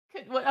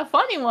a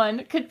funny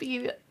one could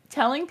be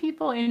telling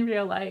people in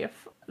real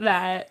life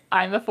that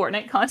I'm a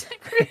Fortnite content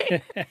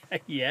creator.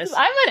 Yes.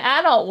 I'm an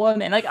adult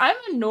woman. Like, I'm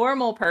a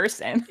normal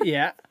person.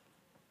 Yeah.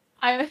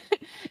 I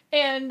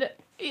and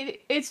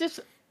it's just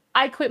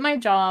I quit my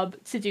job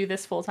to do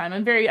this full time.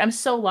 I'm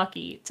so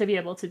lucky to be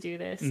able to do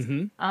this.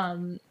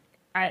 Mm-hmm.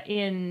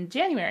 In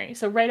January.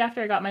 So right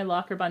after I got my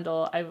locker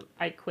bundle,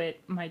 I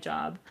quit my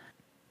job,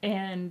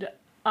 and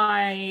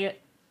I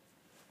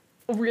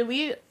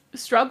really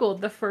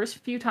struggled the first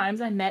few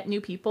times I met new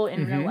people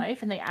in real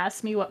life and they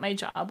asked me what my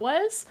job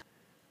was.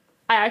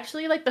 I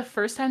actually, like, the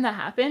first time that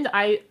happened,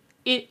 I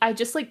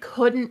just like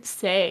couldn't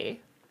say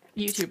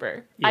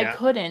YouTuber. I Yeah.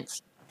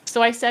 couldn't.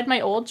 So I said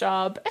my old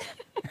job.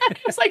 I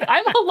was like,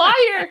 I'm a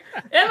liar.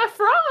 I'm a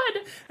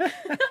fraud.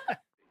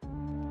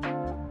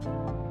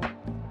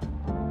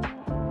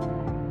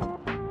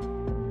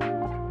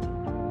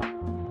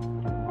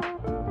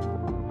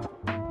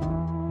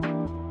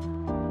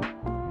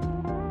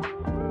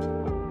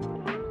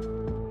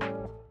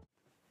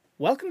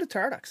 Welcome to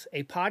Tarducks,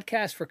 a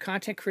podcast for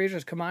content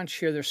creators to come on,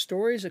 share their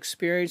stories,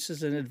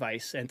 experiences, and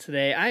advice. And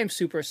today I am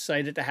super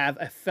excited to have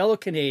a fellow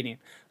Canadian,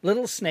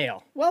 Little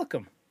Snail.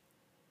 Welcome.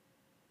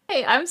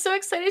 Hey, I'm so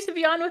excited to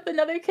be on with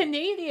another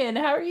Canadian.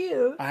 How are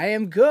you? I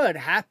am good.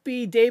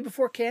 Happy Day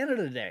Before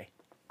Canada Day.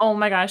 Oh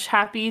my gosh,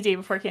 happy Day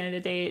Before Canada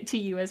Day to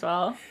you as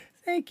well.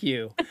 Thank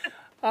you.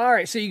 All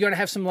right, so you're going to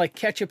have some like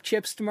ketchup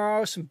chips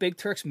tomorrow, some Big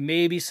Turks,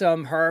 maybe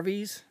some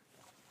Harveys?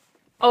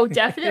 Oh,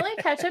 definitely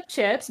ketchup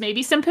chips,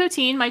 maybe some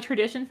poutine. My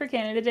tradition for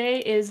Canada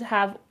Day is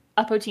have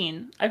a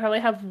poutine. I probably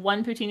have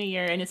one poutine a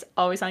year, and it's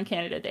always on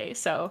Canada Day,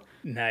 so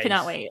Nice.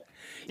 Cannot wait.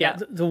 Yeah,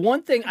 the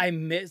one thing I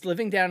miss,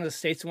 living down in the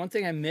States, the one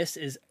thing I miss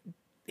is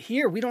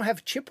here we don't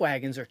have chip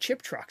wagons or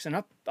chip trucks, and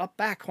up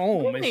back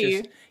home, Really?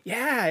 it's just,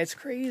 yeah, it's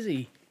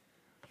crazy.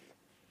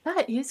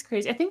 That is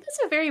crazy. I think that's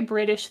a very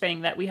British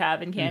thing that we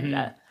have in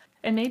Canada,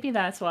 and maybe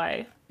that's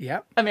why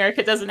Yep.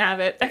 America doesn't have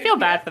it. I feel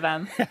bad for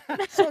them.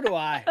 So do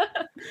I.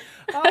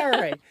 All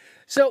right.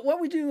 So what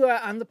we do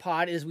on the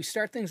pod is we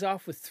start things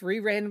off with 3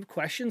 random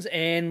questions,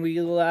 and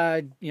we'll,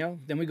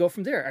 then we go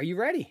from there. Are you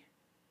ready?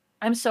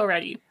 I'm so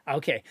ready.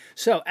 Okay.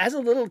 So as a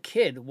little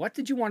kid, what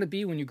did you want to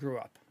be when you grew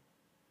up?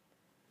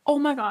 Oh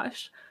my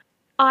gosh.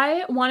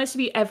 I wanted to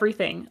be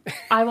everything.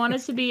 I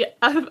wanted to be,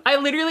 I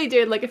literally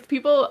did. Like, if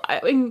people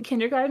in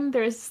kindergarten,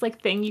 there's this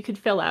like thing you could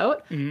fill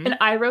out, and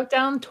I wrote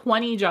down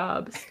 20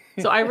 jobs.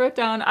 So I wrote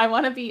down, I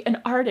want to be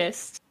an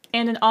artist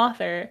and an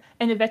author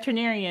and a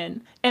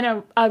veterinarian,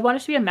 and I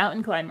wanted to be a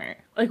mountain climber,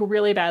 like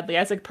really badly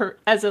as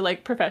a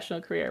like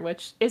professional career,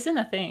 which isn't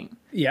a thing.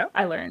 Yeah.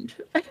 I learned.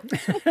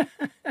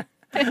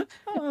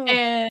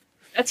 And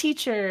a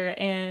teacher,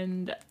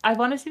 and I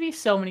wanted to be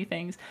so many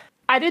things.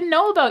 I didn't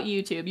know about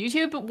YouTube.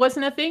 YouTube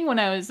wasn't a thing when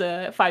I was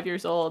 5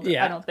 years old.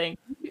 Yeah. I don't think.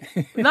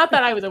 Not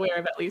that I was aware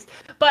of, at least.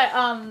 But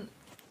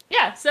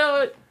yeah.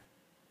 So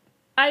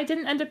I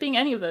didn't end up being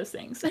any of those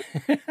things.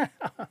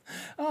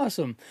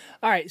 Awesome.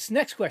 All right. So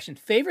next question: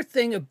 favorite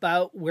thing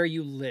about where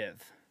you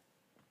live?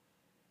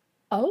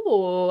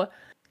 Oh,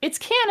 it's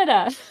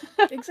Canada.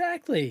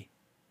 Exactly.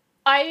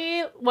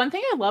 One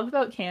thing I love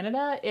about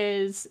Canada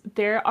is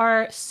there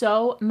are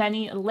so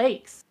many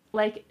lakes.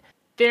 Like,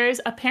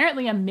 there's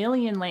apparently 1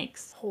 million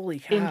lakes. Holy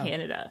cow. In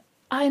Canada.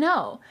 I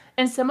know.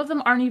 And some of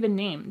them aren't even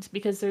named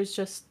because there's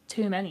just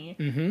too many.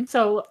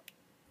 So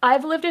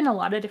I've lived in a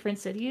lot of different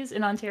cities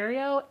in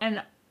Ontario,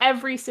 and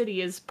every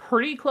city is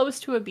pretty close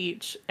to a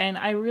beach, and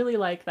I really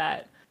like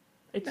that.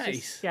 It's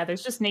nice. Just,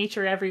 there's just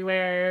nature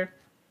everywhere.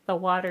 The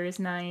water is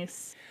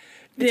nice.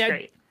 It's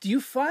great. Do you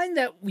find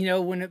that, when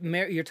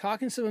you're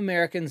talking to some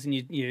Americans and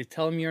you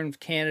tell them you're in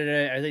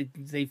Canada, are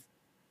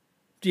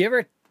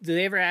do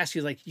they ever ask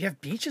you, like, you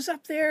have beaches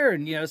up there?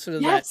 And, sort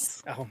of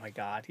yes. that. Oh, my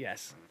God.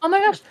 Yes. Oh, my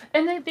gosh.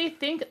 And they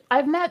think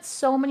I've met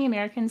so many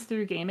Americans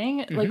through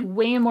gaming, like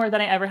way more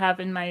than I ever have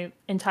in my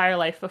entire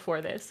life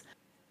before this.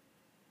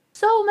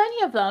 So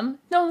many of them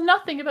know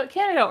nothing about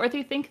Canada, or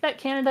they think that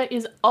Canada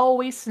is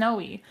always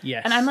snowy.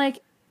 Yes. And I'm like,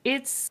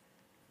 it's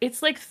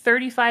like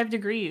 35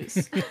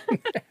 degrees.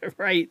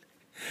 Right.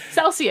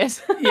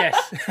 Celsius.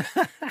 Yes.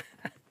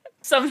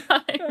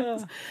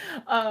 Sometimes.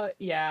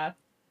 Yeah.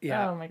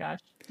 Yeah. Oh, my gosh.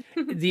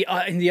 And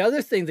the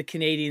other thing, the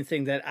Canadian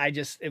thing that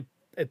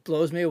it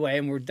blows me away,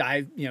 and we're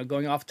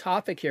going off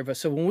topic here, but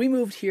so when we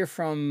moved here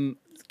from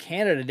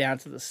Canada down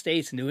to the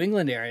States, New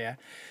England area,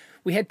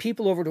 we had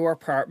people over to our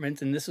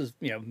apartment, and this was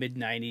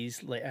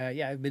mid-90s,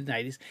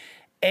 mid-90s,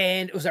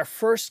 and it was our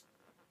first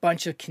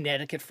bunch of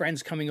Connecticut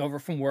friends coming over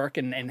from work,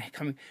 and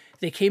coming.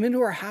 They came into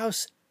our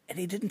house and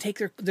they didn't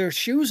take their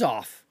shoes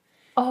off.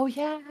 Oh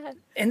yeah.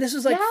 And this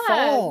was like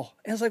fall,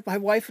 and it was like my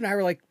wife and I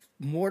were like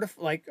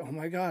mortified, like, oh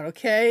my God,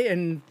 okay,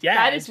 and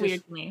that is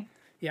weird to me.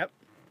 Yep.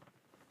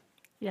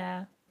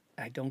 Yeah.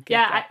 I don't get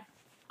that.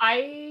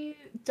 I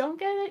don't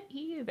get it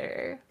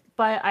either,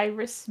 but I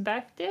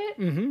respect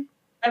it.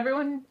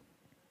 Everyone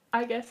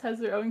I guess has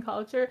their own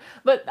culture.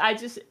 But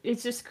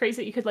it's just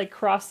crazy that you could like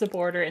cross the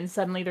border and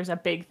suddenly there's a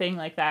big thing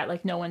like that.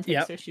 Like no one takes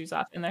Yep. their shoes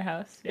off in their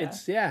house. Yeah.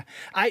 It's yeah.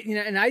 I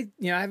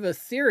have a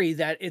theory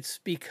that it's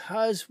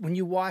because when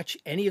you watch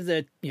any of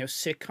the,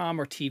 sitcom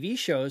or TV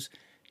shows,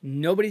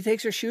 nobody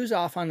takes their shoes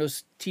off on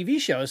those TV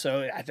shows.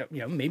 So I don't,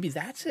 maybe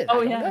that's it.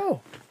 Oh I don't yeah.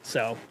 know.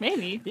 So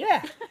Maybe.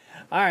 yeah.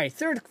 All right.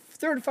 Third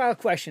and final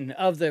question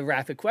of the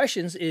rapid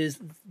questions is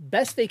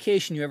best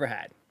vacation you ever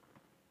had.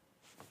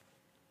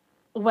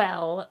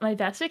 Well, my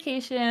best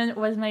vacation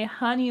was my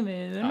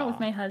honeymoon with Oh,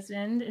 my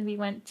husband, and we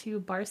went to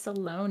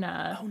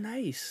Barcelona, oh,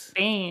 nice.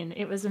 Spain.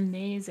 It was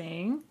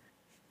amazing,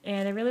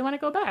 and I really want to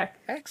go back.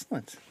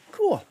 Excellent.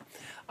 Cool.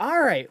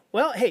 All right.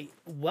 Well, hey,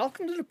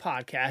 welcome to the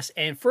podcast.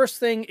 And first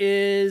thing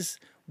is,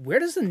 where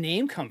does the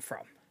name come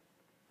from?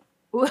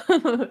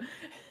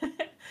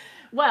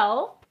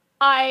 Well,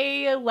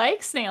 I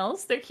like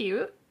snails. They're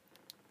cute.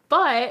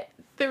 But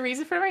the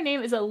reason for my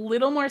name is a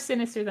little more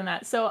sinister than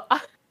that. So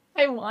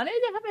I wanted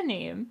to have a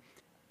name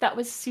that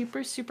was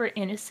super, super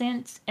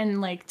innocent and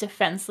like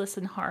defenseless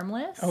and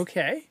harmless.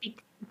 Okay.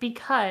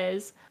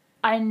 Because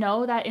I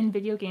know that in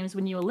video games,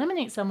 when you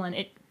eliminate someone,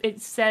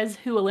 it says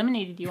who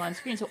eliminated you on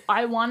screen. So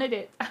I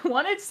wanted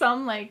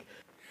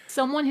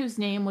someone whose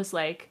name was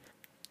like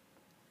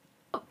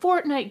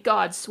Fortnite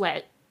God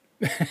Sweat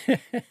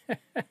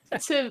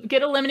to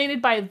get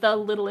eliminated by the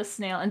littlest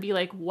snail and be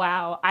like,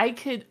 wow, I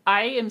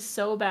am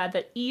so bad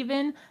that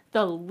even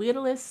the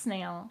littlest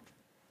snail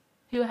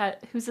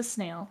who's a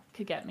snail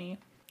could get me.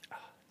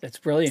 That's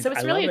brilliant. So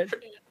it's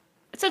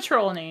it's a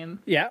troll name.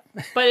 Yeah.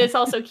 But it's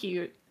also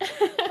cute.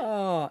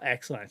 Oh,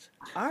 excellent.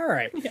 All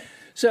right. Yeah.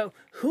 So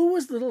who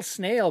was Little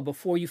Snail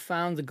before you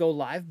found the go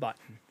live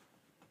button?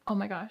 Oh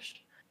my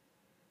gosh.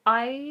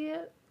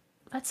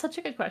 That's such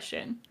a good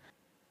question.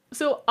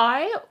 So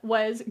I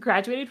was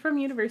graduated from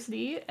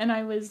university and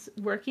I was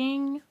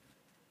working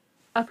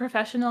a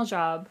professional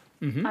job.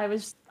 Mm-hmm. I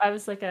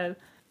was like a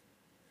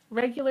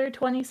regular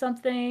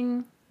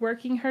 20-something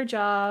working her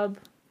job,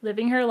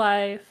 living her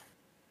life,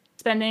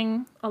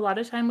 spending a lot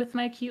of time with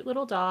my cute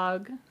little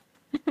dog.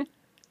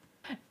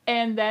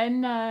 And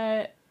then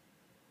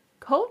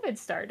COVID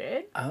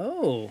started.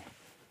 Oh.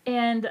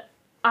 And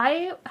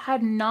I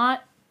had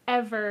not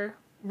ever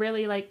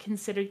really like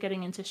considered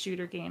getting into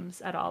shooter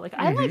games at all. Like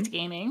I liked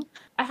gaming.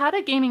 I had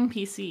a gaming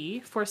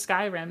PC for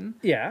Skyrim.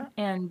 Yeah.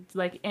 And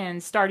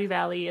Stardew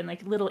Valley and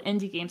like little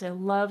indie games. I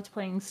loved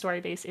playing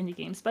story-based indie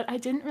games, but I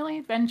didn't really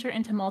venture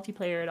into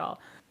multiplayer at all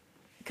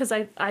because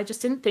I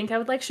just didn't think I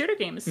would like shooter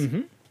games.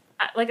 Mm-hmm.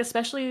 Like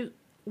especially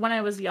when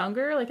I was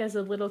younger, like as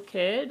a little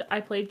kid,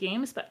 I played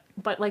games,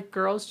 but like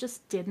girls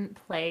just didn't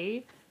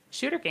play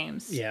shooter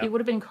games. Yeah. It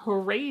would have been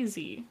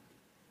crazy.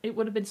 It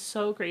would have been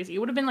so crazy. It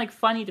would have been like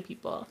funny to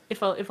people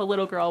if a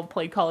little girl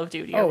played Call of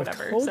Duty or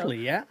whatever. Totally,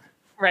 so, yeah.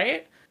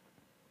 Right?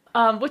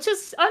 Which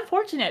is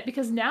unfortunate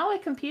because now I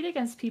compete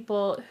against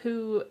people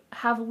who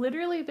have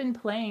literally been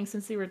playing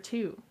since they were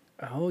 2.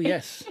 Oh,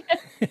 yes.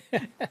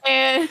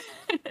 And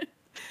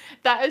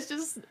that is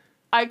just,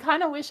 I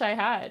kind of wish I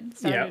had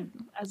started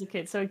as a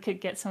kid so I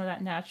could get some of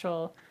that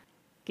natural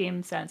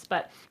game sense.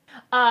 But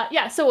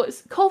so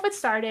COVID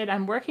started.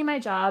 I'm working my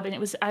job and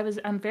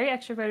I'm very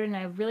extroverted and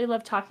I really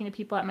love talking to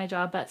people at my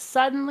job. But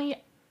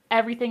suddenly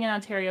everything in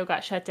Ontario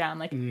got shut down.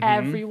 Like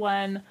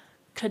everyone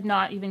could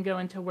not even go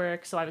into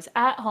work. So I was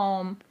at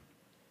home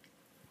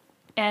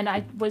and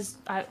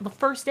the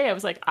first day I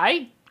was like,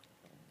 I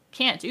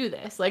can't do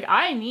this. Like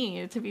I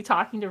need to be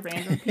talking to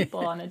random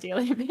people on a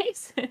daily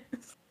basis.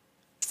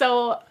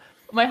 So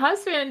my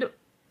husband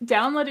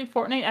downloaded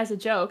Fortnite as a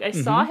joke. I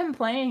saw him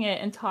playing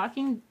it and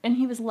talking, and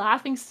he was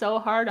laughing so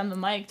hard on the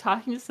mic,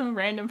 talking to some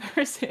random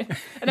person.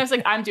 And I was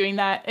like, I'm doing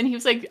that. And he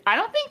was like, I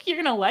don't think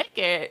you're going to like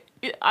it.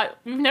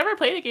 We've never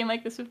played a game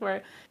like this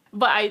before.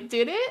 But I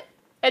did it,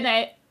 and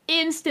I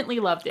instantly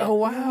loved it. Oh,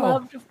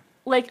 wow.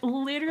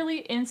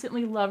 Literally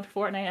instantly loved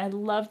Fortnite. I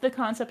loved the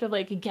concept of,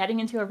 like, getting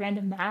into a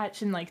random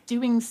match and, like,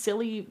 doing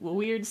silly,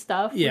 weird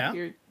stuff with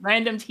your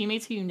random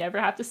teammates who you never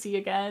have to see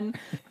again.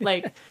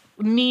 Like,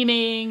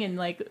 memeing and,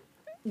 like,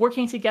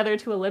 working together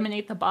to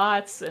eliminate the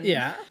bots and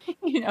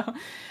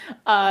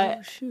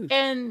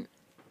and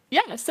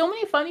so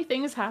many funny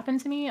things happened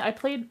to me. I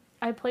played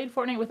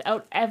Fortnite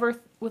without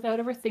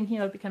ever thinking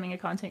about becoming a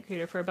content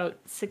creator for about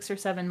 6 or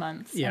 7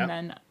 months. And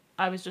then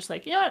I was just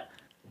like, you know what?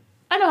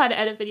 I know how to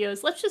edit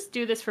videos. Let's just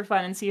do this for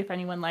fun and see if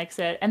anyone likes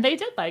it. And they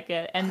did like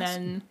it. And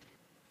awesome.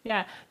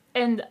 Then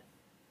and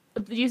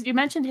you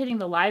mentioned hitting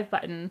the live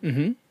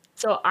button.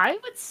 So I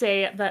would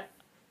say that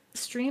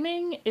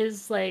streaming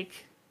is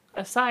like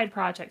a side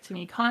project to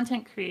me.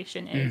 Content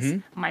creation is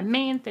my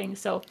main thing.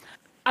 So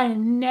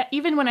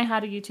even when I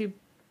had a YouTube,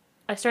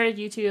 I started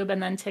YouTube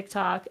and then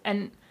TikTok,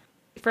 and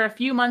for a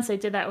few months I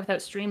did that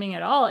without streaming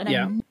at all, and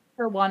I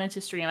never wanted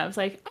to stream. I was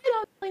like, I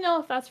don't really know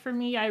if that's for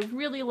me. I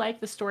really like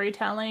the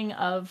storytelling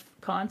of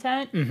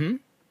content.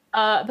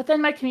 But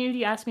then my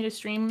community asked me to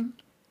stream,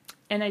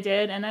 and I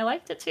did, and I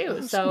liked it too.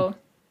 Awesome. So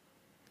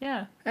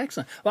Yeah.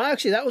 Excellent. Well,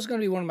 actually, that was going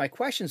to be one of my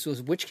questions: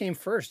 was which came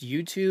first,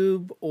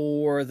 YouTube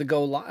or the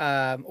Go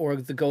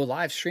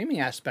Live streaming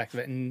aspect of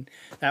it? And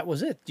that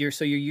was it.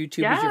 So your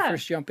YouTube was your Yeah.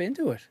 first jump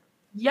into it.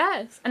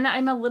 Yes. And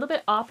I'm a little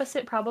bit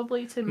opposite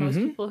probably to most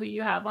Mm-hmm. people who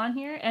you have on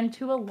here, and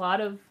to a lot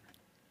of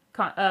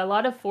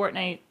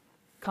Fortnite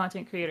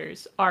content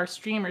creators are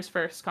streamers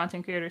first,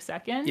 content creators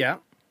second. Yeah.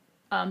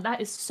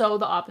 That is so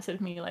the opposite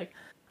of me. Like,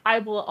 I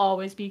will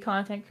always be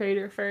content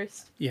creator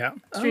first, Yeah.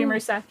 streamer Oh.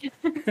 second.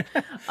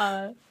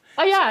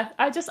 Oh yeah,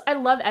 I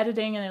love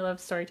editing and I love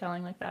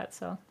storytelling like that.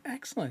 So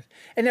Excellent.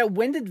 And now,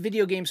 when did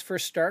video games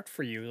first start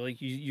for you? Like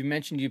you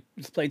mentioned, you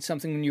played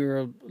something when you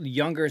were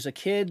younger as a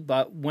kid,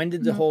 but when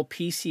did the Mhm. whole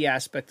PC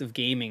aspect of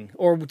gaming,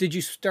 or did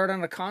you start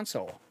on a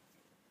console?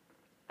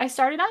 I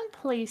started on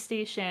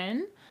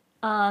PlayStation.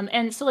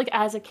 And so like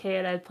as a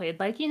kid, I played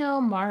like,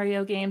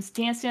 Mario games,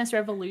 Dance Dance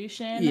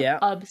Revolution, Yeah.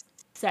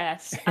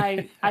 obsessed.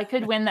 I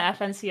could win the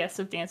FNCS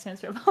of Dance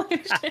Dance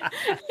Revolution.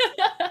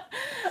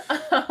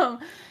 um,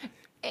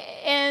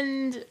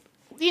 and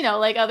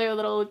like other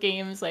little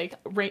games like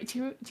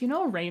do you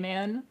know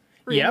Rayman?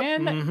 Yep.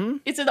 Rayman? Mm-hmm.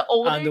 It's an On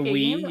older the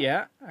game. Wii.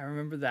 Yeah, I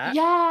remember that.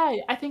 Yeah,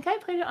 I think I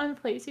played it on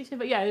PlayStation,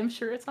 but yeah, I'm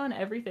sure it's on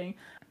everything.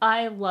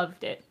 I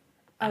loved it.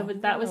 Oh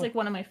That was wow. like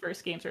one of my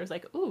first games where I was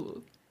like,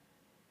 "Ooh,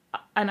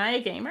 am I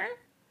a gamer?"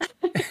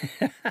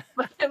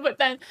 but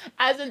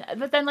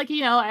then like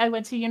I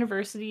went to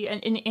university,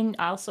 and in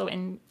also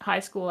in high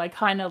school I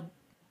kind of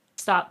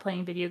stopped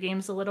playing video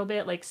games a little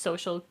bit. Like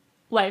social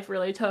life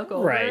really took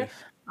over. Right.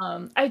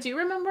 I do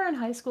remember in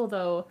high school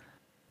though,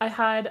 I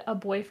had a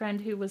boyfriend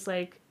who was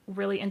like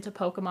really into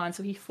Pokemon,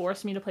 so he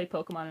forced me to play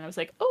Pokemon, and I was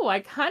like, oh, I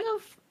kind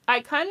of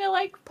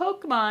like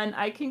Pokemon.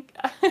 I can,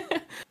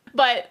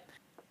 but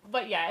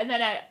yeah, and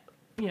then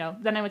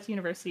I went to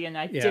university and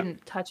I Yeah.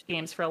 didn't touch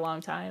games for a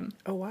long time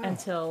Oh wow.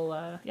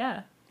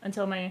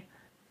 until my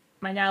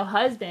now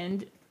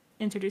husband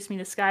introduced me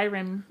to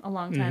Skyrim a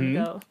long time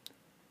Mm-hmm. ago.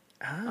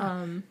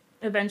 Ah.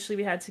 Eventually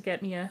we had to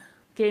get me a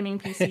gaming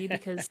PC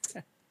because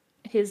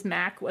his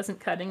Mac wasn't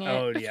cutting it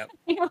Oh yeah.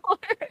 anymore.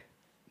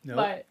 Nope.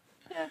 But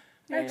yeah,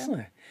 here I am.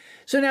 Excellent.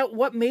 So now,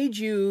 what made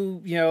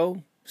you,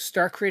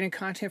 start creating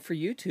content for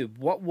YouTube?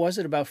 What was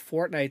it about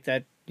Fortnite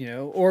that,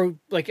 or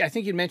like I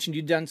think you mentioned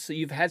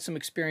you've had some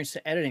experience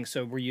to editing.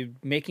 So were you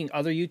making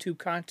other YouTube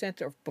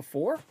content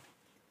before?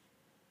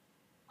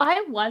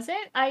 I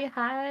wasn't. I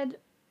had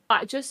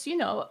just,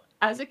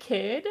 as a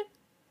kid,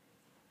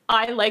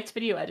 I liked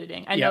video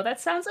editing. I know Yep.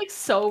 that sounds like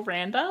so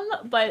random,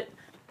 but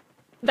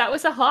that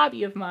was a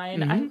hobby of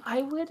mine. I Mm-hmm.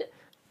 I would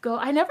go.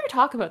 I never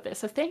talk about this,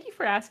 so thank you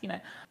for asking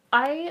that.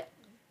 I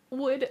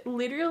would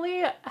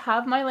literally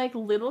have my like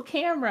little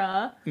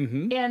camera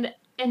Mm-hmm.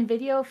 and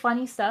video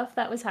funny stuff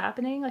that was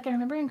happening. Like I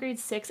remember in grade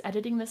 6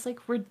 editing this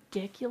like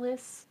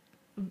ridiculous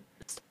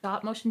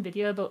stop motion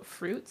video about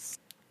fruits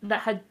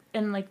that had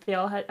and like they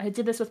all had I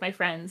did this with my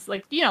friends.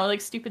 Like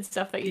like stupid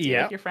stuff that you do with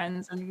Yep. your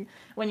friends and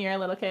when you're a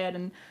little kid,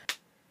 and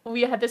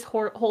we had this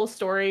whole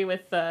story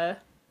with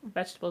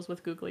vegetables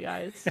with googly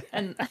eyes,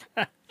 and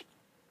I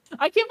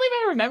can't believe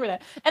I remember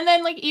that. And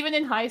then like even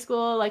in high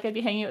school, like I'd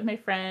be hanging out with my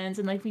friends,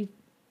 and like we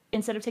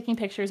instead of taking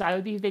pictures, I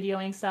would be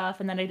videoing stuff,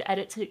 and then I'd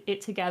edit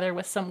it together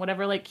with some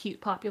whatever like cute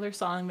popular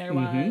song there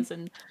Mm-hmm. was,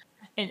 and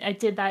I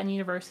did that in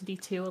university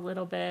too a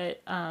little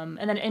bit. And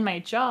then in my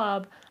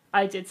job,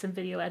 I did some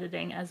video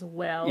editing as Yeah.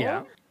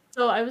 well.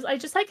 So I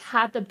just like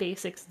had the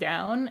basics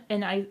down,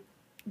 and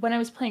when I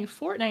was playing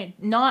Fortnite,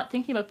 not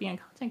thinking about being a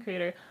content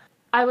creator,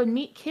 I would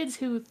meet kids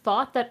who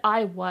thought that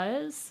I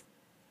was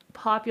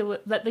popular,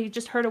 that they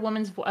just heard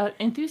a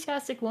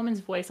enthusiastic woman's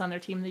voice on their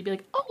team, and they'd be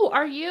like, "Oh,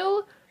 are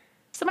you?"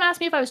 Someone asked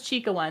me if I was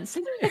Chica once,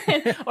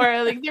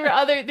 or like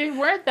there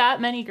weren't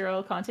that many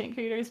girl content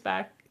creators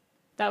back.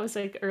 That was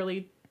like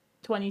early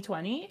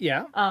 2020.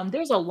 Yeah.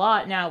 There's a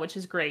lot now, which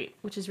is great,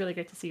 which is really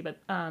great to see. But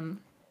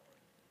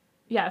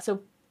yeah,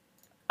 so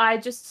I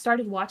just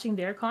started watching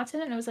their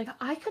content, and I was like,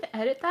 I could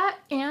edit that,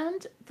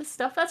 and the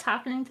stuff that's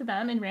happening to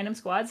them in random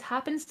squads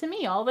happens to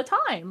me all the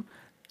time,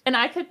 and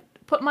I could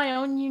put my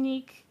own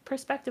unique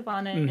perspective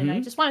on it, and I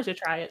Mm-hmm. just wanted to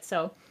try it.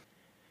 So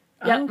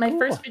yeah, Oh, cool.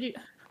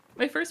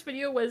 my first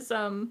video was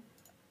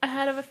I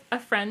had a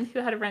friend who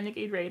had a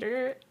Renegade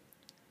Raider,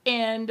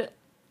 and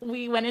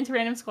we went into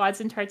random squads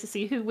and tried to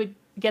see who would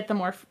get the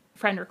more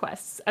friend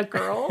requests. A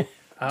girl,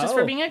 just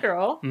for Oh. being a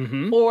girl,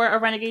 Mm-hmm. or a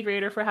Renegade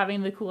Raider for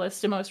having the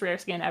coolest and most rare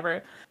skin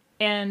ever.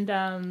 And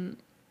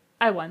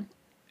I won.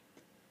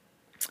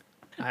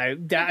 That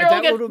would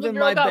have The been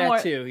girl my got bet more.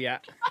 too. Yeah.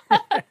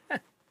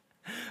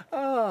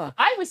 Oh.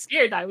 I was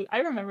scared. I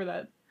remember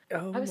that. I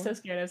was Oh. so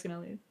scared I was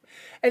gonna lose.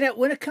 And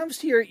when it comes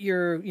to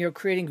your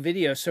creating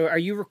videos, so are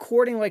you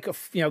recording like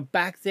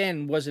back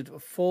then was it a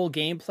full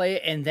gameplay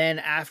and then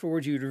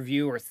afterwards you'd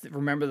review or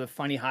remember the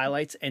funny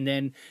highlights and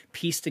then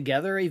piece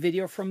together a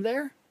video from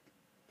there?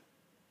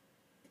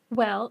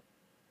 Well,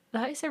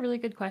 that is a really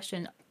good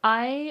question.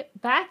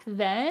 Back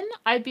then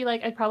I'd be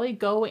like I'd probably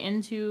go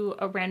into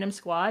a random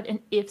squad, and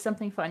if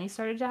something funny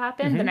started to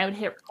happen, then Mm-hmm. I would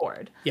hit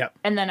record, Yep.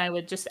 and then I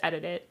would just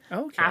edit it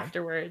Okay.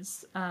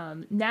 afterwards.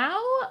 Now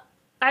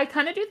I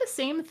kind of do the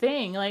same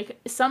thing. Like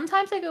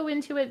sometimes I go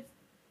into it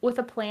with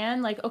a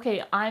plan, like,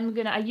 okay, I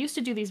used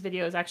to do these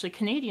videos, actually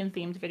Canadian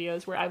themed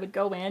videos, where I would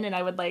go in and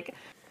I would like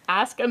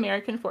ask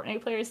American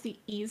Fortnite players the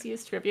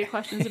easiest trivia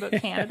questions about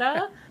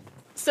Canada.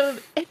 So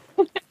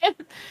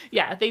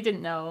yeah, they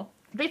didn't know.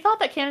 They thought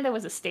that Canada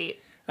was a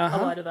state, a Uh-huh.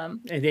 lot of them.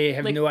 And they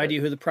have Like, no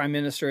idea who the prime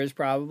minister is,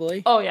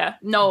 probably. oh yeah,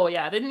 no,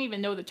 yeah, they didn't even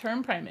know the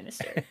term prime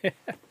minister.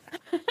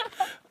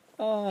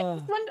 Oh,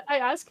 When I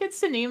asked kids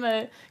to name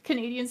a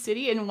Canadian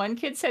city, and one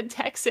kid said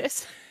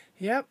Texas.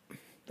 yep.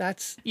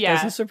 That's doesn't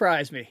Yeah,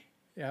 surprise me.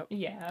 Yep.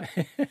 yeah.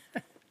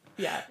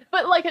 Yeah.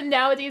 But like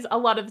nowadays, a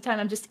lot of the time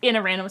I'm just in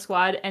a random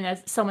squad and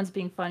as someone's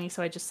being funny,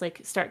 so I just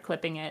like start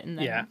clipping it and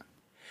Yeah. then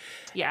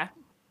yeah.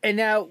 And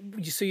now,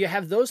 so you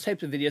have those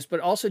types of videos, but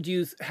also do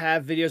you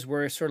have videos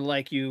where sort of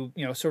like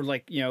sort of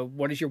like,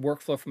 what is your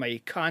workflow from a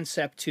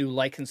concept to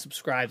like and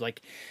subscribe?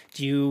 Like,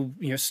 do you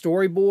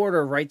storyboard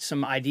or write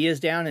some ideas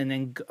down and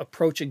then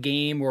approach a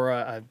game or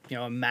a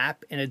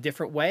map in a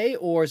different way?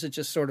 Or is it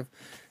just sort of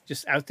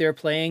just out there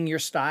playing your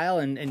style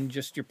and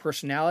just your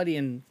personality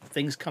and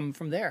things come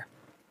from there?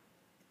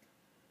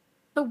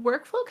 The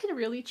workflow can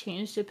really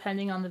change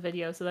depending on the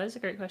video. So that is a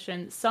great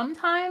question.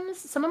 Sometimes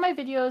some of my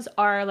videos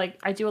are like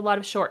I do a lot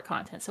of short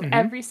content. So Hmm.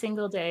 every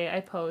single day I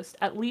post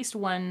at least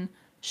one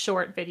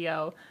short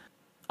video.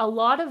 A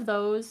lot of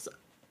those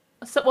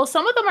well,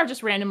 some of them are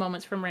just random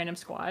moments from random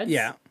squads.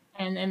 Yeah.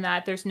 And in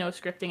that there's no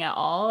scripting at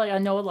all. Like I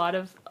know a lot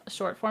of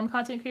short form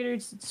content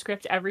creators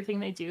script everything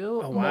they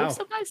do. Oh, wow. Most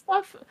of my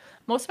stuff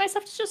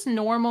is just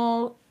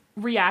normal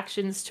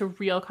reactions to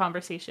real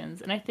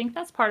conversations. And I think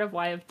that's part of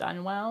why I've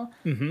done well.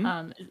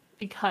 Hmm.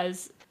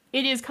 Because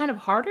it is kind of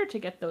harder to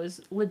get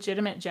those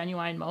legitimate,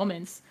 genuine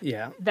moments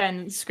Yeah.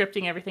 than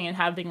scripting everything and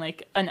having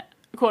like an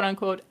quote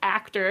unquote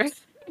actor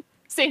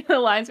say the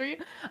lines for you.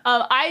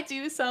 I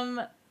do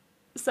some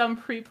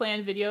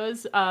pre-planned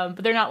videos,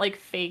 but they're not like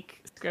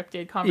fake scripted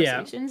Yeah.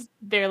 conversations.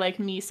 They're like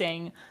me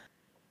saying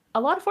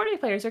a lot of Fortnite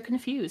players are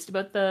confused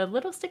about the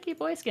little sticky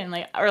boy skin,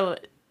 like or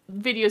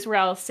videos where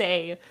I'll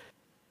say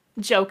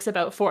jokes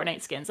about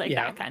Fortnite skins, like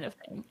Yeah. that kind of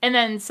thing. And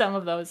then some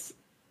of those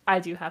I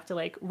do have to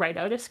like write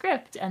out a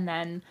script and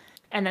then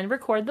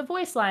record the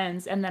voice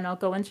lines, and then I'll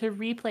go into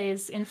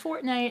replays in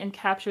Fortnite and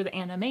capture the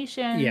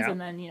animations Yeah. and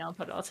then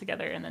put it all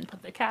together and then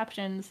put the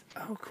captions.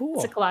 Oh,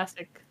 It's a cool.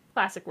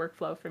 classic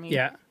workflow for me.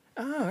 Yeah.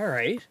 Oh, all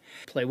right.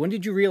 When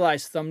did you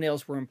realize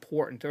thumbnails were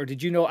important, or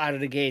did you know out of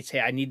the gates, hey,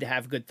 I need to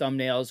have good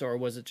thumbnails, or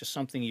was it just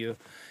something you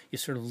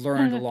sort of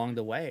learned along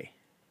the way?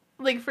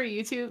 Like for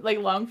YouTube, like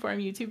long form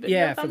YouTube video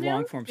Yeah, for the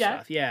long thumbnails. form Yeah.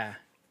 stuff. Yeah.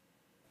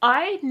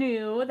 I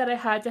knew that I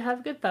had to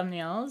have good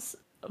thumbnails,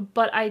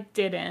 but I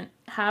didn't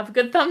have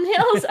good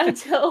thumbnails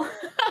until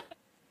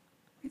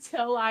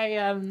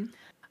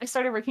I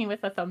started working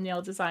with a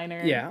thumbnail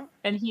designer, Yeah.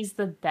 and he's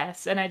the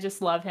best and I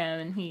just love him,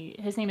 and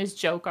his name is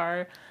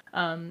Jokar.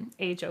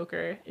 A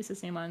Joker is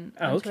his name Oh,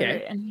 on Twitter,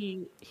 okay. and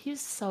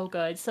he's so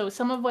good. So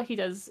some of what he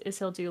does is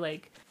he'll do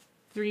like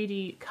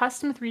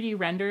custom 3D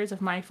renders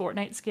of my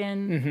Fortnite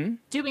skin Mm-hmm.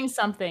 doing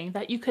something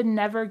that you could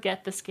never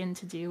get the skin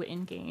to do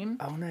in game.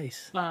 Oh,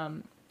 nice.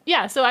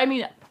 Yeah, so I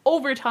mean,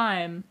 over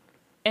time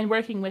and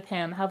working with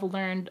him, I've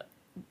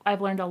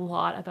learned a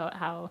lot about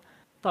how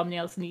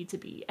thumbnails need to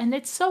be. And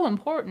it's so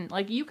important.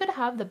 Like you could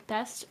have the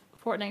best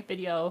Fortnite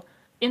video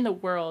in the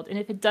world, and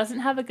if it doesn't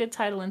have a good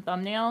title and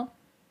thumbnail,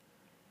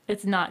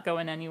 it's not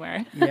going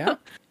anywhere. Yeah.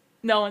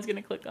 No one's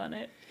gonna click on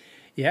it.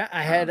 Yeah,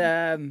 I had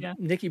Yeah.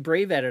 Nikki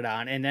Brave edit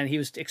on, and then he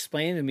was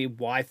explaining to me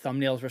why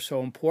thumbnails were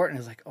so important.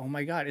 I was like, oh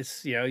my God,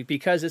 it's,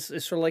 because it's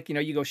sort of like,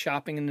 you go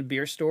shopping in the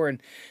beer store and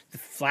the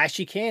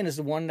flashy can is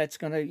the one that's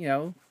going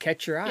to,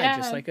 catch your eye,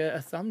 just Yeah. like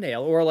a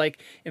thumbnail. Or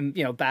like,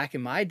 back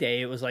in my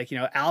day, it was like,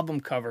 album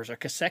covers or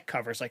cassette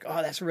covers. Like,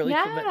 oh, that's really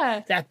cool.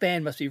 Yeah. That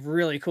band must be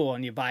really cool.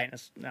 And you buy it. And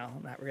it's, no,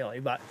 not really.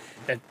 But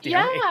that, it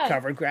Yeah.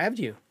 cover grabbed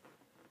you.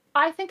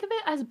 I think of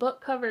it as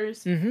book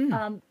covers. Mm-hmm.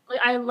 Like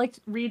I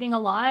liked reading a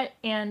lot,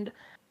 and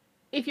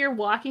if you're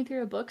walking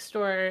through a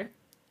bookstore,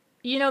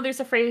 there's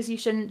a phrase you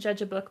shouldn't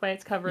judge a book by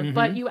its cover, Mm-hmm.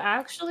 but you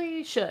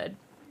actually should.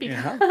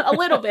 Yeah. A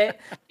little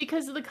bit,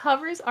 because the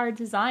covers are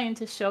designed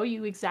to show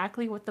you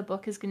exactly what the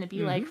book is going to be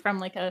Mm-hmm. like from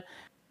like a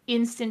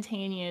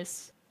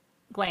instantaneous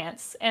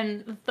glance,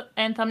 and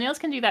thumbnails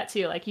can do that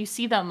too. Like you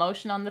see the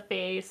emotion on the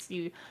face,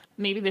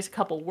 maybe there's a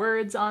couple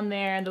words on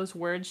there, and those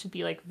words should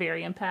be like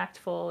very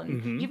impactful,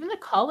 and Mm-hmm. even the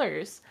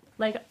colors.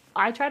 Like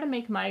I try to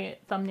make my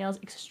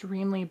thumbnails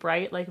extremely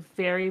bright, like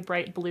very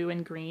bright blue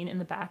and green in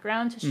the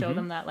background to show Mm-hmm.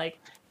 them that like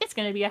it's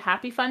going to be a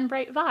happy, fun,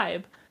 bright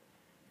vibe.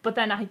 But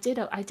then I did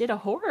a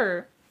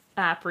horror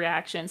map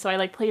reaction, so I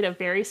like played a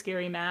very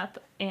scary map,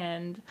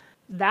 and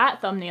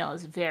that thumbnail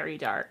is very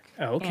dark.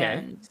 Oh, okay.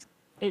 And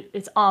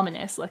it's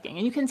ominous looking,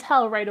 and you can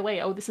tell right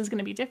away, oh, this is going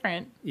to be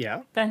different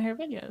Yeah. than her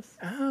videos.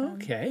 Oh,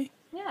 okay.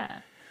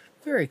 Yeah.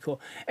 Very cool.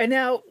 And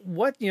now,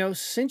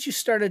 since you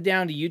started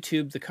down to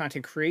YouTube, the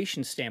content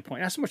creation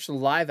standpoint, not so much the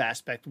live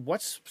aspect,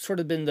 what's sort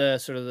of been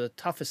the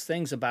toughest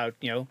things about,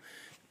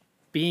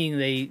 being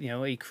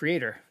a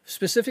creator?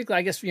 Specifically,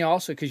 I guess,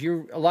 also because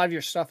a lot of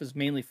your stuff is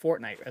mainly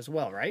Fortnite as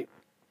well, right?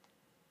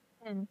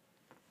 Mm.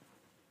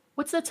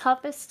 What's the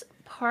toughest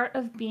part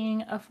of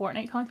being a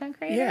Fortnite content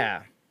creator?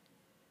 Yeah.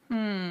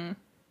 Hmm.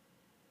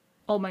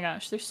 Oh my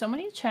gosh, there's so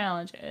many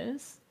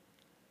challenges.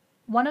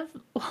 One of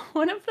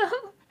one of them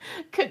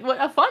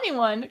a funny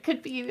one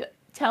could be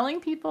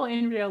telling people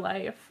in real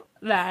life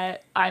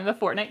that I'm a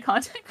Fortnite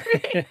content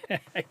creator.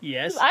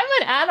 Yes. I'm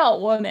an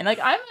adult woman. Like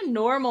I'm a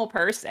normal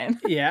person.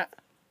 Yeah.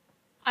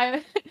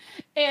 I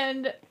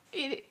and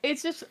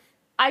it's just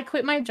I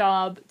quit my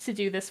job to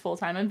do this full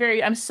time.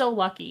 I'm so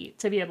lucky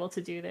to be able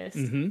to do this.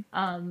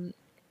 Mm-hmm.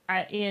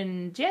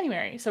 In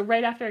January. So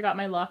right after I got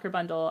my locker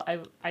bundle,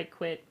 I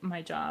quit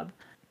my job.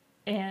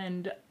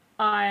 And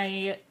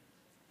I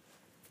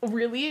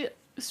really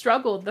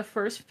struggled the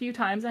first few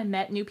times I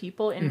met new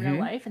people in real Mm-hmm.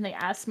 life and they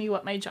asked me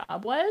what my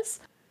job was.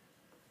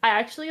 I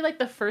actually like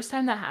the first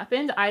time that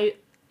happened, I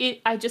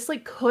just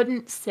like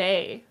couldn't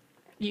say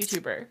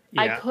YouTuber.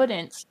 I Yeah.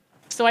 couldn't.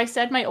 So I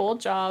said my old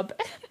job.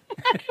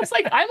 I was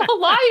like, I'm a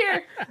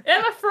liar.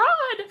 I'm a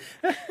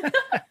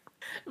fraud.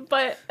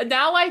 But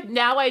now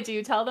I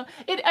do tell them.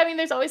 I mean,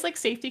 there's always like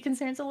safety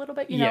concerns a little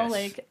bit, Yes.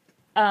 like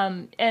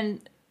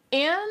and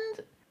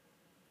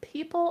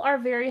people are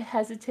very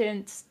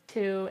hesitant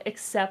to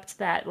accept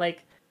that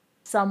like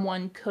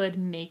someone could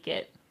make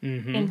it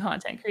Mm-hmm. in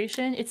content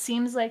creation. It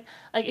seems like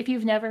if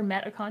you've never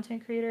met a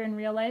content creator in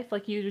real life,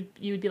 like you'd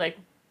be like,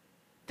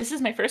 this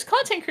is my first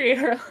content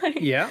creator. Like,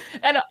 Yeah.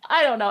 and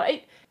I don't know.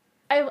 I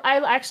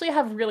actually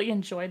have really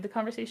enjoyed the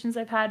conversations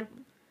I've had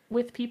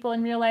with people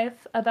in real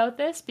life about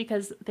this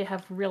because they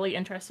have really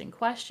interesting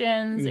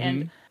questions Mm-hmm.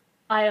 and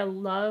I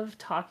love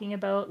talking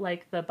about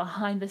like the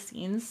behind the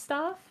scenes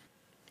stuff.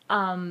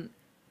 Um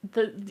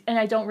and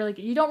you don't really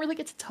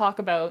get to talk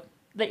about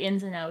the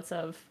ins and outs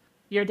of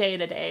your day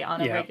to day on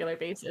a Yeah. regular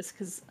basis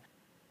because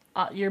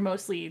you're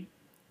mostly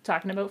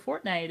talking about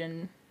Fortnite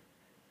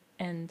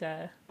and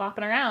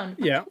bopping around.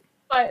 Yeah.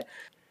 But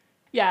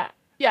yeah,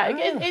 yeah,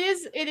 Ah.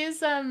 it is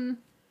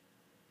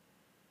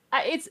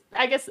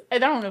I guess I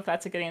don't know if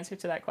that's a good answer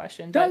to that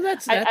question, No, but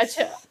that's I that's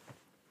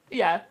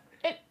yeah,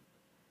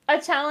 a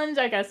challenge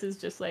I guess is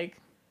just like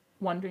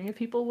wondering if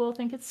people will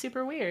think it's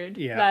super weird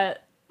yeah.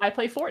 that I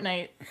play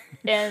Fortnite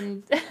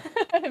and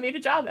I made a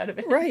job out of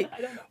it. Right.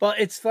 I don't know. Well,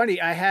 it's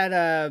funny. I had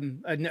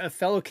a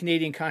fellow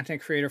Canadian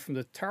content creator from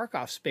the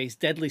Tarkov space,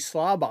 Deadly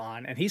Slob,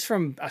 on, and he's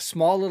from a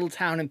small little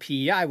town in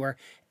PEI where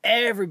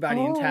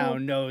everybody in Oh,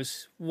 town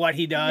knows what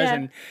he does, yeah.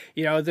 and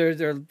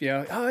they're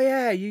oh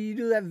yeah, you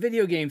do that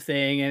video game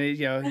thing, and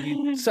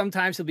you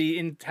sometimes he'll be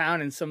in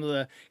town, and some of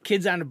the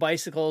kids on the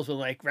bicycles will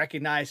like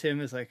recognize him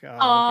as like,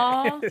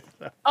 oh, okay. Aw.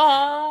 So,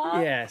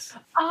 Aw. yes.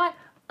 I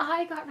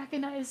I got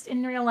recognized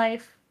in real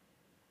life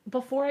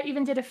before I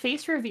even did a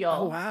face Oh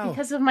reveal wow.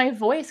 because of my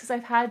voice because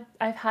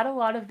I've had a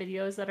lot of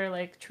videos that are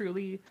like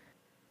truly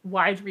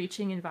wide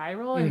reaching and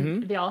viral and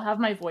Mm-hmm. they all have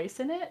my voice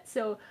in it.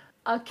 So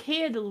a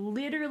kid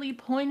literally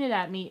pointed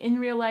at me in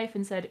real life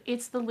and said,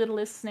 "It's the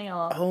littlest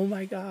snail." Oh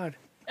my God.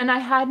 And I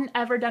hadn't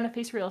ever done a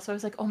face reveal, so I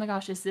was like, "Oh my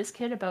gosh, is this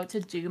kid about to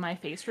do my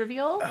face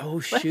reveal?" Oh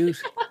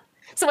shoot.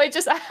 So I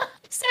said,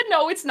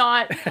 "No, it's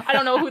not. I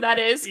don't know who that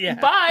is. Yeah.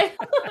 Bye."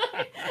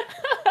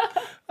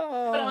 But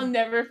I'll Oh.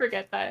 never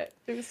forget that.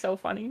 It was so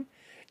funny.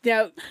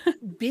 Now,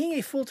 being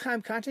a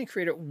full-time content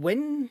creator,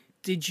 when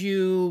did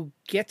you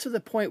get to the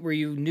point where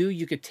you knew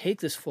you could take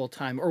this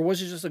full-time, or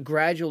was it just a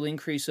gradual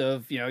increase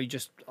of, you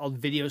just all the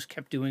videos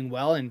kept doing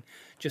well and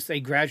just a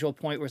gradual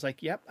point where it's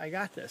like, yep, I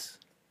got this.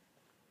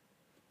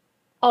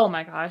 Oh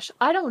my gosh.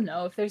 I don't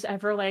know if there's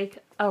ever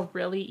like a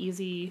really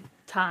easy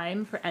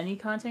time for any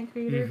content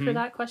creator for Mm-hmm.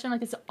 that question.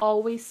 Like it's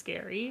always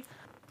scary.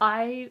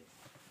 I,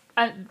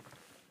 I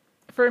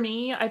for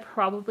me, I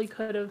probably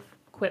could have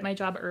quit my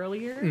job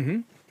earlier,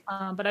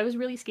 Mm-hmm. but I was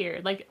really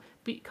scared. Like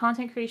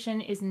content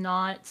creation is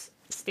not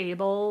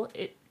stable.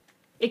 It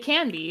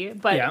can be,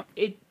 but Yeah.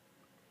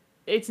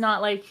 it's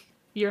not like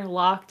you're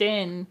locked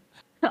in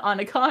on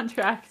a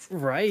contract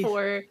Right.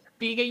 for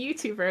being a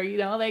YouTuber,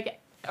 like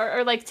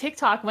or like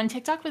TikTok when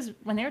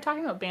they were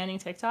talking about banning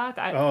TikTok,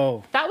 I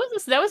Oh, that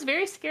was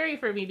very scary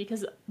for me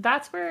because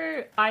that's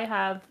where I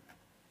have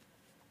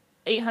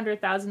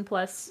 800,000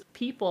 plus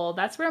people.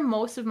 That's where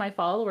most of my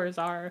followers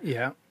are.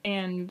 yeah.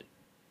 And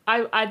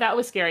I that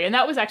was scary. And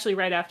that was actually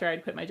right after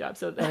I'd quit my job.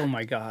 So Oh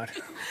my God.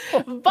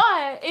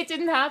 but it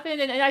didn't happen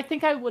and I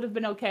think I would have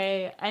been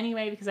okay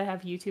anyway because I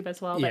have YouTube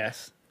as well.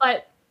 Yes.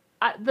 But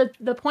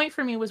the point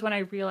for me was when I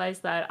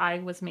realized that I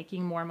was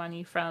making more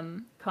money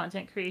from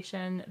content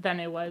creation than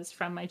I was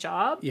from my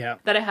job Yeah.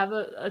 that I have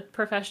a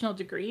professional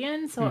degree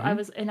in. So Mm-hmm.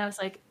 I was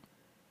like,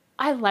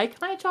 I like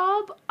my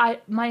job.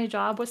 My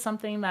job was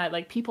something that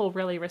like people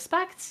really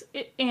respect,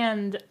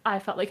 and I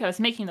felt like I was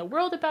making the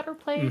world a better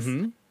place.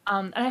 Mm-hmm.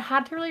 And I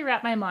had to really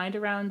wrap my mind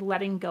around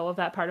letting go of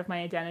that part of my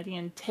identity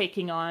and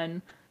taking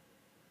on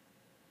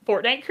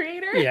Fortnite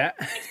creator. Yeah.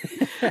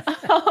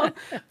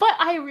 But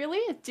I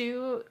really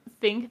do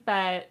think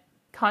that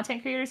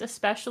content creators,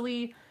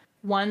 especially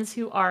ones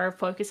who are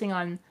focusing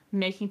on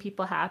making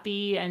people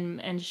happy and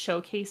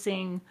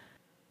showcasing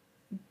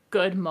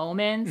good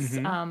moments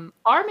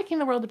are making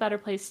the world a better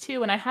place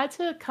too. And I had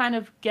to kind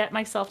of get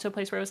myself to a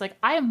place where I was like,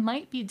 I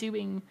might be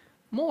doing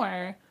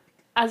more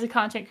as a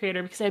content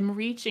creator because I'm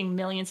reaching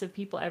millions of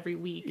people every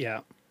week.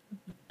 Yeah.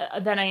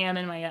 Than I am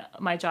in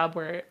my job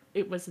where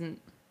I wasn't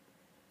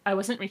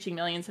reaching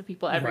millions of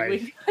people every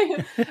week.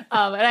 And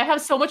I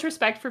have so much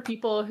respect for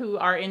people who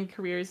are in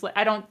careers. Like,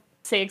 I don't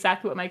say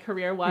exactly what my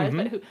career was,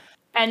 but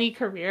any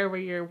career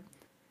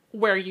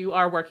where you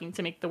are working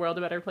to make the world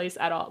a better place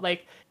at all.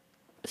 Like,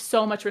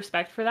 so much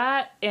respect for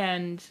that.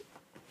 And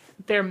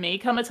there may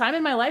come a time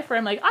in my life where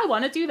I'm like, I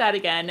want to do that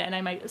again. And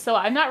I might, so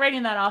I'm not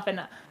writing that off.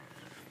 And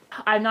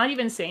I'm not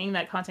even saying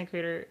that content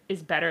creator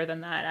is better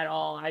than that at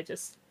all. I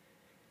just,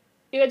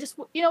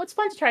 it's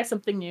fun to try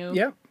something new.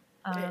 Yeah.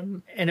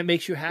 And it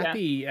makes you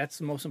happy. Yeah. That's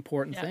the most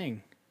important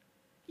thing.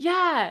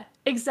 Yeah,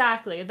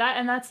 exactly.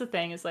 That's the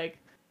thing is like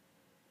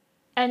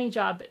any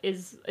job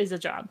is a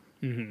job.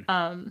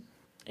 And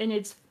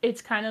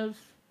it's kind of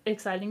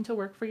exciting to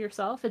work for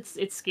yourself.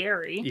 It's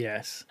scary.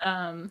 Yes.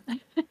 And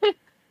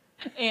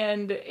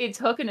it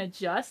took an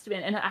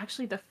adjustment. And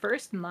actually the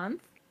first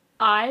month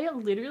I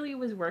literally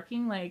was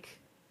working like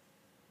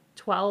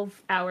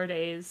 12-hour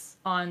days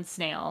on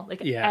Snail,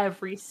 like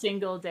every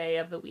single day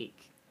of the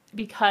week,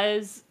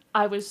 because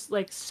I was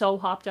like so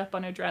hopped up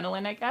on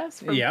adrenaline, I guess,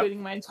 from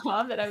quitting my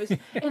job that I was,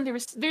 and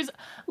there's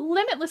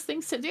limitless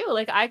things to do.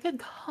 Like I could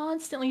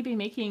constantly be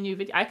making new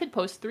videos. I could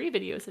post 3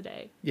 videos a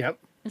day. Yep.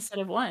 Instead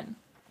of 1,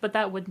 but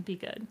that wouldn't be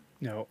good.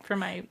 No. For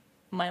my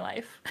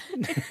life.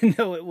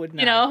 No, it would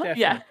not.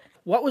 Definitely. Yeah.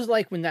 What was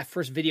like when that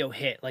first video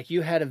hit? Like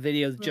you had a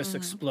video just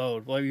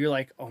explode. Well, you're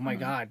like, oh my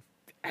God,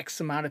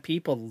 X amount of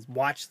people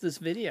watched this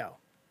video.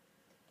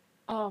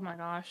 Oh my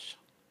gosh.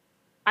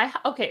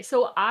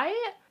 So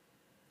I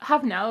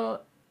have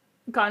now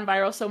gone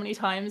viral so many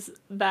times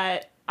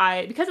that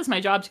because it's my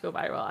job to go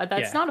viral.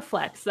 That's not a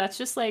flex. That's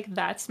just like,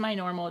 that's my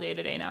normal day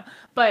to day now.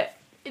 But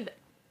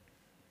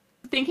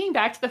thinking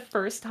back to the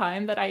first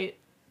time that I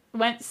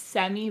went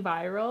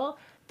semi-viral,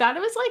 that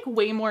was like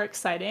way more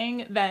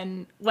exciting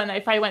than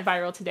if I went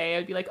viral today, I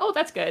would be like, oh,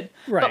 that's good.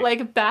 Right. But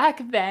like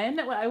back then,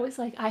 I was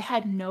like, I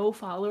had no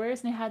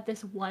followers and I had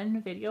this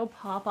one video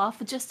pop off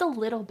just a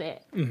little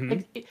bit.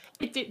 Like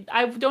it did.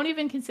 I don't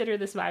even consider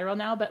this viral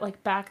now, but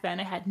like back then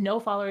I had no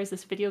followers.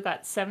 This video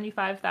got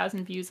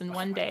 75,000 views in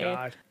one day.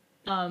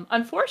 God.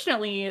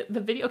 Unfortunately,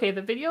 the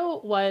video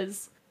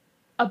was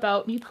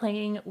about me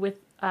playing with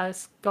a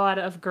squad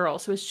of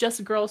girls. So it was just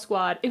a girl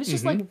squad. It was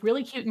just like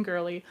really cute and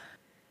girly.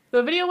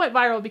 The video went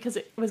viral because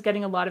it was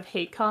getting a lot of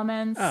hate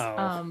comments.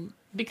 Oh.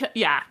 Because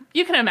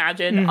you can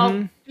imagine.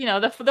 The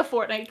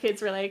Fortnite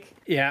kids were like,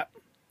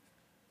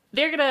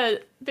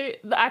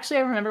 actually,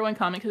 I remember one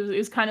comment because it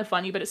was kind of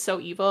funny, but it's so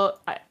evil.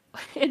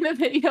 In the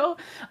video,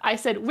 I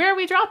said, "Where are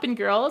we dropping,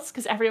 girls?"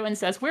 Because everyone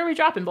says, "Where are we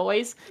dropping,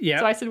 boys?" Yeah.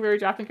 So I said, "Where are we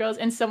dropping, girls?"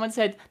 And someone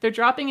said, "They're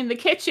dropping in the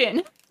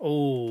kitchen."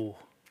 Oh.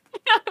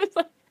 I was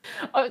like,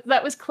 oh,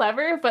 that was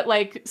clever, but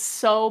like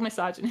so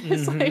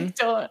misogynist. Like,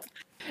 don't.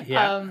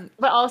 Yeah.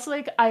 But also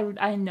like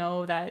I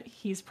know that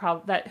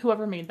that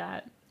whoever made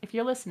that, if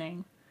you're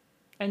listening,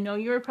 I know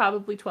you were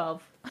probably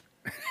 12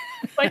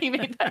 when he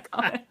made that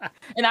comment,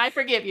 and I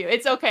forgive you.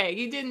 It's okay.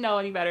 You didn't know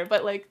any better,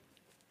 but like,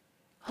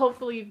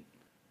 hopefully,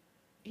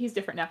 he's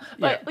different now.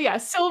 But yeah,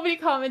 so many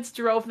comments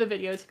drove the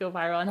video to go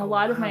viral, and a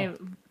lot of my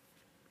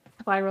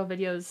viral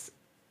videos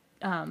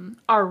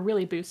are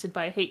really boosted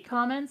by hate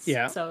comments.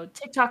 Yeah. So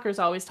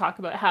TikTokers always talk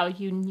about how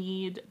you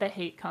need the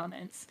hate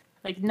comments.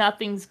 Like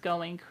nothing's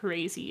going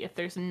crazy if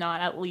there's not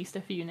at least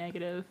a few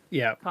negative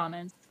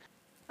comments.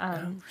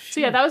 So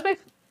yeah, that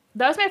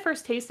was my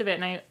first taste of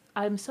it, and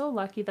I'm so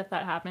lucky that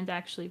happened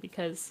actually,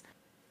 because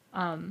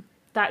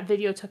that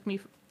video took me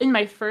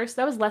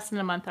that was less than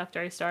a month after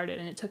I started,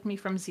 and it took me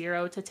from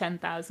 0 to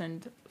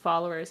 10,000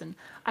 followers, and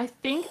I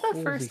think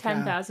the first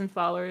 10,000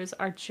 followers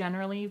are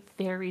generally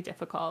very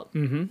difficult.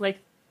 Like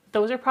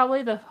those are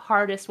probably the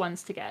hardest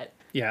ones to get.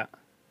 Yeah.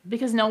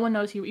 Because no one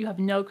knows you. You have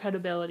no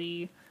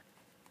credibility.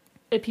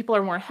 People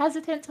are more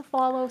hesitant to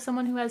follow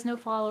someone who has no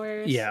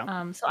followers.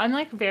 Yeah. So I'm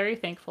like very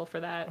thankful for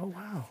that. Oh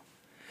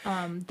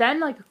wow. Then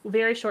like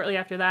very shortly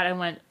after that, I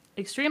went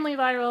extremely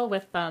viral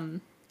with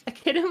a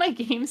kid in my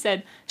game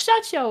said,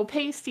 "Shut yo,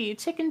 pasty,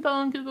 chicken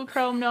bone, Google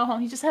Chrome, no home."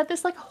 He just had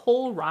this like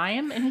whole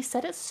rhyme, and he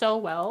said it so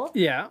well.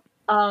 Yeah.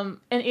 And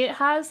it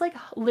has like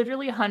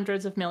literally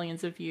hundreds of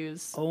millions of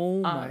views.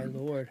 Oh my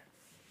Lord.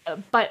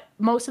 But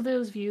most of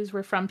those views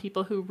were from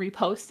people who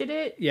reposted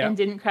it and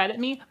didn't credit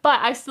me. But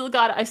I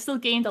still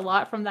gained a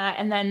lot from that.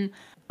 And then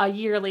a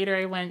year later,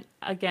 I went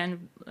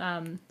again.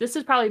 This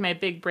is probably my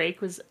big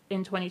break. Was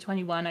in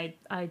 2021.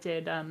 I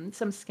did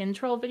some skin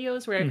troll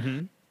videos where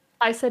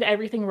I said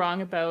everything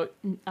wrong about.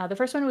 The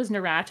first one was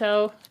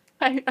Naruto.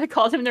 I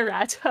called him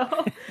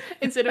Naruto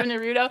instead of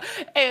Naruto,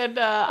 and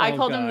I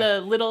called him the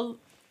little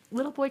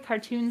boy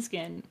cartoon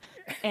skin.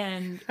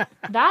 And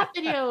that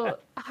video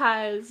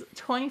has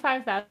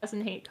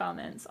 25,000 hate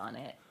comments on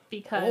it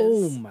because.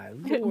 Oh my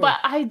Lord! But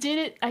I did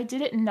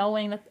it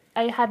knowing that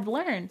I had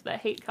learned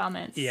that hate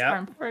comments are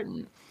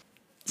important.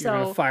 You're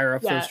gonna fire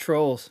up those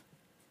trolls.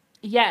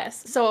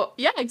 Yes. So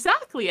yeah,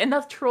 exactly. And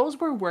the trolls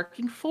were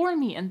working for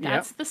me, and Yep.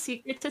 that's the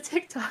secret to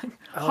TikTok.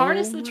 Oh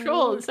Harness the my word.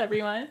 trolls,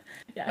 everyone.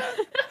 Yeah.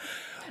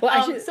 Well,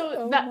 actually, So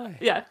oh that my.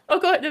 yeah. Oh,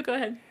 go ahead. No, go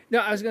ahead. No,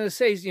 I was going to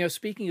say,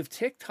 speaking of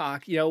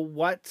TikTok,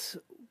 after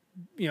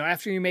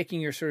you're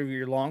making your sort of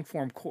your long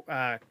form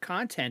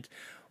content,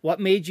 what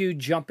made you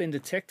jump into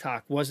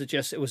TikTok? Was it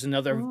just it was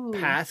another Ooh.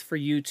 path for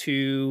you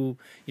to,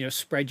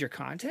 spread your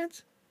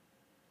content?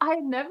 I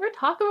never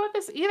talk about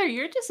this either.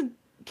 You're just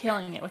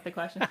killing it with the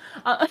question.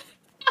 Uh,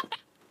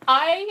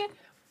 I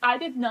I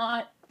did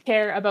not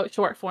care about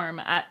short form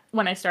at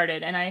when I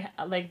started, and I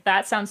like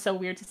that sounds so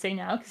weird to say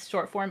now because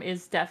short form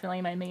is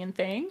definitely my main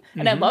thing,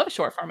 and I Mm-hmm. love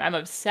short form. I'm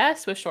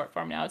obsessed with short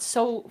form now. It's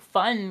so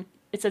fun.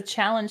 It's a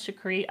challenge to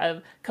create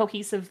a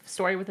cohesive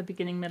story with a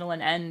beginning, middle,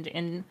 and end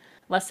in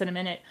less than a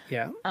minute.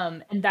 Yeah.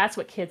 And that's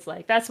what kids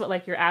like. That's what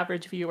like your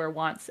average viewer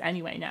wants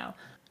anyway now.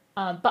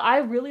 But I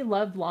really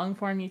loved long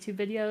form YouTube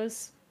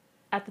videos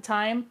at the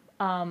time.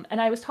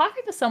 And I was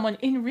talking to someone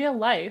in real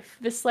life,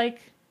 this like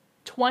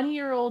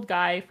 20-year-old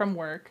guy from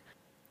work,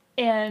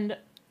 and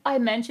I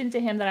mentioned to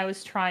him that I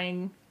was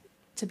trying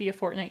to be a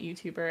Fortnite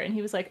YouTuber, and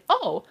he was like,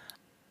 "Oh,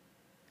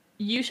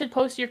 you should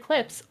post your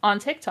clips on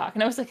TikTok."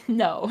 And I was like,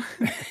 "No,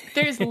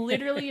 there's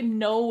literally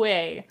no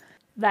way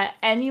that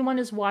anyone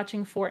is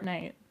watching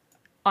Fortnite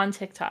on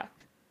TikTok."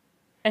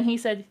 And he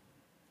said,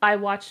 "I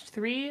watched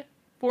 3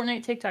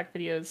 Fortnite TikTok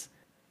videos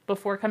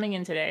before coming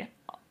in today."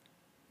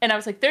 And I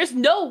was like, "There's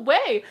no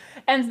way."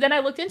 And then I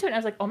looked into it and I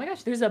was like, "Oh my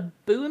gosh, there's a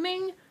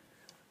booming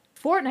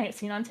Fortnite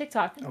scene on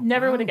TikTok." Oh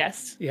Never would have wow.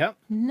 guessed. Yep.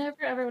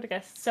 Never ever would have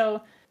guessed.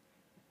 So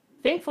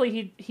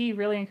thankfully he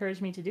really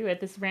encouraged me to do it.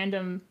 This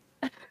random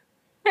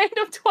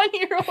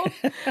 20-year-old.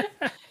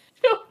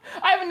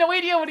 I have no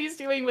idea what he's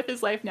doing with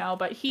his life now,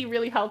 but he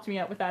really helped me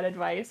out with that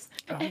advice.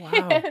 Oh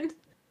wow. And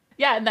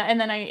yeah, and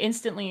then I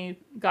instantly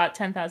got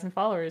 10,000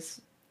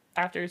 followers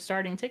after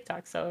starting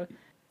TikTok. So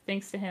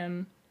thanks to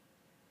him,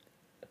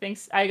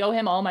 thanks I owe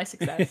him all my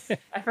success.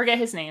 I forget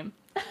his name.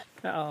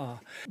 Oh,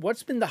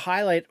 what's been the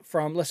highlight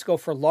from? Let's go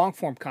for long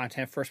form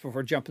content first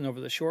before jumping over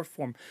the short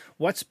form.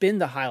 What's been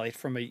the highlight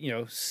from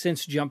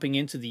since jumping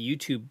into the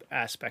YouTube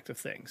aspect of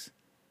things?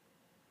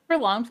 For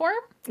long form,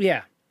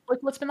 Yeah. like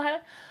what's been the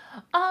highlight?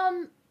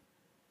 Um,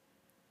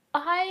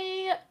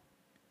 I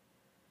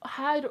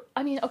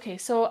I mean, okay,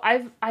 so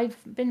I've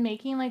been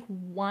making like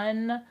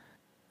one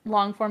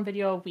long form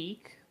video a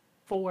week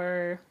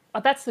for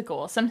that's the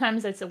goal.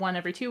 Sometimes it's a one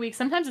every 2 weeks,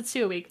 sometimes it's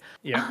two a week.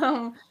 Yeah.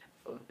 Um,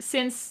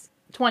 since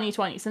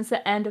 2020, since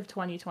the end of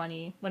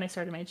 2020 when I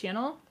started my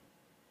channel.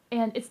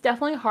 And it's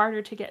definitely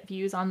harder to get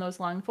views on those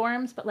long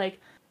forms, but like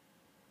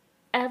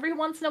every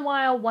once in a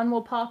while one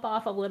will pop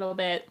off a little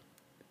bit.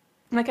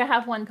 Like I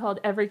have one called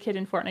 "Every Kid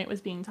in Fortnite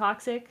Was Being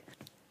Toxic."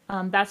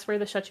 That's where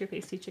the "Shut Your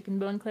Face, Chicken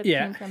Bone" clip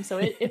Yeah. came from. So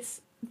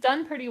it's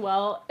done pretty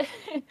well.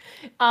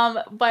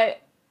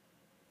 But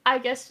I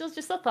guess just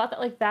the thought that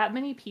like that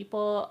many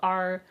people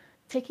are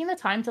taking the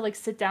time to like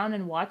sit down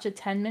and watch a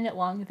 10-minute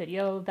long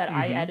video that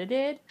I Mm-hmm.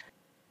 edited,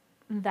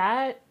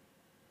 that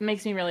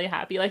makes me really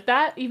happy. Like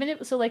that, even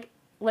if so, like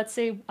let's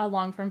say a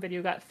long form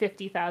video got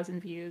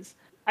 50,000 views,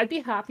 I'd be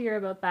happier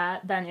about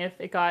that than if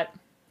it got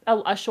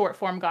a short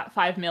form got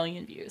 5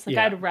 million views. Like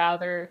Yeah. I'd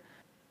rather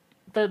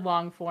the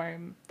long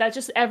form. That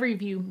just every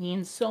view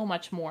means so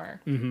much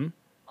more Mm-hmm.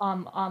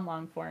 on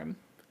long form.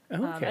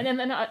 Okay. And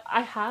then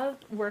I have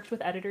worked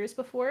with editors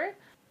before,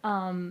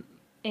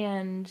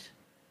 and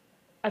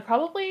I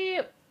probably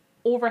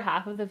over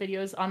half of the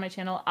videos on my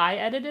channel I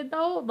edited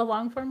though the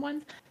long form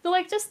ones. So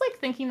like just like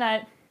thinking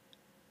that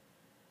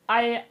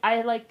I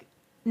like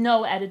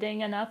know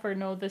editing enough or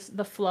know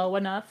the flow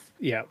enough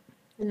Yeah.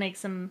 to make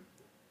some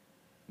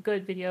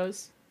good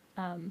videos.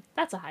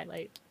 That's a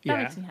highlight. That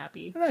Yeah. makes me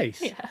happy.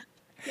 Nice. Yeah.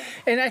 Yeah.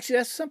 And actually,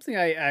 that's something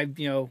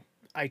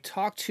I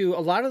talk to a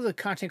lot of the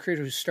content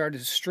creators who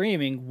started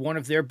streaming. One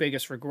of their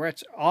biggest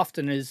regrets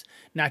often is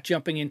not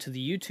jumping into the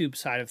YouTube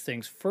side of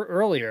things for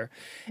earlier.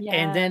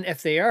 And then Yeah.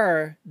 if they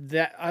are,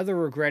 that other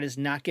regret is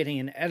not getting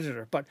an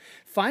editor. But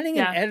finding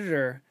an Yeah.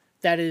 editor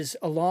that is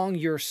along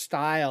your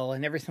style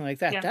and everything like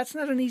that, Yeah. that's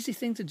not an easy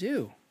thing to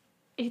do.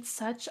 It's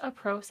such a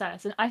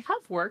process. And I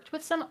have worked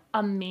with some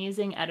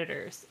amazing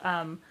editors.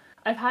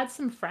 I've had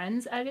some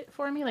friends edit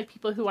for me, like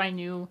people who I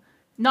knew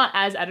not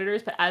as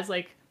editors, but as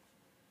like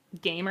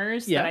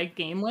gamers that Yeah. I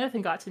game with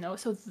and got to know.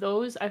 So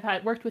those I've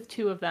had worked with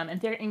two of them, and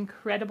they're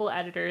incredible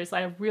editors.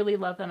 I really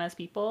love them as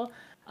people,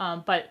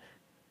 but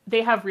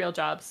they have real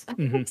jobs,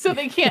 Hmm. so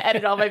they can't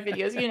edit all my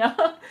videos, you know.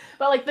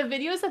 But like the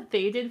videos that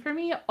they did for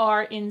me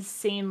are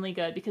insanely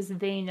good because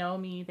they know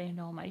me, they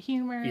know my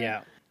humor.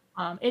 Yeah.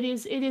 It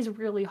is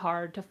really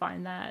hard to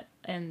find that,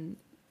 and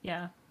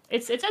yeah,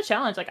 it's a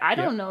challenge. Like I Yep.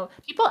 don't know.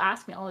 People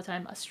ask me all the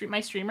time.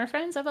 My streamer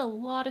friends, I have a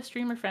lot of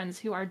streamer friends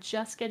who are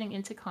just getting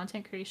into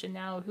content creation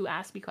now, who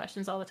ask me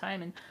questions all the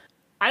time, and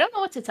I don't know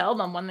what to tell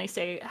them when they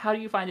say, "How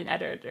do you find an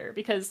editor?"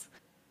 Because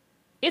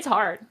it's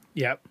hard.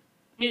 Yep.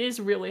 It is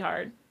really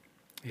hard.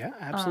 Yeah,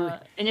 absolutely.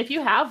 And if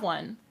you have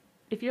one,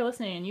 if you're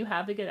listening and you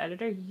have a good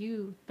editor,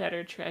 you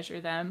better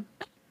treasure them.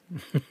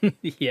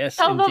 Yes,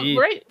 Tell them indeed.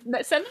 right,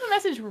 send them a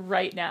message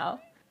right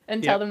now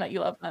and tell Yep. them that you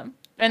love them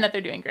and that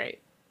they're doing great.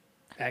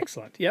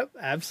 Excellent. Yep,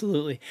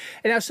 absolutely.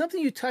 And now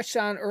something you touched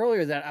on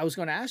earlier that I was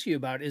going to ask you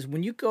about is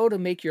when you go to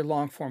make your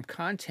long form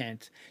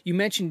content, you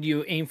mentioned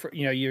you aim for,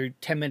 your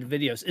 10-minute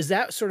videos. Is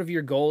that sort of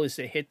your goal, is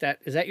to hit that?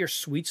 Is that your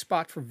sweet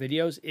spot for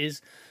videos,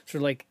 is sort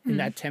of like in Hmm.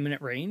 that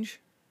 10-minute range?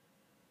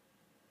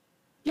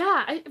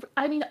 Yeah,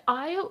 I mean,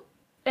 I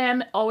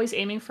am always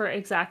aiming for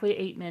exactly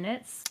 8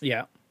 minutes,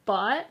 Yeah.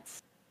 but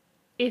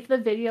if the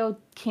video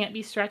can't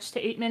be stretched to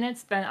 8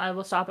 minutes, then I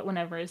will stop it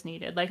whenever is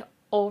needed. Like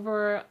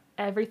over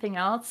everything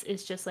else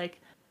is just like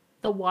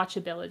the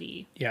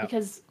watchability, Yeah.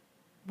 because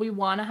we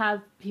want to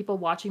have people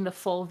watching the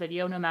full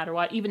video no matter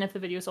what. Even if the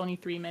video is only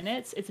 3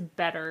 minutes, it's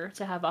better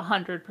to have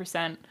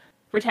 100%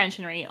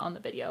 retention rate on the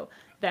video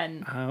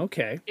than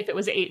Okay. if it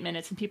was 8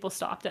 minutes and people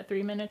stopped at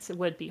 3 minutes. It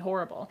would be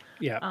horrible.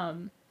 Yeah.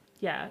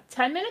 Yeah,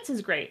 10 minutes is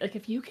great. Like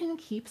if you can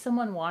keep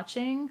someone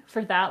watching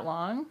for that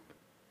long,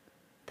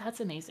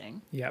 that's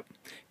amazing. Yep.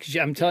 Because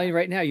I'm telling Yeah. you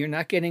right now, you're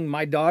not getting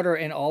my daughter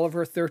and all of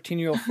her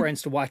 13-year-old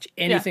friends to watch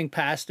Yeah. anything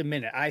past a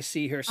minute. I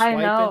see her I swiping.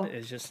 know.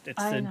 It's just,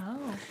 it's I the, know.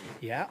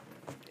 yeah.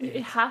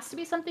 It has to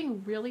be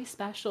something really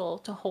special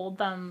to hold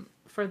them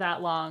for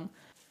that long.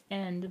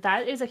 And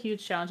that is a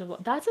huge challenge.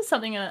 That's just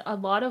something a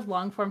lot of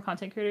long form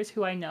content creators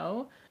who I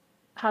know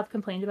have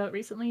complained about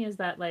recently, is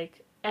that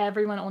like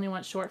everyone only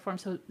wants short form.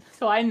 So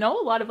I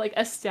know a lot of like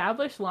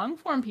established long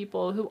form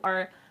people who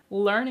are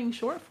learning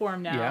short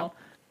form Yeah. now,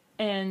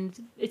 and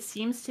it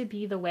seems to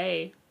be the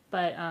way.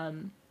 But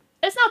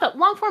it's not that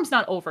long form's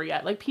not over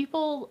yet. Like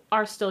people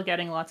are still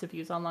getting lots of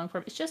views on long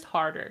form. It's just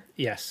harder.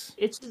 Yes.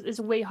 It's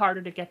way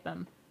harder to get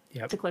them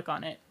Yep. to click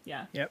on it.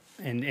 Yeah. Yep.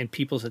 And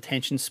people's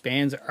attention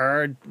spans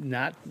are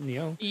not,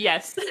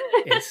 Yes.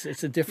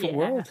 it's a different Yeah.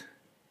 world.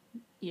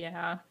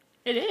 Yeah.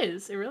 It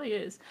is. It really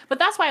is. But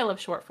that's why I love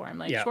short form.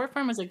 Like Yeah. short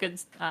form is a good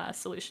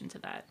solution to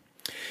that.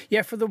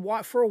 Yeah,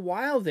 for a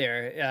while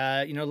there,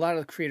 a lot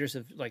of the creators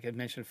have, like I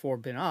mentioned before,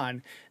 been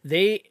on.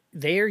 They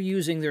are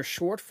using their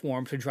short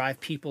form to drive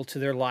people to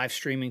their live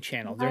streaming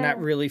channel. They're not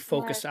Yes. really Yes.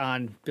 focused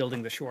on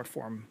building the short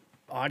form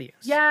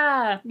audience.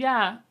 Yeah,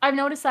 yeah. I've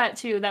noticed that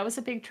too. That was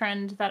a big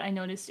trend that I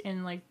noticed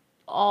in like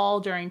all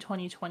during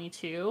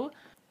 2022.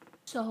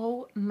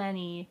 So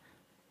many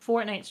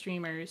Fortnite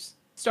streamers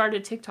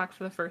started TikTok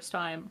for the first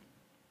time.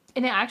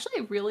 And it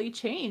actually really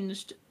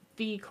changed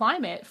the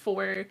climate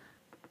for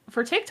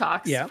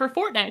TikToks, Yeah. for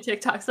Fortnite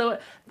TikTok. So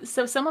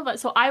some of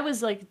us, so I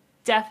was like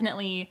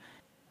definitely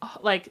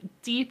like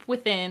deep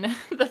within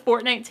the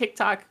Fortnite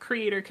TikTok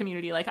creator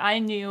community. Like I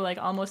knew like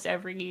almost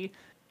every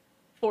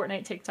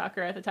Fortnite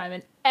TikToker at the time,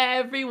 and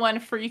everyone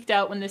freaked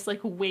out when this like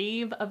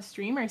wave of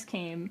streamers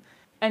came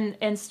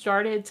and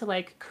started to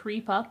like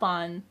creep up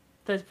on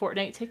the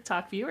Fortnite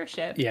TikTok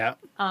viewership. Yeah.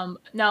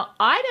 Now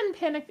I didn't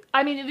panic.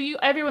 I mean,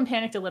 everyone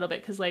panicked a little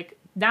bit because like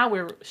now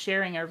we're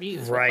sharing our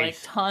views with like Right.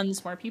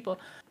 tons more people.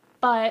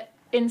 But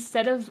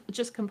instead of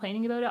just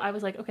complaining about it, I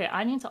was like, okay,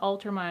 I need to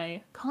alter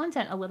my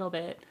content a little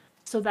bit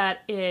so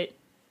that it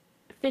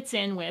fits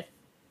in with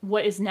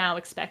what is now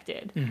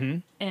expected. Mm-hmm.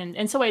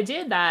 And so I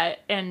did that,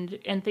 and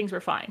things were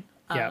fine.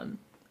 Yeah. And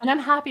I'm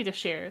happy to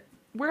share.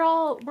 We're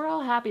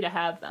all happy to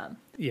have them.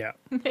 Yeah.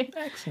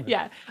 Excellent.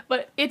 Yeah,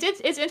 but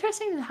it's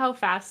interesting how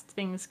fast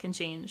things can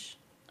change.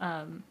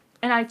 And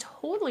I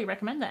totally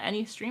recommend that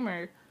any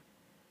streamer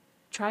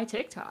try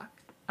TikTok.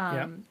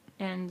 Yeah.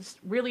 And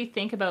really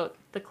think about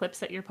the clips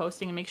that you're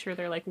posting and make sure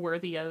they're like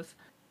worthy of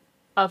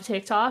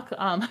TikTok.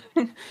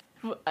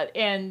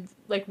 And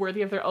like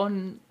worthy of their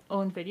own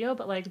video,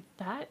 but like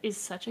that is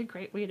such a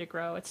great way to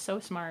grow. It's so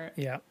smart.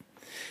 Yeah.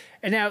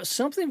 And now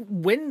so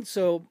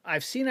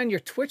I've seen on your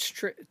Twitch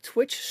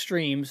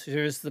streams,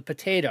 there's the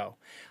potato.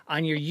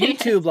 On your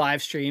YouTube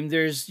live stream,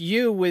 there's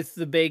you with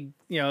the big,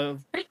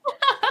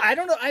 I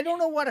don't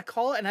know what to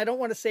call it, and I don't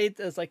want to say it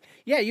as like,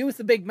 yeah, you with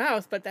the big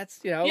mouth, but that's,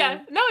 Yeah,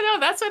 no,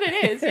 that's what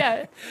it is.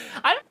 Yeah,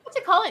 I don't know what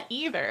to call it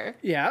either.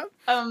 Yeah.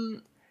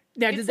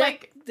 Now, It's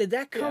like, did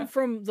that come yeah.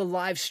 from the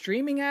live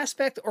streaming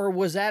aspect, or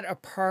was that a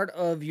part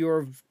of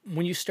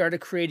when you started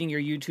creating your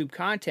YouTube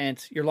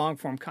content, your long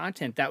form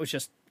content? That was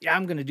just, yeah,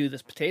 I'm going to do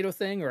this potato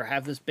thing or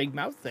have this big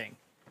mouth thing.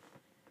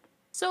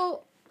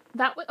 So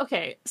that was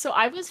okay. So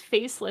I was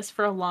faceless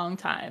for a long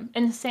time,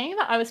 and saying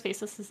that I was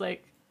faceless is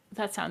like,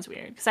 that sounds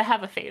weird because I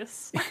have a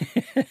face.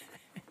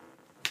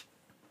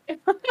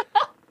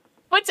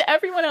 But to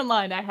everyone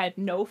online, I had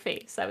no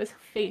face. I was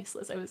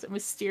faceless. I was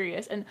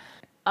mysterious, and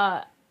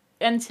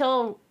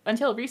until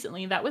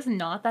recently, that was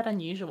not that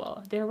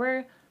unusual. There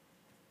were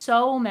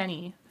so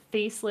many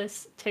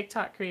faceless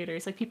TikTok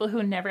creators, like people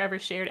who never ever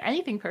shared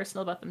anything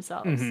personal about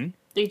themselves. Mm-hmm.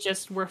 They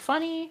just were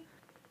funny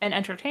and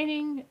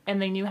entertaining,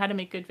 and they knew how to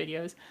make good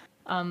videos.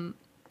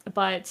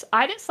 But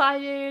I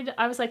decided,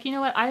 I was like, you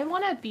know what? I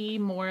want to be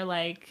more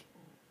like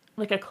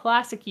a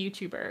classic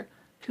YouTuber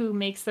who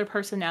makes their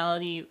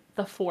personality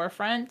the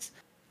forefront.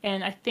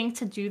 And I think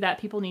to do that,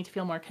 people need to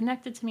feel more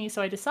connected to me.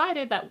 So I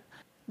decided that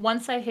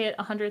once I hit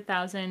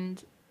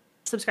 100,000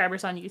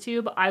 subscribers on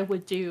YouTube, I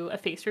would do a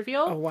face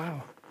reveal. Oh,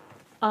 wow.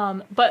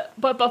 But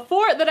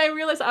before that, I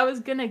realized I was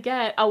gonna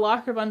get a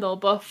locker bundle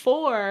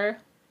before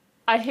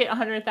I hit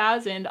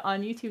 100,000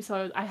 on YouTube.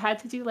 So I had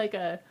to do like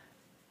a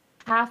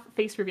half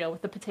face reveal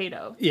with the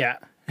potato. Yeah.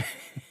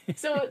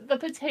 So the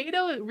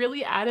potato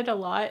really added a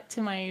lot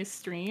to my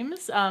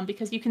streams,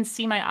 because you can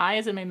see my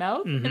eyes and my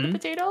mouth in the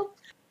potato.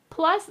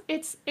 Plus,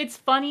 it's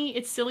funny,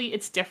 it's silly,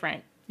 it's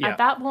different. Yeah. At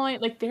that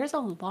point, like there's a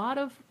lot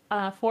of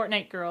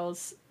Fortnite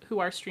girls who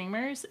are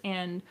streamers,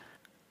 and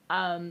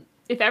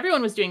if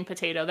everyone was doing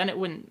potato, then it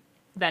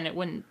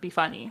wouldn't be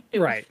funny.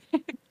 Right.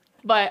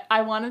 But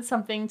I wanted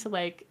something to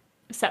like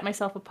set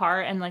myself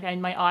apart, and like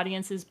my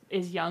audience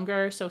is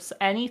younger, so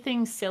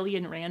anything silly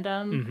and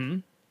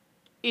random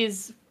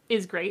is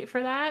great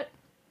for that.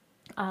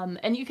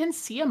 And you can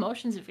see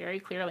emotions very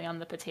clearly on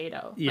the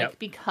potato. Yep. Like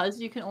because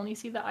you can only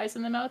see the eyes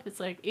and the mouth,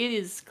 it's like it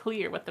is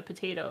clear what the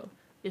potato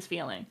is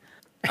feeling.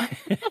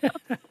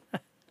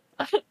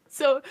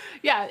 So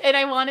yeah, and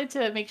I wanted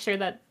to make sure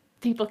that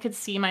people could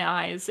see my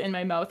eyes and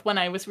my mouth when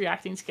I was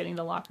reacting to getting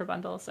the locker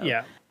bundle. So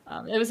yeah.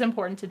 It was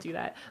important to do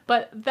that.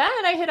 But then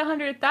I hit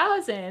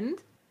 100,000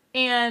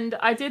 and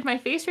I did my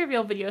face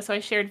reveal video. So I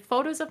shared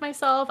photos of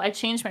myself. I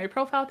changed my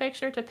profile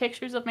picture to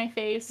pictures of my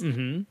face.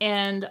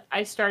 And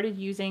I started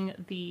using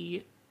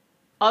the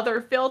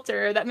other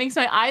filter that makes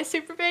my eyes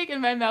super big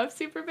and my mouth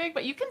super big.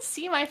 But you can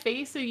see my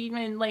face,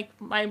 even like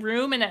my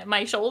room and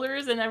my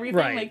shoulders and everything,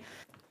 Right. like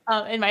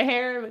and my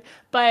hair.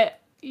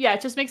 But yeah,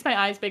 it just makes my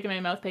eyes big and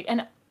my mouth big.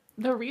 And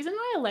the reason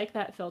why I like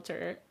that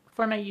filter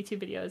for my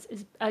YouTube videos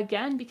is,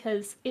 again,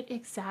 because it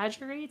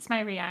exaggerates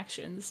my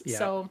reactions. Yeah.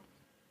 So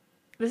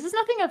this is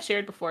nothing I've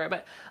shared before,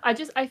 but I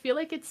feel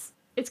like it's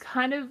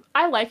kind of,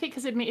 I like it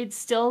because it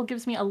still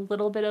gives me a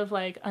little bit of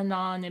like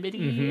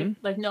anonymity.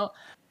 Like, no,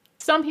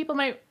 some people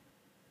might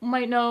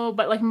know,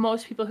 but like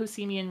most people who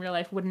see me in real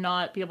life would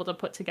not be able to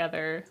put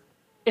together,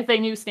 if they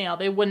knew Snail,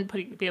 they wouldn't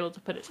be able to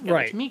put it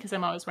together to me because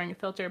I'm always wearing a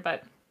filter.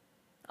 But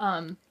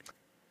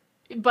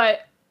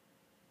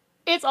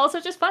it's also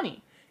just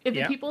funny. If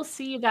the people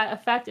see that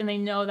effect and they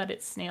know that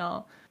it's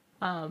Snail,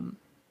 and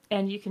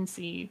you can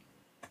see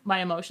my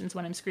emotions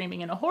when I'm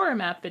screaming in a horror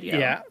map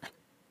video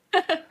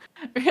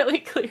really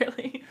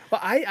clearly.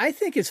 Well, I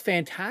think it's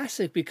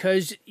fantastic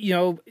because, you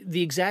know,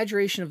 the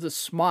exaggeration of the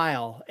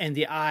smile and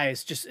the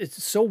eyes, just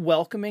it's so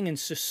welcoming and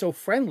just so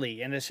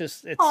friendly. And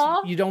it's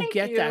Aw, you don't thank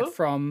get you. that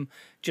from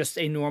just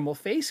a normal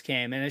face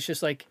cam. And it's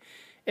just like,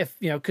 if,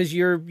 you know, because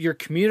your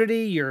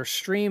community, your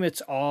stream,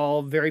 it's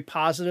all very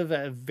positive,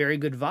 a very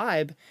good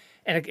vibe.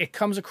 And it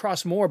comes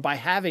across more by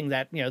having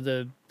that, you know,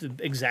 the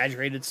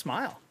exaggerated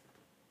smile.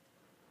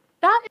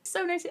 That is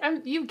so nice.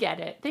 You get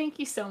it. Thank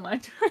you so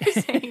much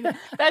for saying that.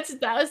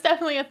 That was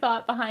definitely a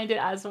thought behind it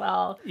as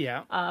well.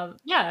 Yeah.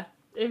 Yeah.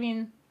 I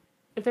mean,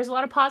 if there's a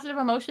lot of positive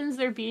emotions,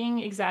 they're being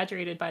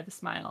exaggerated by the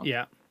smile.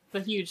 Yeah. The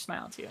huge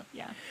smile too.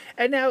 Yeah.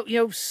 And now, you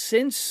know,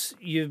 since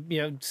you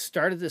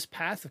started this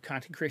path of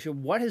content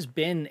creation, what has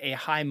been a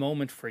high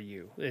moment for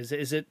you? Is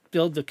it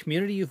build the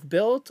community you've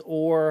built,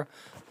 or,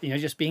 you know,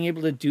 just being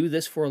able to do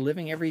this for a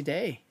living every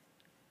day?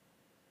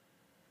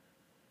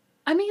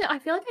 I mean, I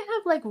feel like I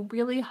have like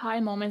really high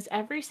moments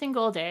every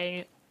single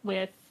day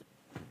with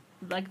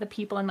like the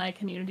people in my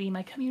community.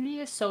 My community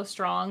is so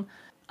strong.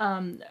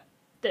 I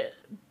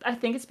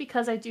think it's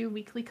because I do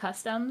weekly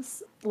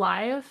customs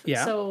live.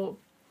 Yeah. So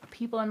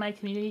people in my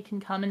community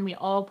can come and we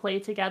all play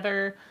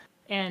together.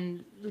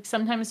 And like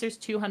sometimes there's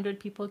 200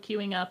 people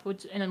queuing up,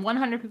 and then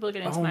 100 people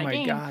get into my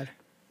game. Oh my God.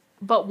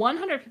 But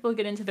 100 people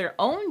get into their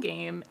own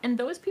game, and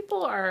those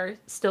people are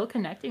still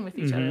connecting with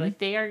each other. Like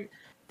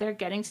they're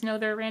getting to know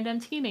their random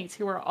teammates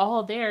who are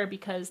all there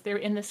because they're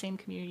in the same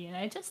community. And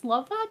I just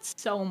love that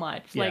so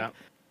much. Yeah. Like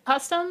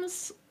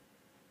customs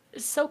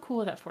is so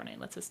cool that Fortnite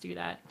lets us do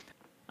that.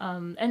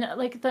 And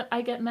like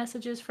I get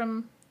messages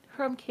from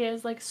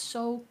kids like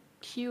so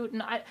cute,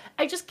 and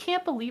I just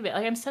can't believe it.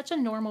 Like I'm such a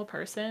normal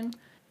person.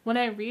 When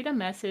I read a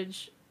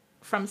message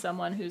from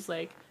someone who's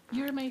like,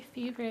 "You're my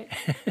favorite.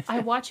 I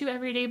watch you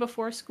every day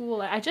before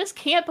school." I just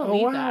can't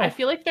believe that. I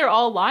feel like they're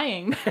all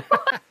lying.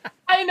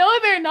 I know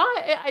they're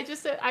not. I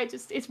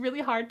just it's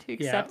really hard to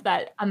accept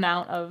that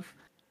amount of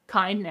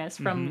kindness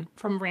from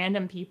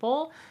random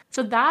people.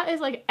 So that is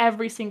like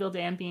every single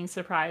day I'm being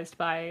surprised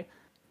by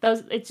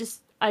those.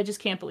 I just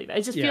can't believe it.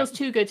 It just feels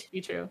too good to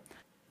be true.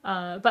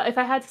 But if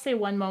I had to say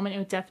one moment, it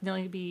would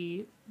definitely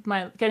be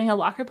my getting a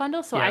locker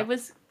bundle. So I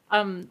was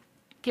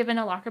given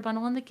a locker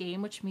bundle in the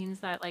game, which means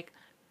that like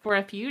for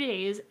a few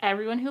days,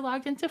 everyone who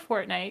logged into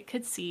Fortnite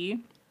could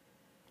see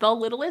the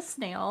littlest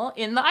snail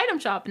in the item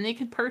shop, and they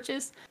could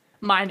purchase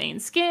my main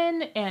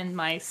skin and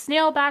my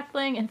snail back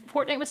bling. And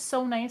Fortnite was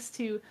so nice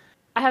to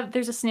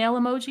there's a snail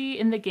emoji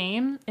in the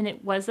game, and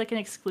it was like an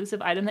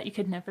exclusive item that you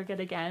could never get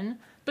again.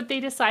 But they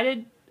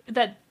decided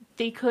that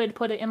they could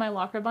put it in my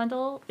locker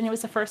bundle, and it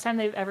was the first time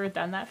they've ever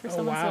done that for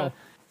someone. Wow. So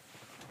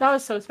that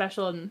was so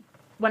special. And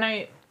when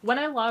I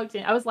logged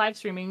in, I was live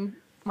streaming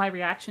my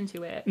reaction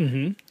to it,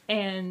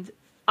 and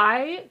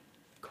I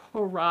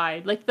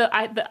cried. Like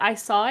I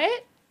saw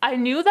it. I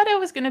knew that I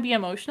was going to be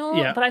emotional,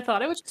 but I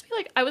thought it would just be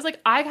like, I was like,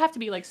 I have to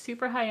be like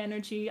super high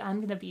energy. I'm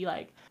going to be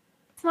like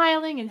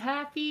smiling and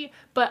happy,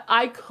 but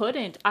I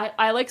couldn't.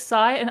 I like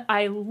saw it and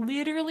I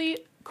literally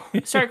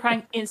started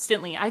crying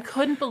instantly. I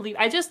couldn't believe.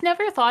 I just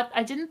never thought.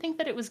 I didn't think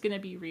that it was gonna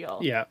be real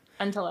Yeah.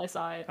 until I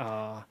saw it.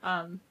 Uh,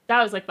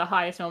 That was like the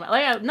highest moment.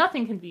 Like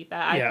nothing can beat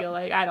that. I yeah. feel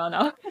like I don't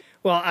know.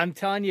 Well, I'm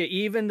telling you,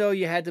 even though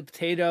you had the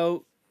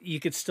potato, you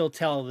could still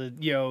tell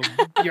that, your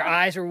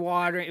eyes are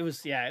watering. It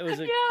was, yeah, it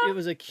Yeah.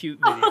 was a cute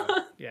video.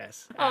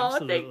 Yes, Oh,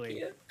 thank absolutely.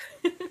 you.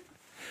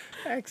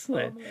 Oh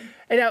Excellent. man.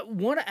 And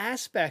one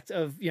aspect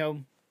of,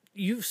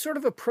 you've sort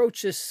of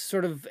approached this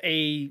sort of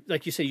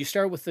like you said, you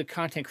start with the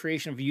content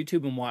creation of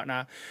YouTube and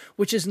whatnot,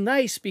 which is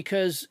nice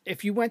because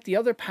if you went the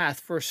other path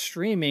for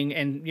streaming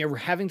and you're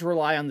having to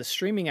rely on the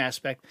streaming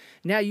aspect,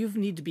 now you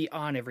need to be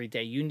on every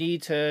day. You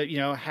need to,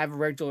 have a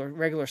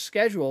regular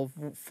schedule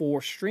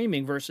for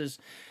streaming versus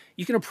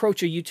you can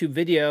approach a YouTube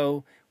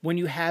video when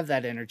you have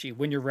that energy,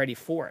 when you're ready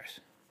for it.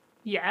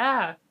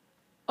 Yeah.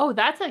 Oh,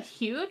 that's a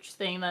huge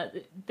thing that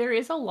there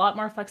is a lot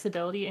more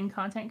flexibility in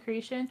content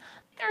creation.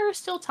 There are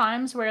still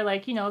times where,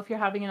 like, if you're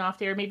having an off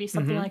day or maybe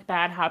something Hmm. like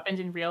bad happened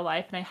in real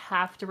life and I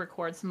have to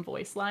record some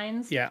voice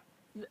lines. Yeah.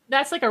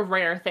 That's like a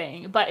rare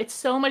thing, but it's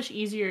so much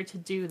easier to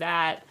do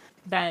that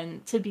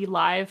than to be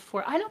live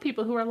for. I know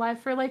people who are live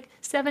for like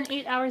 7,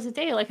 8 hours a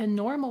day, like a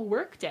normal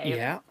work day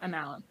Yeah.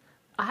 amount.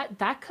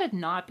 That could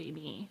not be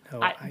me. Oh,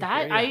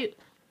 I hear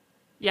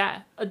ya.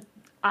 Yeah,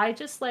 I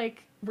just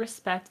like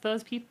respect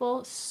those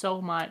people so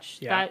much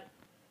Yeah. that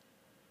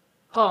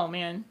oh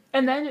man.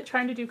 And then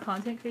trying to do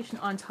content creation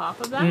on top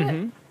of that.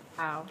 Hmm.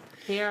 Wow.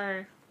 They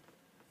are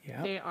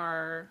Yeah. they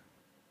are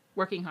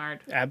working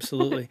hard.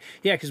 Absolutely.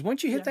 Yeah, because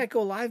once you hit Yeah. that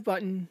go live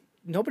button,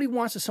 nobody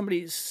wants to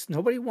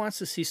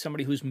see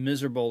somebody who's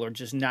miserable or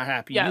just not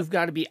happy. Yeah. You've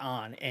got to be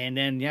on. And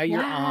then now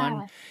you're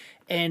on. Yeah.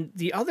 And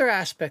the other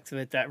aspect of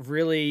it that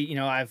really,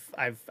 I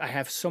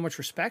have so much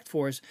respect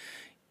for is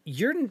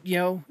you're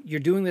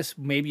doing this,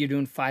 maybe you're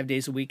doing 5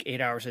 days a week,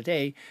 8 hours a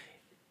day.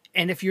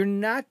 And if you're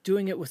not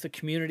doing it with the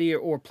community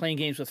or playing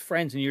games with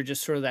friends and you're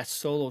just sort of that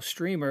solo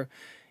streamer,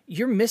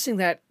 you're missing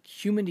that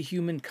human to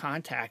human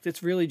contact.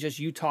 It's really just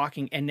you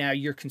talking, and now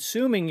you're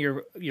consuming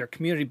your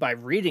community by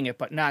reading it,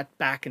 but not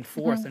back and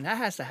forth. Mhm. And that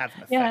has to have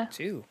an Yeah. effect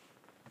too.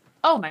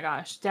 Oh my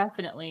gosh,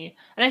 definitely.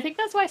 And I think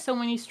that's why so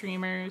many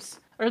streamers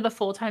or the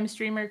full-time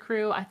streamer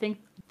crew, I think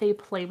they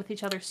play with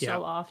each other Yeah.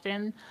 so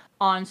often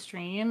on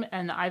stream.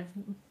 And I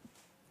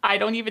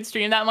don't even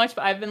stream that much,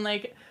 but I've been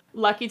like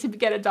lucky to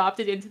get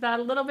adopted into that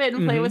a little bit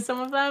and play with Hmm. some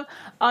of them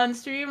on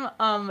stream.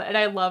 And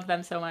I love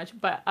them so much.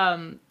 But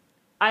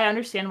I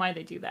understand why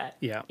they do that.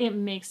 Yeah. It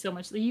makes so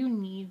much you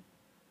need,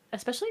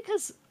 especially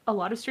because a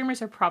lot of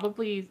streamers are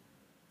probably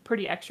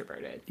pretty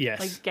extroverted. Yes.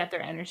 Like get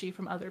their energy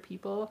from other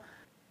people.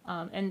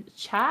 And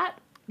chat,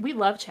 we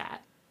love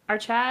chat. Our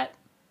chat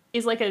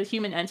is like a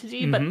human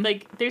entity, but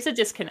like there's a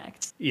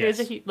disconnect. Yes.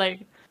 There's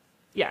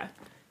yeah,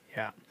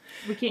 Yeah.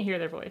 we can't hear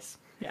their voice.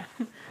 Yeah.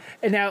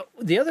 And now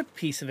the other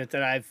piece of it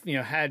that I've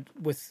had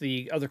with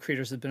the other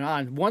creators that have been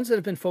on, ones that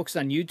have been focused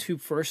on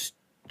YouTube first,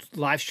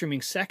 live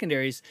streaming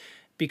secondaries,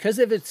 because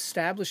they've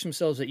established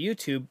themselves at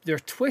YouTube, their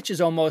Twitch is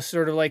almost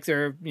sort of like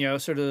their their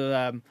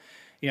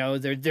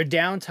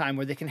downtime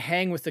where they can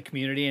hang with the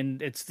community,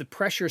 and it's the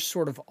pressure's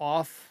sort of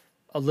off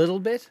a little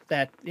bit.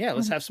 That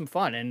let's have some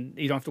fun, and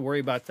you don't have to worry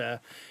about the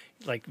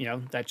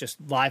that just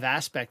live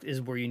aspect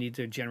is where you need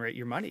to generate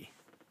your money.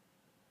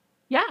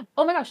 Yeah.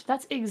 Oh my gosh,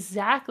 that's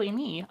exactly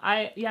me.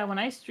 When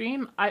I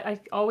stream, I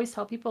always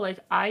tell people like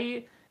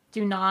I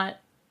do not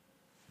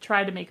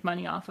try to make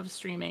money off of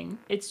streaming.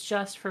 It's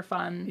just for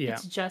fun. Yeah.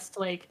 It's just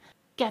like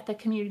get the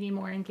community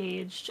more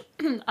engaged.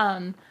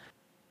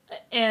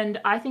 And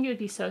I think it would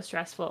be so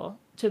stressful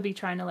to be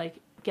trying to like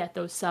get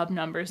those sub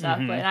numbers up.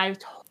 And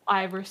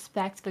I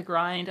respect the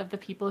grind of the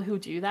people who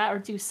do that or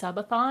do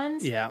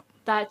subathons. Yeah.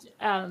 That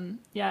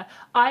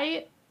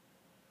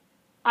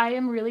I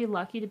am really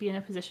lucky to be in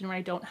a position where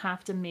I don't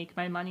have to make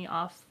my money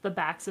off the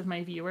backs of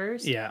my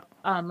viewers. Yeah.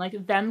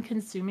 Like them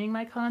consuming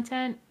my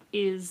content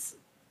is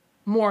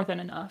more than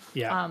enough.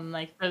 Yeah.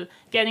 Like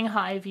getting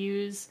high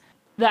views,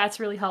 that's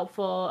really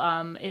helpful.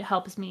 It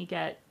helps me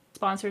get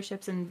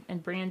sponsorships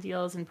and brand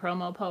deals and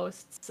promo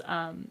posts.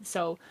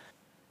 So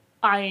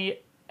I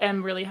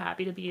am really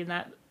happy to be in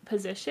that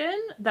position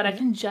that I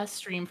can just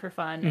stream for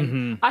fun.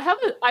 And I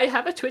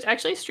have a Twitch. I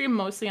actually stream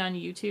mostly on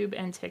YouTube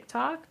and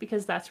TikTok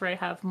because that's where I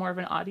have more of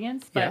an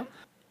audience. But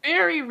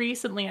very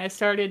recently I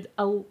started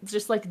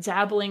just like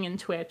dabbling in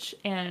Twitch,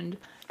 and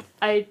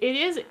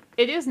it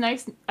is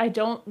nice. I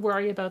don't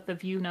worry about the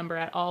view number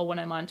at all when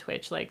I'm on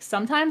Twitch. Like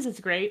sometimes it's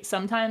great,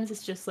 sometimes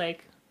it's just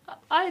like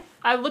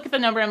I look at the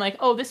number, I'm like,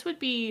 oh, this would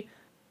be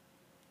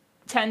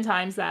 10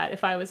 times that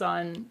if I was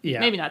on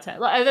maybe not 10.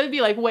 That would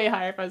be like way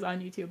higher if I was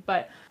on YouTube,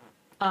 but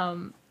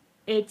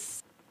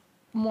it's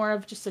more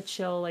of just a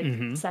chill like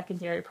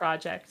secondary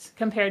project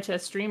compared to a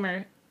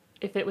streamer.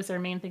 If it was their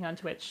main thing on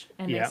Twitch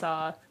and they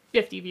saw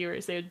 50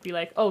 viewers, they would be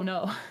like, oh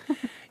no.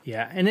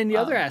 Yeah, and then the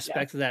other Yeah.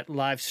 aspect of that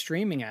live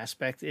streaming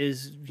aspect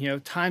is,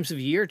 times of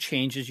year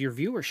changes your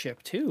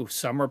viewership too.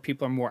 Summer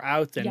people are more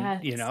out than,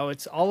 Yes.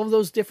 it's all of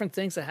those different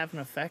things that have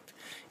an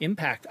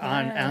impact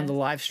on the Yes.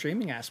 live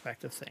streaming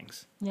aspect of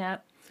things. Yeah.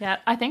 Yeah.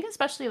 I think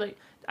especially like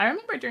I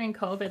remember during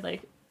COVID,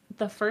 like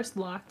the first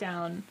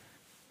lockdown,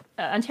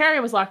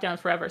 Ontario was locked down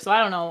forever, so I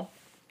don't know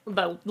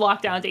the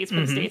lockdown dates for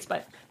the Hmm. states,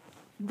 but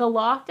the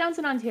lockdowns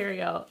in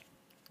Ontario,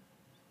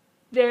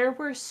 there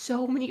were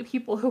so many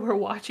people who were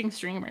watching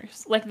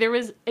streamers. Like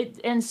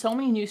and so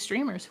many new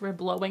streamers who were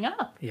blowing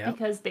up Yeah.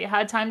 because they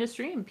had time to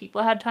stream.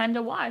 People had time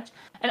to watch.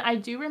 And I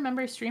do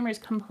remember streamers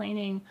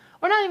complaining,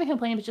 or not even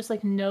complaining, but just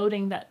like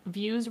noting that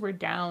views were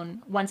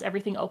down once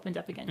everything opened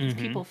up again because Hmm.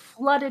 people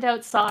flooded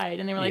outside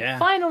and they were like, Yeah.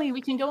 finally,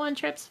 we can go on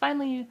trips.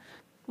 Finally,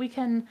 we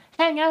can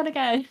hang out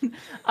again.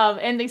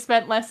 And they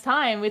spent less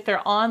time with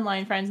their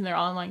online friends and their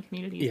online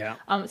communities. Yeah.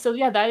 So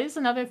yeah, that is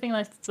another thing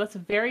that's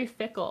very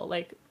fickle.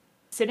 Like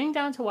sitting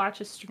down to watch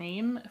a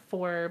stream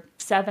for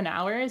 7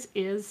 hours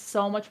is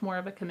so much more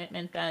of a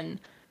commitment than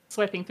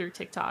swiping through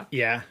TikTok.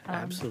 Yeah, Yeah.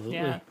 absolutely.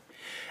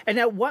 And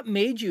now, what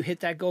made you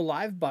hit that go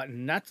live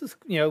button? Not just,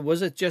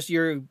 was it just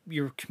your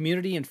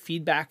community and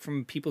feedback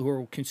from people who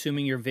are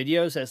consuming your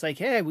videos? That's like,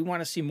 hey, we want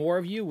to see more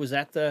of you. Was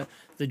that the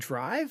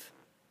drive?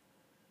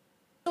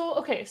 So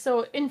okay,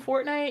 so in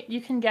Fortnite you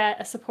can get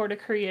a support a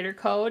creator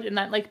code, and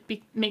that like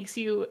makes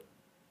you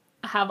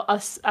have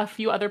a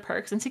few other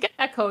perks. And to get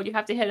that code, you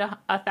have to hit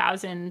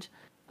 1,000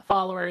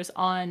 followers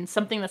on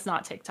something that's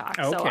not TikTok.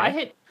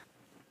 Okay.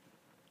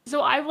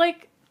 So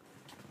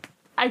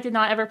I did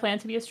not ever plan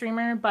to be a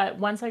streamer, but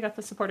once I got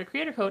the support a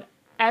creator code,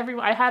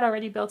 I had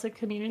already built a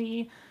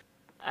community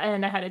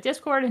and I had a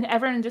Discord, and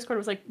everyone in Discord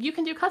was like, "You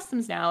can do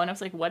customs now," and I was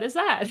like, "What is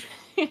that?"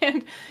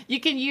 And you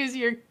can use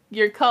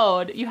your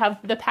code. You have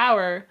the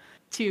power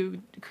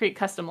to create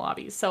custom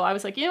lobbies. So I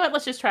was like, you know what?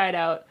 Let's just try it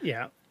out.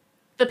 Yeah.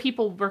 The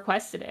people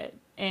requested it,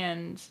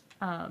 and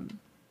so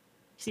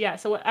yeah.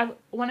 So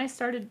when I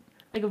started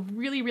like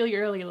really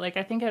early, like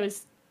I think I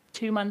was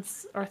 2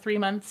 months or 3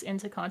 months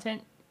into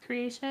content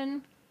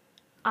creation,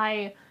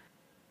 I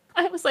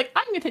I was like,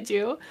 I'm gonna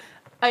do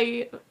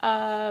a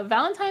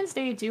Valentine's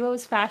Day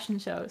duos fashion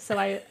show. So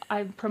I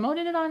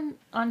promoted it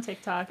on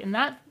TikTok, and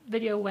that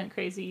video went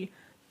crazy.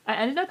 I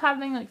ended up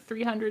having like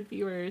 300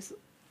 viewers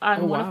Oh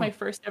on one of my wow.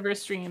 first ever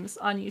streams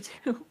on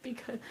YouTube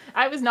because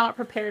I was not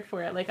prepared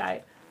for it. Like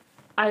I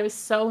was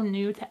so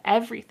new to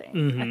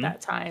everything at Hmm.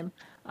 that time.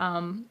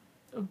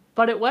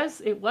 But it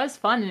was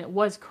fun, and it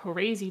was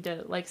crazy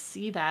to like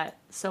see that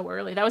so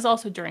early. That was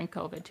also during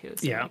COVID too.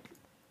 So Yeah.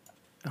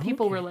 like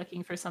people were Okay.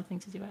 looking for something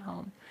to do at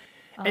home.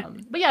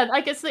 And But yeah,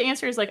 I guess the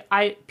answer is like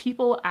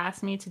people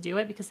asked me to do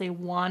it because they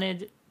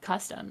wanted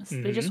customs.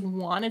 They just hmm.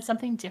 wanted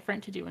something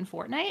different to do in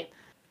Fortnite,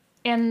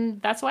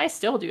 and that's why I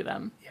still do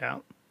them. Yeah.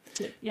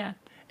 Yeah.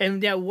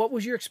 And now, what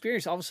was your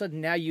experience? All of a sudden,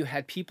 now you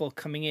had people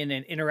coming in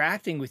and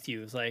interacting with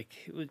you. It's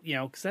like,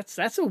 because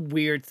that's a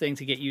weird thing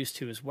to get used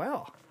to as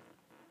well.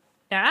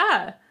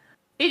 Yeah.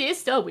 It is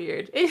still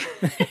weird.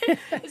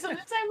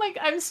 Sometimes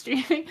I'm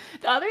streaming.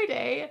 The other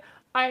day,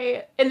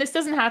 and this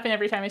doesn't happen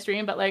every time I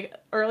stream, but like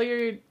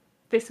earlier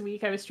this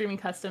week I was streaming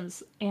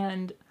customs,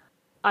 and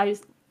I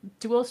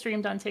dual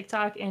streamed on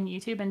TikTok and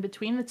YouTube, and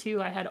between the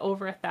two I had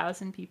over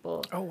 1,000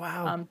 people. Oh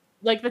wow.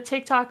 Like the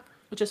TikTok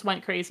just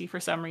went crazy for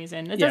some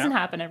reason. It Yeah. doesn't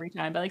happen every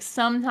time, but like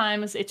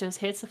sometimes it just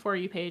hits the For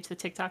You page, the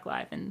TikTok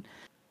live, and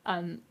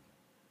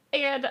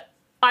there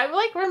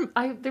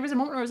was a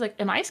moment where I was like,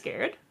 "Am I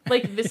scared?"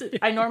 Like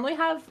I normally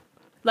have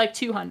like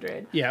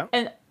 200, Yeah.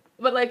 and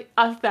but like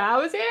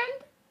 1,000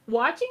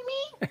 watching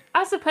me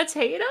as a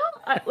potato,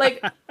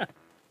 like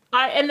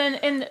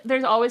and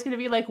there's always going to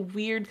be like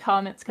weird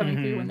comments coming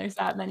through when Hmm. there's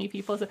that many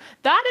people. So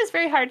that is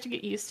very hard to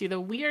get used to. The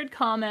weird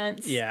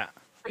comments, Yeah.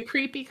 the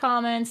creepy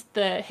comments,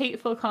 the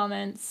hateful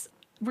comments.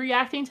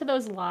 Reacting to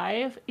those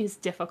live is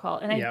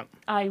difficult, and Yeah.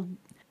 I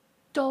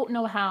don't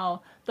know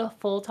how the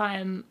full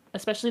time,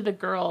 especially the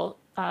girl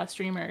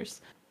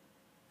streamers,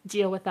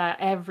 deal with that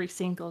every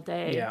single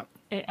day Yeah.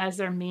 as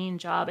their main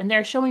job, and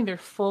they're showing their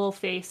full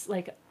face.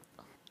 Like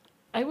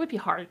it would be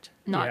hard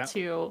not Yeah.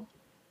 to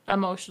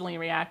emotionally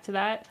react to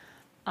that.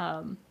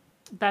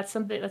 That's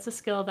a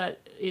skill that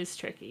is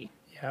tricky.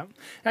 Yeah.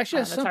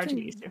 Actually, that's That's hard to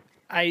get something used to.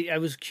 I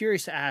was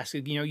curious to ask.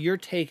 Your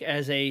take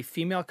as a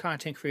female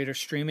content creator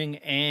streaming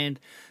and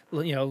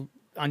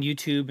on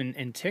YouTube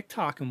and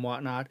TikTok and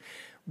whatnot.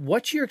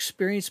 What's your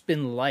experience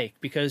been like?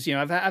 Because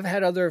I've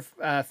had other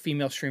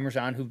female streamers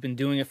on who've been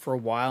doing it for a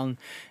while, and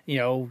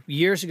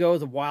years ago,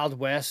 the Wild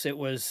West, it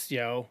was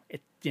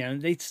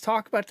they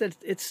talk about that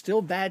it's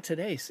still bad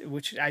today,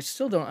 which I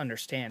still don't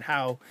understand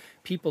how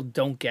people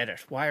don't get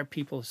it. Why are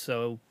people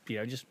so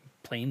just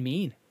plain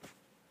mean?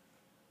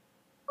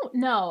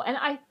 No, and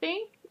I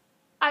think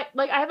I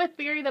have a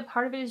theory that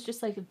part of it is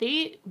just like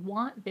they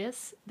want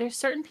this. There's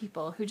certain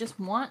people who just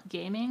want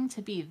gaming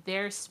to be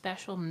their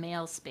special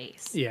male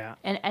space. Yeah.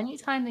 And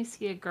anytime they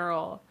see a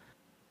girl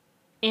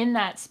in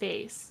that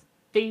space,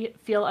 they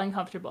feel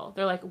uncomfortable.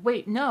 They're like,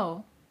 "Wait,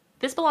 no.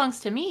 This belongs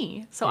to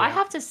me." So I Yeah.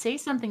 have to say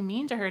something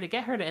mean to her to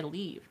get her to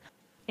leave.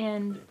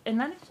 And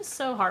then it's just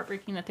so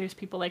heartbreaking that there's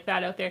people like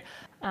that out there.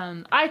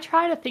 I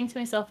try to think to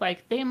myself,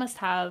 like, they must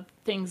have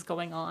things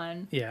going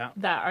on Yeah.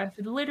 that are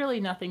literally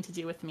nothing to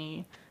do with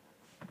me,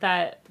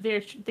 that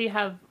they're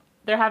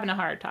having a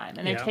hard time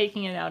and they're Yeah.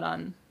 taking it out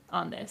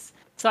on this.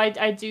 So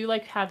I do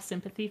like have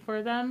sympathy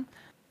for them.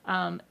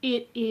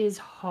 It is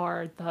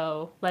hard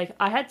though. Like,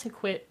 I had to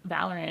quit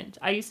Valorant.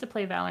 I used to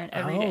play Valorant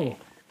every day.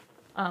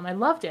 I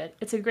loved it.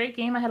 It's a great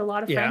game. I had a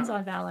lot of friends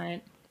on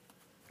Valorant,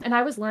 and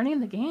I was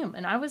learning the game,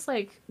 and I was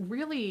like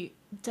really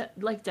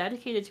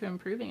dedicated to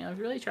improving. I was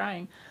really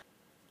trying.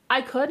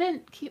 I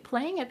couldn't keep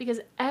playing it because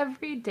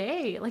every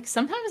day, like,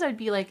 sometimes I'd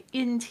be like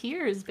in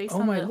tears based Oh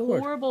on my the Lord.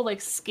 horrible, like,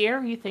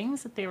 scary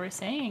things that they were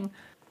saying.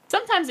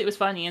 Sometimes it was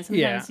funny, and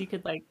Yeah. sometimes you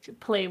could like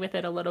play with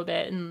it a little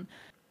bit, and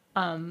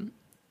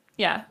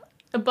yeah,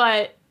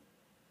 but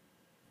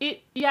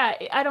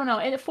I don't know.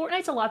 And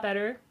Fortnite's a lot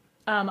better.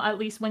 At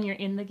least when you're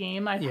in the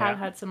game. I Yeah. have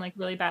had some like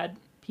really bad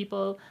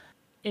people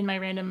in my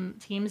random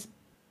teams,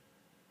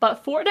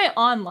 but Fortnite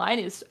online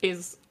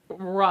is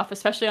rough,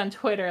 especially on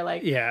Twitter.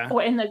 Like, Yeah.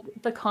 or in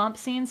the comp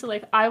scene. So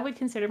like, I would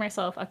consider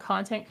myself a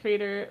content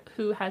creator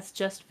who has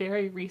just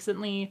very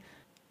recently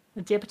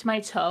dipped my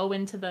toe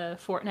into the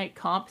Fortnite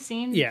comp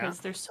scene, Yeah.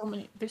 because there's so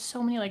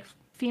many like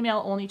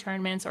female only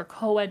tournaments or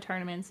co-ed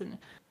tournaments, and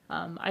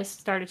I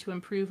started to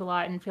improve a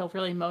lot and feel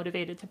really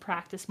motivated to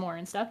practice more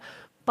and stuff.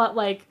 But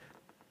like,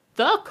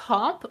 the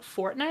comp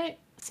Fortnite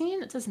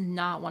scene does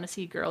not want to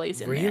see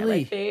girlies in there. Like,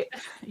 Really? they,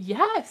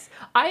 yes,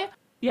 I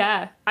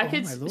Oh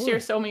could my share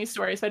Lord. so many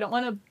stories. So I don't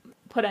want to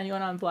put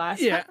anyone on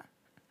blast. Yeah.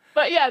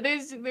 But yeah,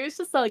 there's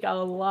just like there's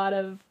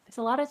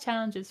a lot of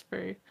challenges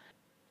for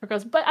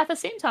girls. But at the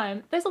same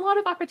time, there's a lot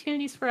of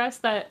opportunities for us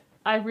that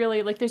I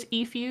really like. There's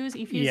eFuse.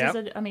 eFuse is Yep.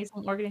 an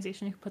amazing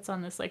organization who puts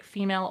on this like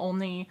female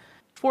only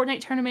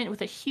Fortnite tournament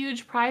with a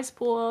huge prize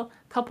pool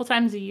a couple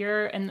times a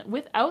year. And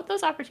without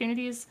those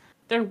opportunities,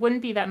 there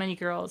wouldn't be that many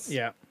girls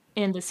Yeah.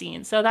 in the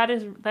scene. So that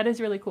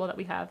is really cool that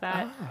we have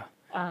that.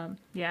 Ah.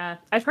 Yeah,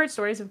 I've heard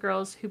stories of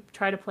girls who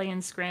try to play in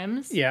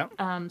scrims. Yeah.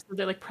 So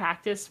they're like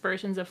practice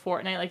versions of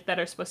Fortnite, like that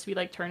are supposed to be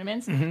like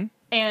tournaments, Mm-hmm.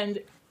 and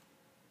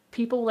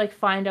people like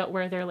find out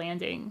where they're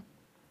landing.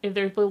 If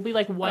there will be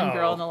like one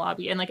girl in Oh. the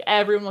lobby, and like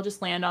everyone will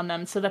just land on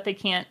them so that they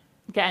can't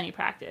get any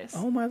practice.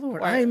 Oh my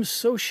Lord. I Or am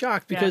so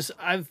shocked yeah, because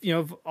I've,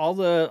 all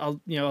the,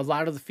 a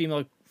lot of the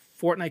female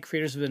Fortnite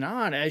creators have been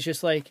on. It's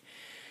just like,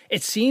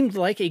 it seemed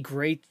like a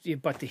great,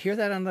 but to hear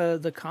that on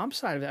the comp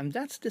side of it,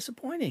 that's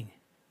disappointing.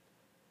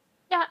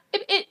 yeah,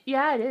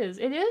 yeah, it is.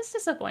 It is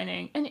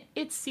disappointing, and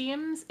it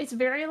seems it's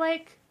very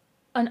like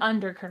an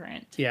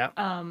undercurrent. Yeah.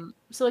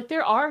 So like,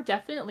 there are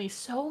definitely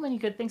so many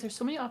good things. There's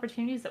so many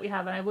opportunities that we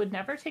have, and I would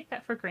never take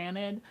that for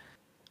granted.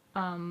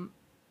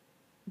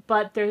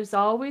 But there's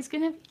always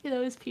gonna be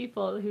those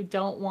people who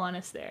don't want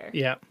us there,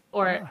 Yeah.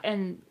 or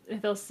and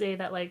they'll say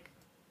that like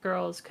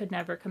girls could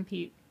never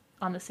compete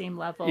on the same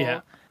level.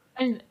 Yeah.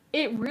 And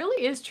it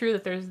really is true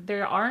that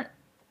there aren't,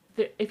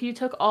 if you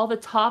took all the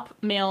top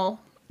male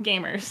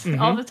gamers,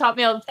 all the top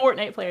male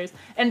Fortnite players,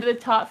 and the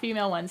top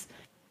female ones,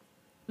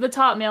 the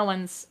top male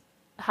ones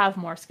have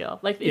more skill.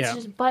 Like, it's Yeah.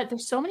 just, but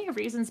there's so many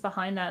reasons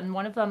behind that, and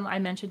one of them I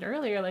mentioned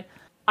earlier. Like,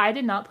 I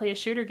did not play a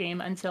shooter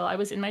game until I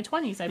was in my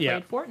 20s. I Yeah.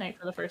 played Fortnite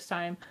for the first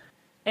time,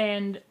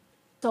 and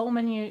so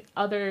many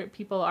other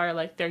people are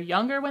like, they're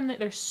younger when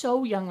they're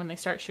so young when they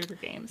start shooter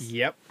games,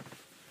 Yep.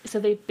 so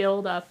they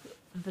build up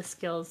the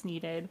skills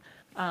needed.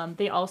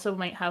 They also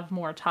might have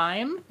more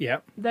time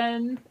Yep.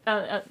 than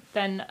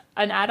an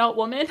adult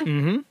woman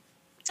Mm-hmm.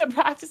 to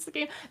practice the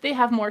game. They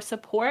have more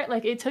support.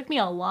 Like, it took me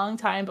a long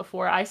time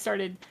before I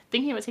started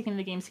thinking about taking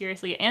the game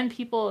seriously, and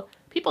people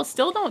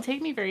still don't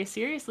take me very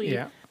seriously.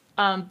 Yeah.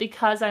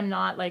 Because I'm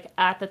not like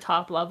at the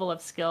top level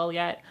of skill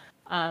yet.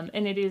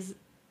 And it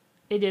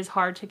is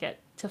hard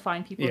to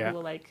find people Yeah. who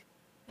will like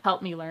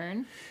help me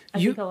learn. I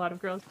You- think a lot of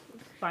girls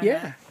find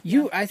Yeah.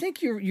 that. I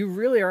think you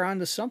really are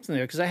onto something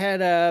there because I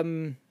had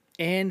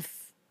Anne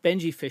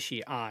Benji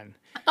Fishy on.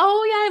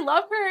 Oh yeah, I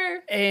love her.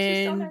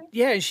 She's so And nice.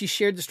 yeah, and she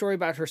shared the story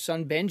about her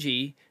son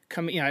Benji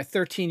coming, at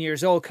 13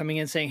 years old, coming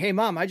in saying, "Hey,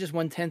 mom, I just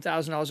won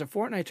 $10,000 at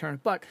Fortnite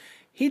tournament." But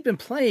he'd been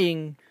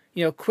playing,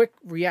 quick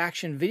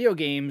reaction video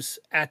games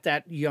at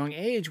that young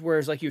age.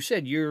 Whereas, like you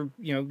said,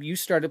 you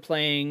started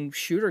playing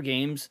shooter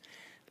games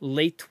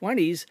late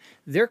 20s.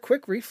 Their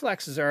quick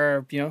reflexes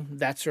are,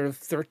 that sort of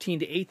 13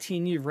 to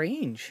 18 year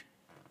range.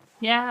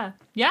 Yeah,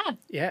 Yeah.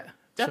 So,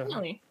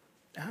 definitely.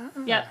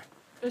 Yeah,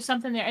 there's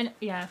something there, and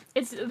yeah,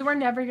 we're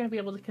never gonna be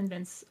able to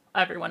convince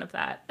everyone of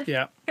that.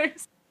 yeah.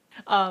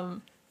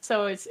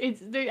 So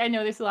I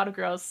know there's a lot of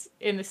girls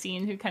in the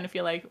scene who kind of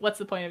feel like, what's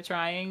the point of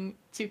trying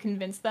to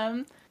convince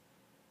them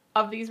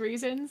of these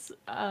reasons?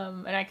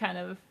 And I kind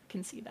of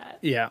can see that.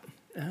 Yeah.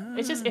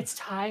 It's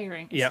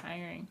tiring. It's Yep.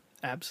 tiring.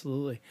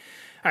 Absolutely.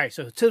 All right.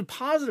 So to the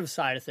positive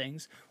side of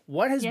things,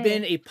 what has Yay.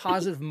 been a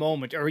positive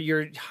moment or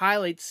your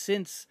highlight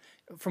since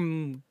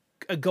from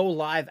a go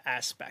live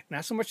aspect?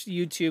 Not so much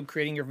the YouTube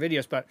creating your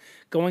videos, but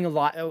going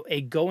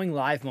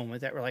live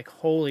moment that we're like,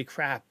 holy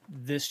crap,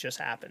 this just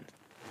happened.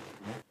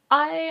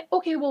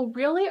 Okay, well,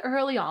 really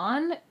early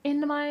on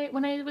in my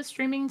when I was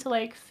streaming to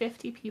like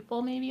 50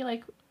 people, maybe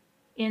like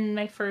in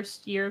my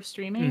first year of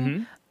streaming,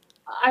 Mm-hmm.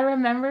 I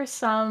remember I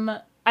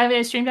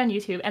streamed on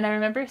YouTube, and I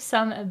remember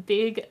some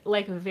big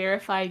like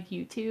verified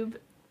YouTubers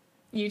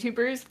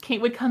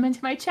would come into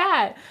my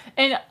chat,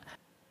 and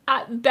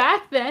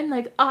back then,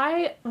 like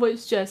I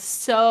was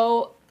just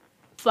so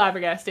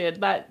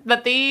flabbergasted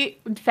that they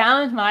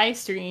found my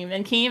stream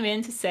and came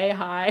in to say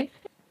hi.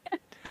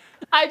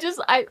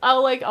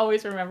 I'll like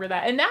always remember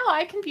that. And now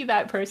I can be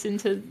that person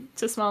to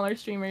smaller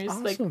streamers,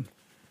 like Awesome.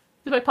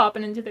 by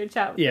popping into their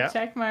chat with the Yeah.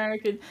 check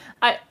mark. And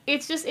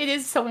it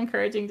is so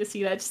encouraging to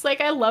see that. Just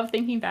like I love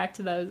thinking back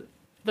to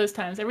those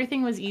times.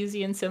 Everything was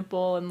easy and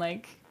simple and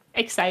like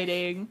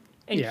exciting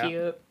and Yeah.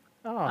 cute.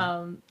 Oh.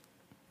 Um,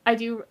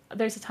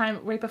 there's a time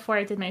right before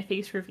I did my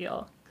face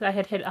reveal because I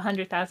had hit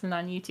 100,000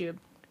 on YouTube,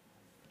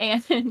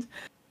 and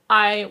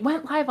I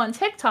went live on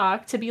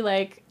TikTok to be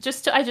like,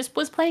 I just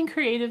was playing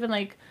creative and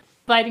like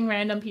biting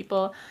random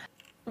people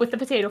with the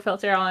potato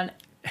filter on,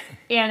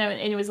 and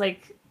it was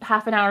like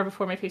half an hour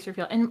before my face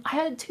reveal, and I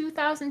had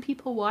 2,000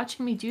 people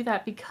watching me do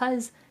that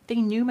because they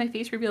knew my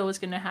face reveal was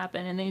going to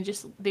happen, and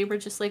they were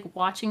just like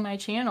watching my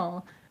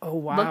channel, Oh,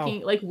 wow.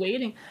 looking like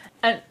waiting,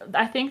 and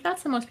I think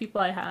that's the most people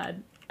I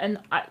had. And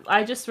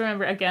I just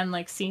remember again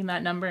like seeing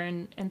that number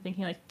and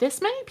thinking like this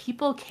many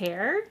people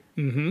care.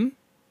 Mm-hmm.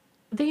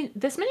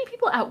 This many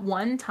people at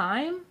one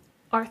time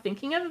are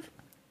thinking of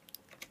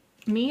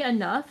me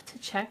enough to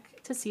check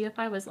to see if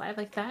I was live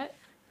like that.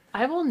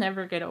 I will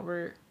never get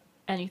over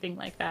anything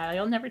like that.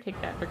 I'll never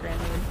take that for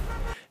granted.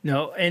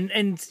 No,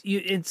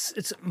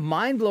 it's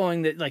mind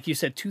blowing that, like you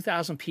said,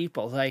 2,000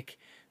 people. Like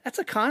that's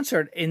a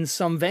concert in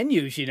some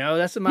venues.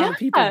 That's the amount of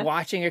people Yeah.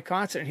 watching a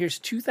concert. And here's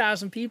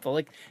 2,000 people.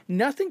 Like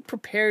nothing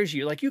prepares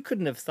you. Like you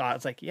couldn't have thought.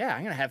 It's like, yeah,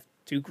 I'm gonna have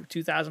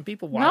 2,000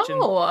 people watching.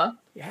 No,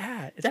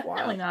 Yeah, it's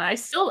definitely wild. not.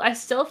 I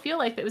still feel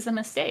like it was a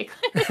mistake.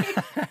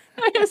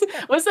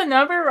 Was the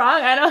number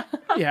wrong? I don't.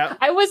 Yeah.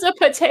 I was a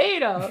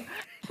potato.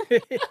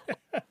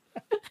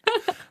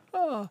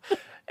 Oh,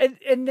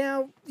 and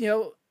now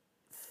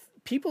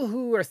people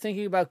who are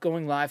thinking about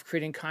going live,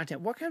 creating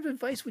content. What kind of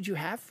advice would you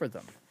have for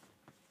them?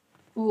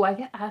 Ooh, I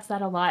get asked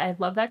that a lot. I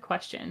love that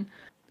question.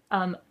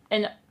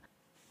 And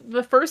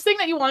the first thing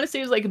that you want to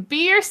say is like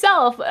be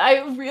yourself. I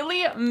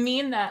really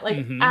mean that. Like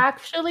Mm-hmm.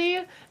 actually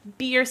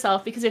be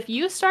yourself, because if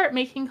you start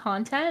making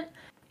content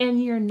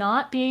and you're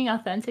not being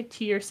authentic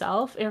to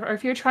yourself, or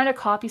if you're trying to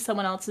copy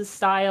someone else's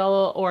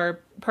style or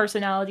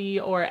personality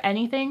or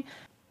anything,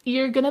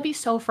 you're going to be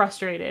so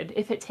frustrated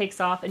if it takes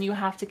off and you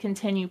have to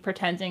continue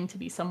pretending to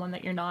be someone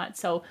that you're not.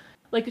 So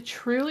like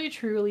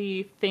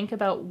truly think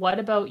about what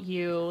about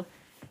you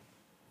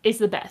is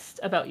the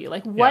best about you.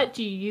 Like, Yeah. what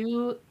do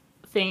you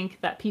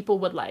think that people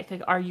would like?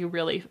 Like, are you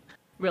really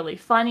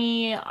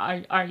funny?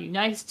 Are you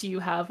nice? Do you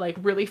have like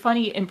really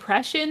funny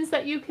impressions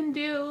that you can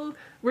do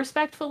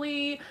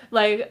respectfully?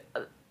 Like,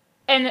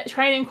 and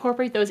try and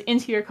incorporate those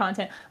into your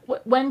content.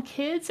 When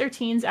kids or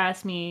teens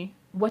ask me,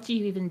 what do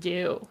you even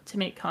do to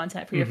make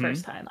content for your Mm-hmm.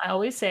 first time? I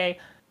always say,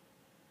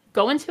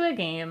 go into a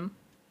game,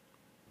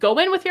 go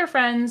in with your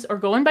friends, or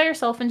go in by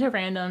yourself into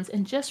randoms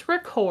and just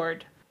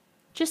record.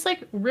 Just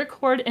like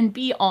record and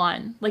be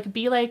on. Like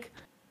be like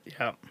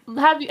Yeah.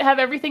 have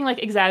everything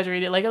like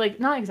exaggerated, like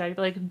not exaggerated,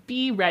 but like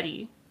be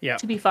ready Yeah.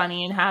 to be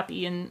funny and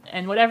happy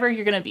and whatever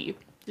you're gonna be,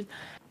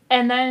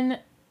 and then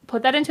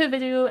put that into a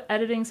video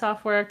editing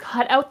software,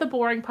 cut out the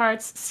boring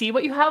parts, see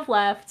what you have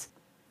left,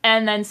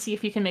 and then see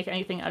if you can make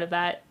anything out of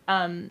that.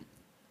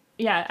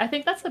 Yeah, I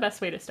think that's the best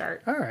way to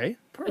start. All right.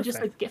 Just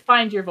Perfect. like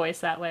find your voice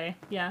that way.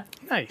 Yeah.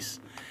 Nice.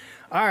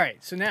 All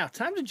right. So now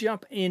time to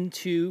jump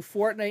into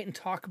Fortnite and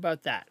talk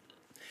about that.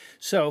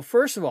 So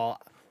first of all,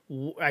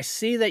 I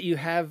see that you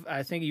have.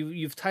 I think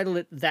you've titled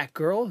it "That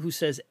Girl Who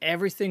Says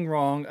Everything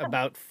Wrong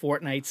About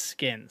Fortnite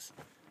Skins."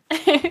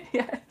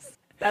 Yes,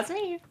 that's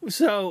me.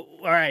 So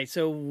all right.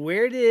 So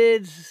where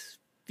did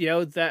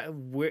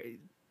where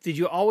did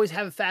you always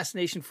have a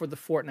fascination for the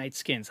Fortnite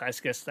skins? I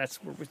guess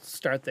that's where we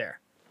start there.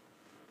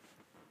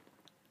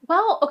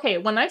 Well, okay,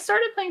 when I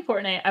started playing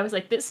Fortnite, I was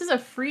like, this is a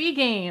free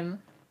game.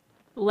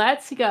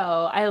 Let's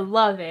go. I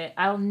love it.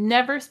 I'll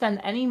never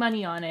spend any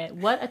money on it.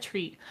 What a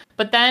treat.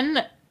 But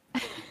then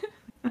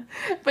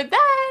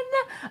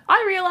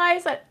I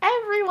realized that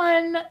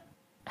everyone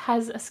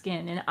has a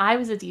skin and I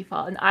was a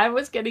default and I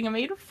was getting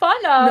made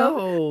fun of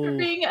for No.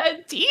 being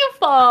a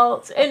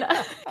default. And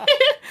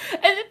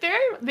and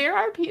there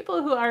are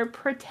people who are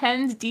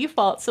pretend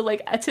defaults. So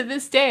like to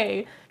this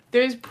day,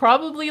 there's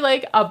probably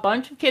like a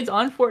bunch of kids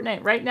on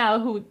Fortnite right now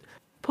who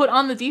put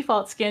on the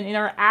default skin and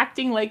are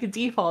acting like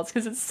defaults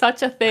because it's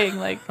such a thing.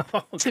 Like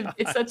Oh it's God.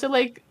 such a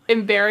like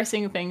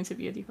embarrassing thing to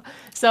be a default.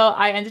 So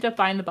I ended up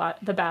buying the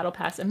battle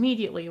pass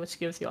immediately, which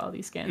gives you all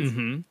these skins.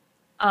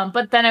 Mm-hmm.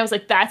 But then I was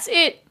like, that's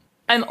it.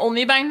 I'm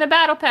only buying the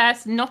battle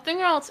pass,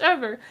 nothing else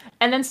ever.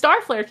 And then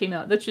Starflare came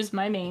out, which is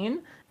my main,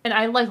 and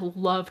I like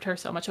loved her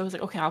so much. I was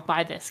like, okay, I'll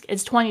buy this.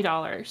 It's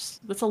 $20.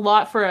 That's a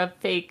lot for a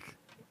fake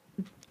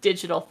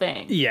digital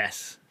thing,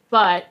 Yes.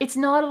 but it's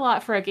not a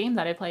lot for a game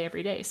that I play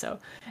every day. So,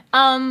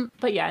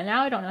 But yeah,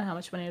 now I don't know how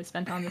much money I've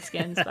spent on the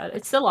skins, but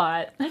it's a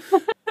lot.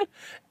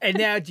 And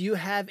now, do you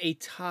have a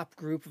top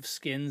group of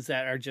skins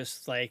that are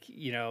just like,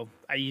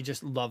 you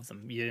just love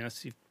them?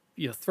 So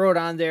you throw it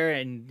on there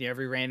and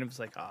every random's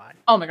like, oh.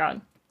 Oh my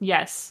god.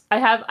 Yes.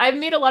 I've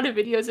made a lot of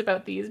videos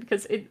about these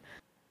because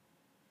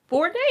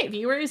Fortnite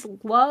viewers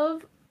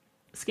love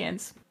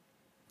skins.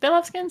 They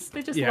love skins.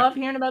 They just love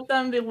hearing about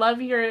them. They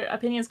love your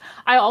opinions.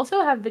 I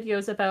also have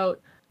videos about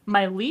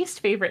my least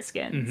favorite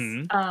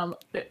skins.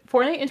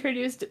 Fortnite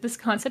introduced this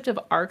concept of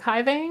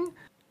archiving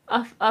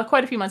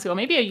quite a few months ago,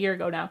 maybe a year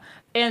ago now.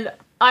 And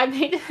I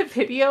made a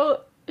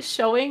video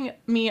showing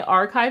me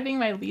archiving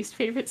my least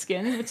favorite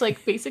skins, which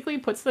like basically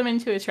puts them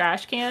into a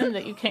trash can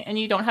that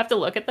you don't have to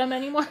look at them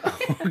anymore.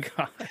 Oh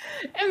god.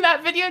 And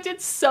that video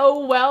did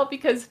so well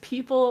because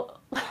people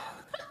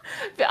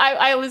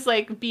I was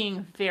like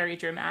being very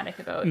dramatic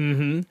about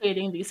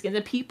hating these skins.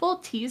 And people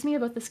tease me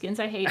about the skins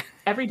I hate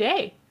every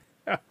day.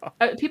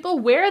 People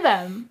wear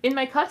them in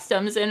my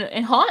customs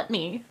and haunt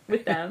me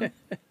with them.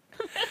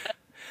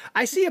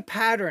 I see a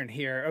pattern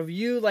here of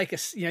you, like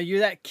you're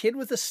that kid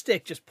with a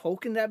stick just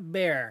poking that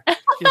bear.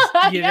 Just,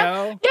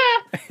 Yeah,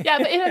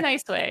 but in a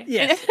nice way.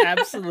 Yes,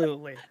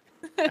 absolutely.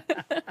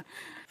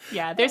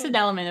 Yeah, there's an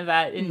element of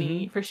that in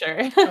me for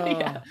sure.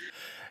 Yeah.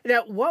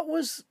 Now, what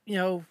was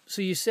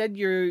so you said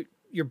you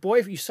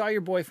saw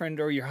your boyfriend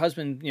or your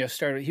husband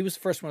started. He was the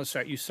first one to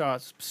start. You saw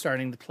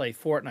starting to play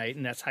Fortnite,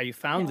 and that's how you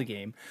found the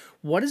game.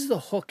 What is the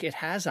hook it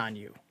has on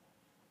you?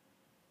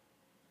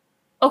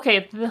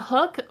 Okay, the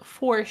hook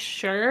for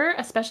sure,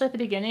 especially at the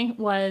beginning,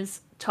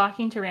 was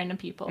talking to random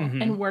people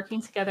and working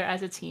together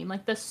as a team.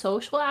 Like the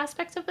social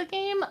aspect of the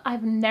game,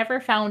 I've never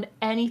found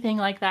anything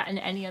like that in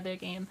any other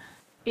game.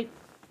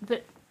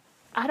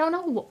 I don't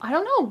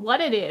know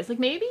what it is. Like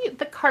maybe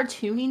the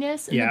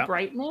cartooniness and the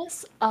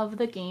brightness of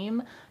the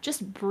game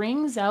just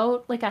brings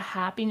out like a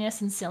happiness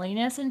and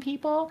silliness in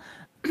people.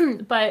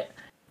 But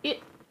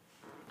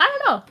I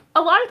don't know.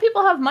 A lot of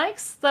people have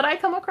mics that I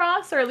come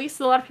across, or at least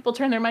a lot of people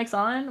turn their mics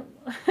on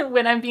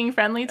when I'm being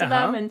friendly to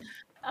them.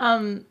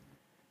 And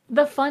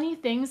the funny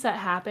things that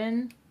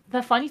happen,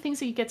 the funny things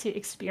that you get to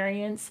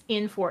experience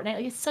in Fortnite,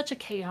 like it's such a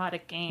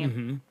chaotic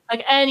game.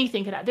 Like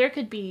anything could happen. There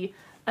could be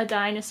a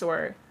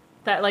dinosaur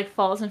that like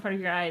falls in front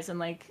of your eyes and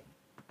like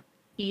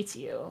eats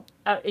you,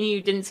 and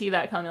you didn't see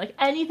that coming. Like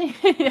anything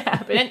could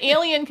happen. An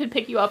alien could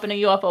pick you up in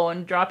a UFO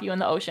and drop you in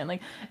the ocean.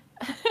 Like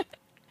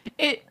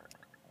the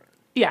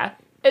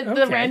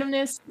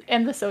randomness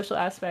and the social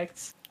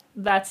aspects,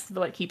 that's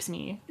what keeps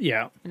me in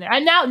there.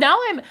 And now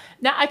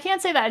I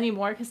can't say that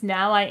anymore because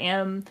now I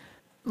am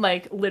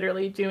like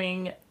literally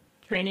doing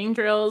training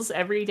drills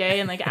every day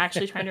and like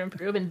actually trying to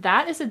improve, and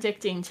that is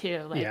addicting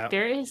too. Like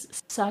there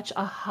is such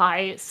a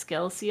high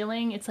skill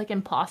ceiling. It's like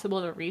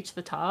impossible to reach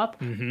the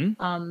top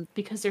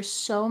because there's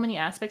so many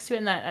aspects to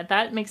it, and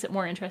that makes it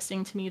more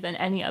interesting to me than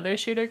any other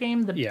shooter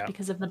game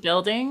because of the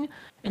building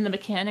and the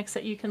mechanics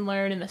that you can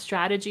learn and the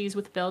strategies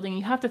with building.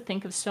 You have to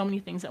think of so many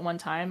things at one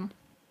time,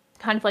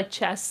 kind of like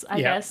chess,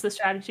 I guess. The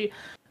strategy,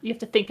 you have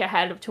to think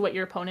ahead to what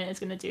your opponent is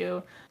going to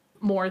do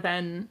more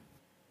than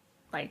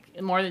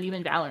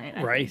even Valorant,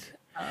 I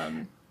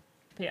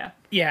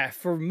think.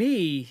 For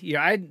me,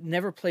 I'd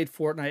never played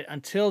Fortnite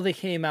until they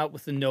came out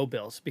with the no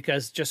bills,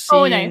 because just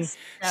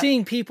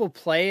seeing people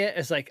play it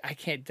is like, I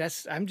can't,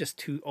 I'm just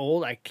too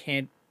old, I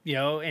can't,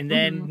 and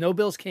then no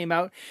bills came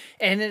out,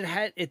 and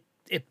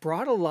it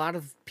brought a lot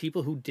of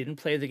people who didn't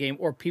play the game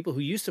or people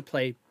who used to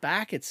play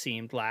back, it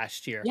seemed,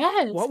 last year.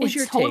 Yes, what was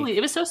your take?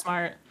 It was so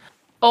smart.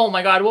 Oh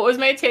my god, what was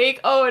my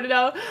take? Oh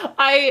no,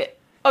 I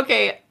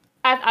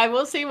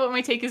will say what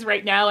my take is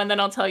right now, and then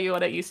I'll tell you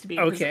what it used to be.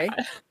 Okay.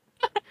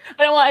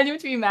 I don't want anyone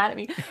to be mad at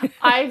me.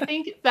 I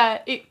think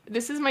that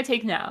this is my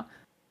take now.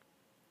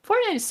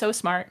 Fortnite is so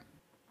smart.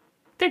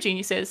 They're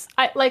geniuses.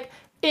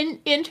 In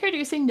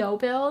introducing no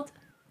build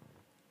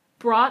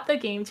brought the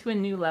game to a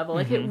new level.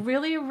 Like it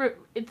really,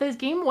 the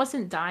game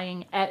wasn't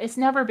dying. It's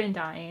never been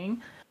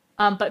dying.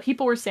 But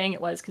people were saying it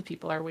was because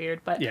people are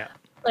weird. But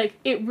like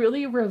it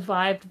really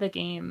revived the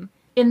game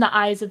in the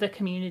eyes of the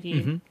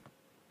community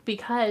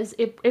because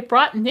it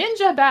brought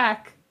Ninja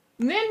back.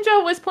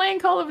 Ninja was playing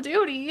Call of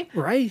Duty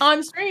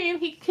on stream.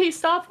 He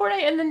stopped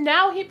Fortnite, and then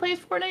now he plays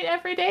Fortnite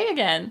every day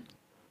again.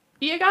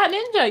 You got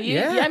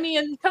Ninja. I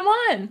mean, come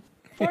on,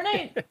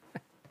 Fortnite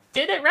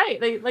did it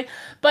right.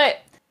 But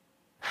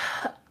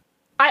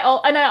I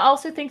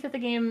also think that the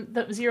game,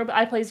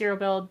 I play zero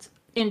build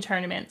in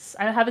tournaments.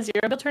 I have a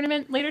zero build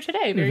tournament later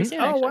today, very soon.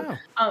 Actually.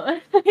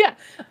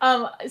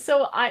 Wow.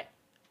 So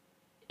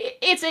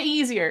it's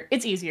easier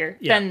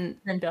than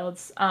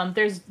builds.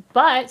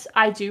 But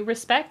I do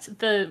respect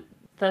the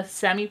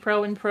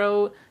semi-pro and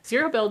pro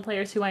zero build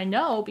players who I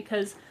know,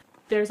 because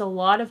there's a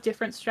lot of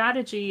different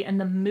strategy, and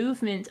the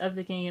movement of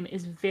the game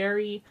is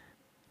very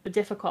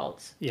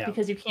difficult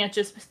because you can't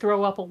just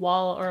throw up a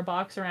wall or a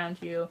box around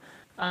you.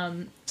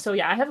 So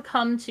I have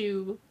come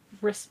to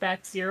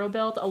respect zero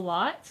build a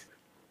lot.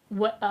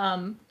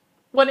 When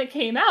it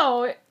came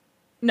out,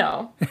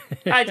 no,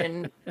 I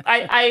didn't.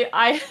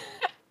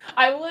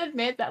 I will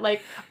admit that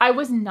like I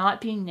was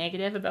not being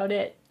negative about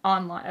it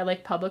online,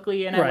 like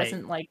publicly, and I Right.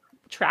 wasn't like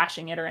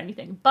trashing it or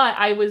anything. But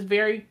I was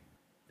very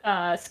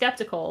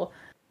skeptical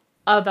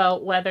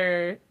about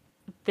whether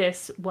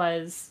this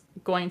was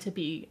going to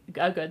be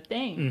a good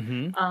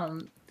thing.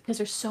 Because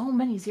there's so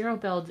many zero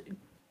build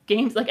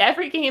games. Like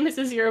every game is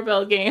a zero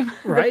build game.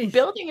 The Right.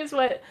 building is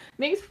what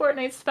makes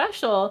Fortnite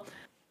special.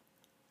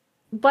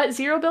 But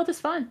zero build is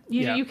fun.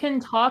 You can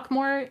talk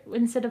more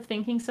instead of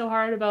thinking so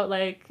hard about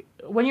like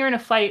when you're in a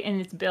fight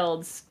and it's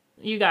builds,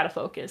 you gotta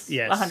focus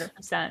Yes.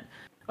 100%.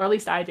 Or at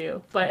least I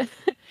do. But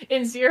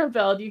in zero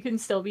build, you can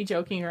still be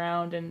joking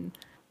around, and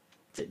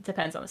it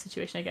depends on the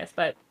situation, I guess.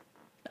 But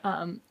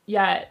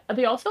yeah,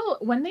 they also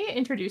when they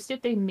introduced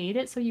it, they made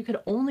it so you could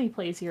only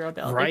play zero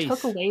build. Right. They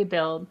took away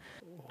build.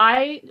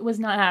 I was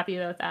not happy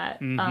about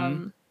that.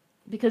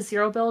 Because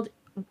zero build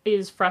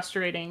is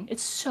frustrating.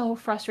 It's so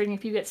frustrating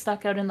if you get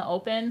stuck out in the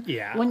open.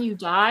 Yeah. When you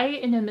die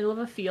in the middle of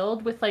a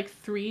field with like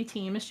 3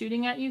 teams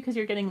shooting at you because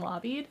you're getting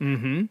lobbied.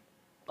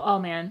 Oh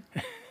man,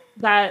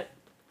 I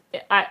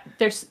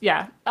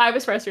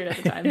was frustrated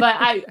at the time, but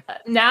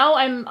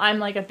I'm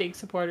like a big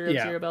supporter of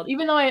zero build,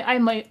 even though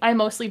I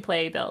mostly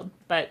play build,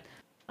 but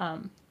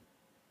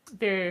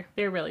they're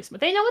really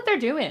smart. They know what they're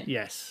doing.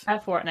 Yes.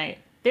 At Fortnite,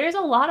 there's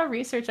a lot of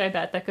research I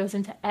bet that goes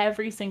into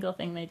every single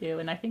thing they do,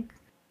 and I think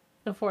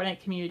the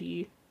Fortnite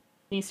community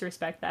needs to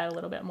respect that a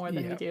little bit more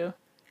than we do.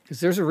 Because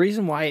there's a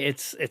reason why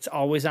it's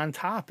always on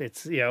top.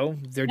 It's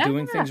they're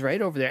doing things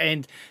right over there.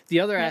 And the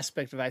other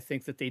aspect of I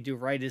think that they do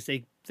right is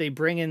they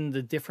bring in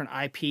the different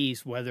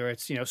IPs, whether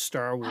it's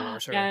Star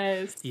Wars or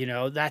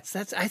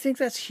that's I think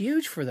that's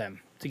huge for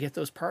them to get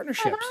those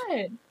partnerships.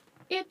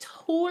 It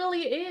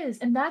totally is,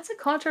 and that's a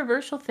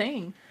controversial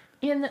thing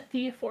in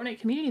the Fortnite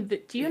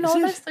community. Do you know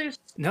this?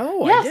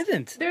 No, I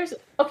didn't.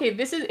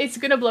 It's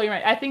gonna blow your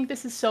mind. I think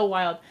this is so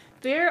wild.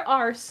 There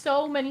are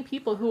so many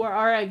people who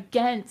are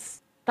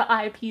against the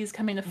IPs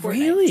coming to Fortnite.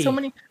 Really? So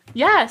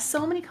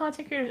many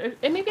content creators,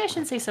 and maybe I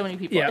shouldn't say so many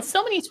people. Yeah. It's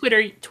so many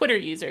Twitter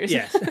users.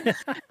 Yes.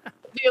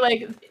 They're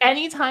like,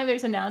 anytime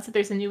there's announced that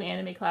there's a new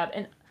anime collab,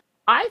 and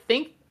I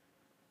think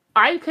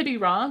I could be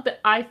wrong, but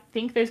I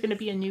think there's going to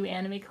be a new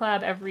anime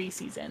collab every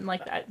season.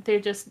 Like they're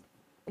just,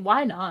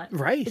 why not?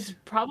 Right. It's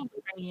probably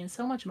bringing in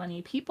so much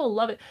money. People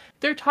love it.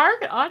 Their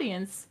target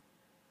audience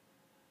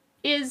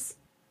is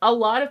a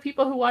lot of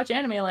people who watch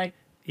anime, like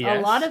a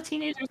lot of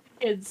teenagers and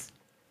kids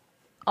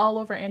all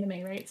over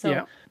anime, right?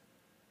 So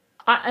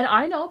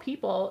I know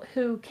people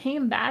who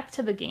came back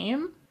to the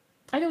game.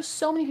 I know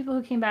so many people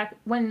who came back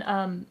when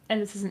and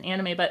this isn't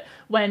anime, but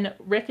when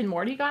Rick and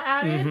Morty got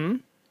added,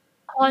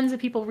 tons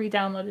of people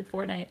re-downloaded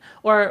Fortnite.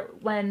 Or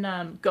when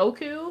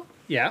Goku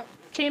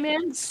came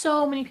in,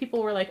 so many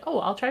people were like, "Oh,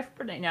 I'll try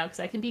Fortnite now because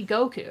I can be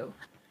Goku."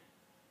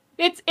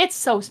 It's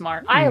so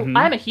smart. I'm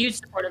a huge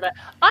supporter of it.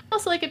 I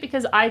also like it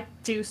because I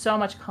do so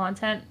much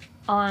content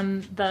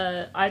on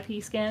the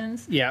IP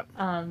skins. Yeah.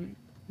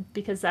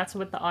 Because that's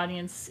what the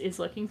audience is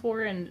looking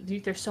for, and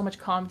there's so much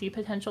comedy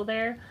potential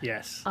there.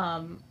 Yes.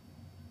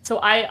 So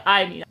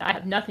I mean, I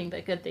have nothing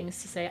but good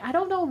things to say. I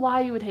don't know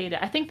why you would hate it.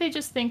 I think they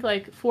just think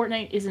like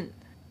Fortnite isn't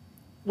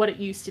what it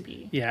used to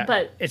be. Yeah.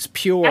 But it's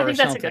pure or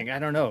something. I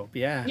don't know.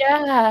 Yeah.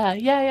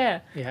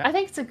 Yeah. I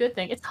think it's a good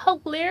thing. It's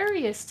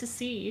hilarious to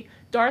see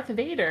Darth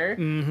Vader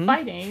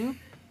fighting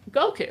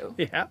Goku.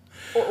 Yeah.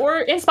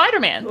 Or in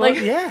Spider-Man. Well,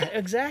 yeah,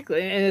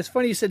 exactly. And it's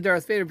funny you said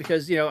Darth Vader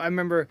because, I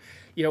remember,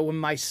 when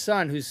my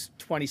son, who's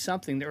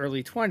 20-something, the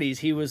early 20s,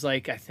 he was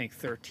like, I think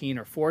 13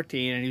 or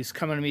 14, and he was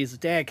coming to me, he's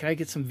like, "Dad, can I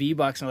get some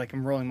V-Bucks?" And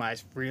I'm rolling my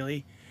eyes,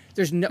 really?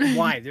 There's no,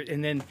 why?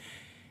 And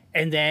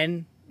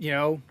then,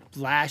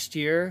 last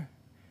year,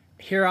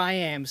 here I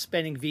am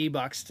spending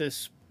V-Bucks to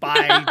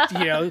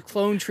buy,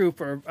 Clone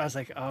Trooper. I was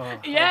like, oh.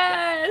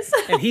 Yes.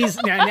 Okay. And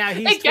he's, now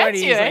he's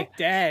 20, he's like,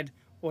 "Dad,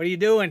 what are you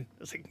doing?" I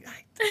was like,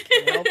 "I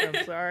can't help it,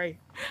 I'm sorry."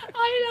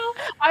 I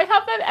know. I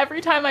have that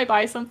every time I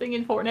buy something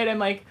in Fortnite. I'm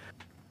like,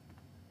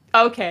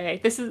 okay,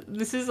 this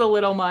is a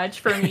little much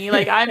for me.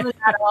 Like I'm an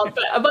adult,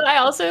 but I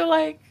also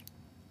like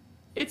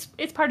it's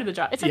part of the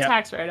job. It's a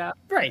tax write-off.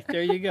 Right,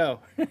 there you go.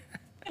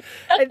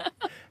 and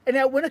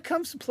now when it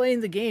comes to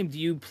playing the game, do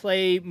you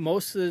play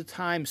most of the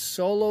time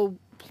solo,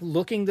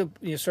 looking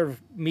to sort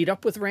of meet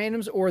up with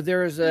randoms, or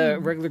there's a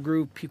regular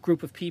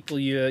group of people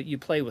you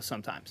play with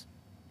sometimes?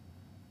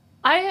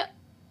 I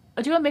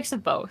do a mix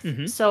of both.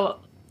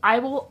 So I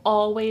will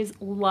always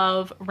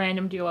love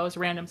random duos,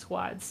 random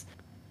squads,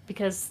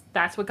 because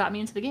that's what got me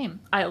into the game.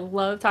 I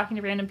love talking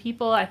to random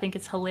people. I think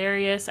it's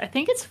hilarious. I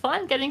think it's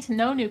fun getting to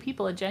know new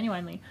people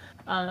genuinely.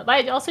 But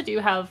I also do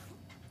have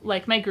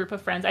like my group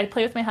of friends. I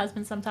play with my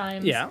husband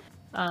sometimes. Yeah.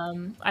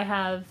 I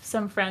have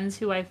some friends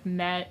who I've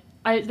met.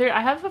 I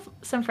have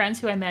some friends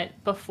who I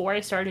met before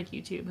I started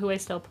YouTube, who I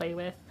still play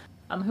with,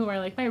 who are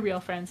like my real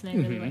friends, and I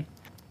really like.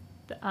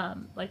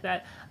 like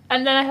that.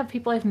 And then I have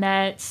people I've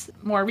met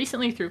more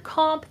recently through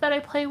comp that I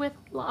play with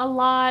a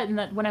lot, and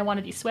that when I want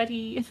to be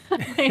sweaty,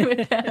 I play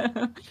with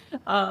them.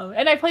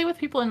 And I play with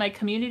people in my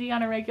community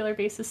on a regular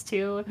basis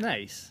too.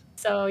 Nice.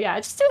 So yeah,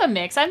 just do a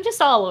mix. I'm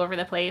just all over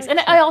the place, and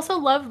I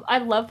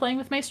love playing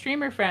with my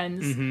streamer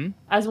friends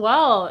as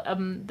well.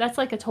 That's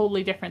like a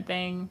totally different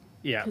thing.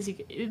 Yeah, because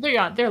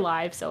they're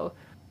live, so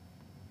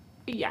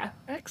yeah.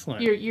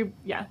 Excellent. You're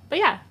yeah, but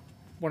yeah.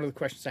 One of the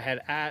questions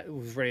I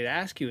was ready to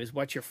ask you is,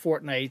 what's your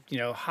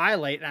Fortnite,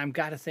 highlight? And I've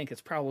got to think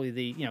it's probably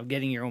the,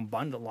 getting your own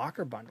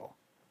locker bundle.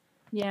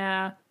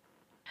 Yeah,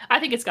 I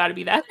think it's got to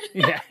be that.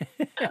 Yeah.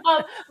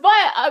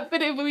 But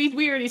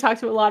we already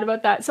talked a lot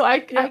about that, so I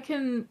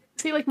can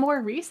say like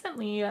more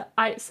recently.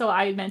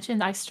 I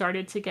mentioned I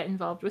started to get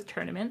involved with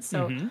tournaments.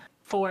 So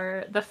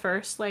for the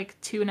first like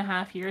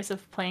 2.5 years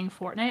of playing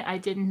Fortnite, I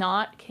did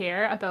not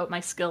care about my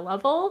skill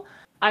level.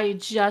 I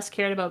just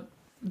cared about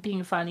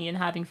being funny and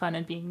having fun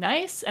and being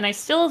nice, and I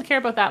still care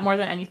about that more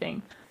than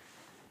anything.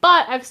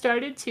 But I've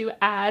started to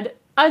add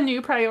a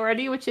new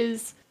priority, which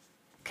is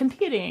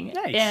competing.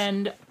 Nice.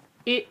 And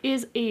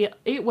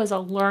it was a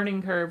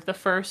learning curve the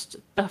first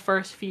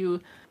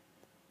few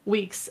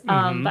weeks.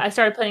 But I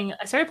started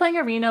playing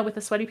arena with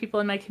the sweaty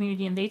people in my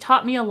community, and they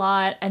taught me a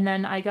lot. And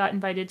then I got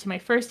invited to my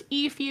first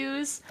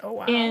E-Fuse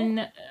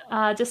in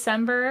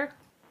December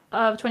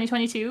of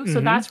 2022.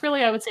 So that's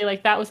really, I would say,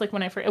 like that was like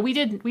when I first we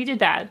did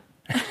bad.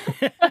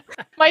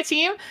 my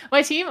team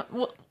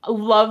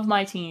love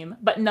my team,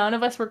 but none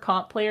of us were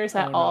comp players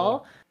at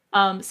all.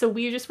 So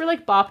we just were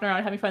like bopping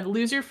around having fun.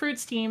 Loser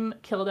Fruit's team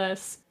killed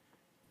us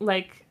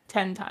like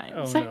 10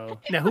 times. Oh no.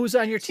 Now who's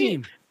on your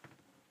team?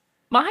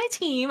 My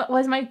team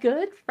was my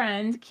good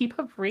friend Keep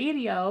Up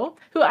Radio,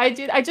 who I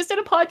just did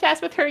a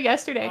podcast with her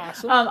yesterday.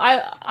 Awesome.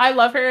 I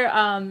love her.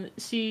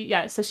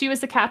 So she was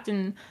the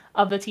captain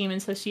of the team, and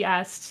so she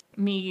asked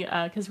me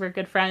because we're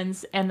good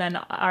friends, and then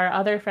our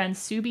other friend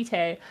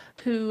Subite,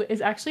 who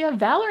is actually a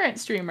Valorant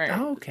streamer.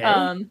 Oh, okay.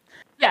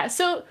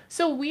 So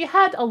we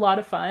had a lot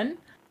of fun,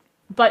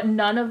 but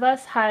none of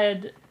us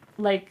had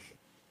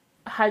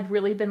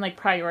really been like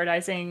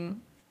prioritizing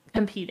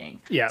competing.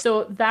 Yeah.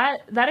 So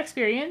that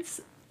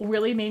experience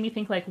really made me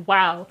think like,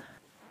 wow,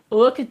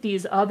 look at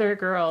these other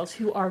girls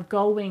who are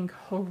going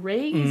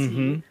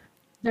crazy.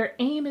 Their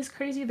aim is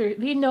crazy.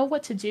 They know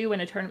what to do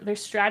in a tournament. Their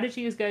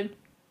strategy is good.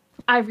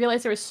 I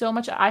realized there was so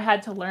much I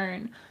had to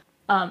learn,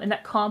 and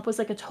that comp was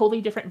like a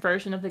totally different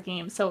version of the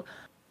game. So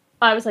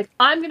I was like,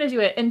 I'm gonna do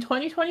it in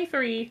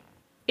 2023.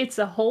 It's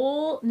a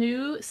whole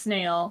new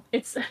snail.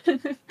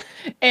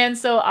 And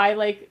so I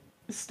like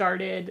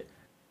started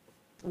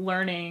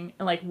learning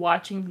and like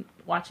watching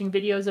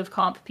videos of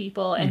comp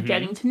people and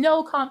getting to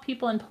know comp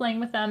people and playing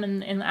with them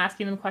and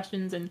asking them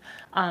questions, and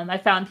I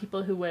found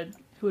people who would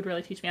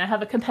really teach me. I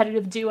have a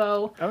competitive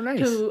duo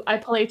who I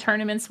play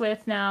tournaments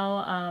with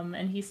now,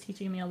 and he's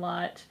teaching me a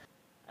lot,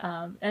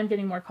 and I'm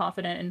getting more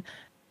confident. And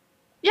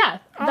yeah,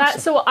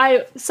 awesome.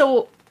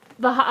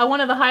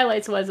 One of the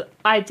highlights was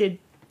I did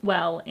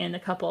well in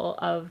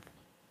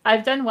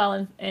I've done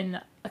well in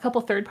a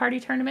couple third-party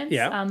tournaments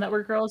that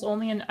were girls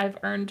only, and I've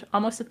earned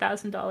almost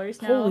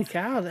 $1,000 now. Holy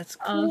cow, that's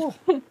cool.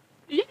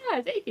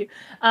 Yeah, thank you.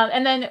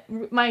 And then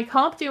my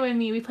comp duo and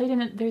me, we played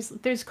in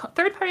there's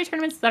third-party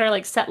tournaments that are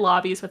like set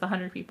lobbies with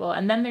 100 people,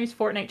 and then there's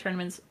Fortnite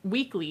tournaments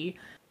weekly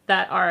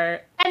that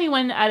are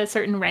anyone at a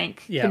certain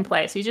rank can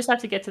play. So you just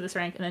have to get to this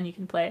rank and then you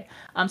can play.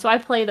 So I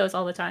play those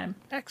all the time.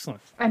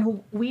 Excellent.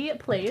 And we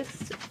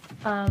placed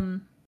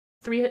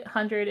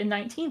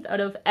 319th out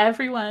of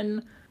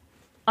everyone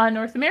on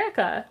North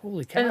America.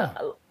 Holy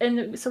cow.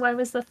 And so I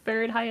was the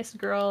third highest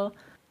girl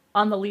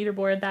on the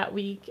leaderboard that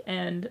week,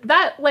 and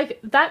that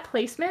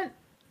placement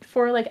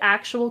for like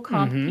actual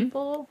comp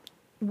people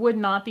would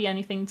not be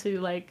anything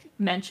to like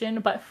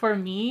mention, but for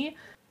me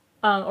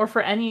or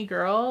for any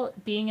girl,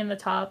 being in the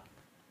top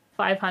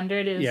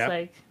 500 is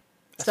like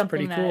that's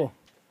something pretty cool.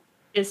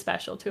 Is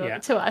special to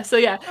us. So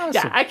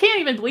awesome. I can't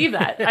even believe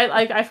that.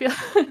 I feel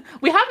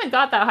we haven't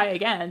got that high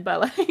again,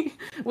 but like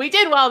we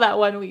did well that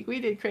one week.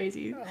 We did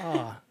crazy.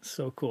 Oh,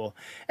 so cool.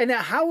 And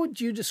now, how would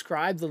you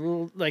describe the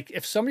little, like,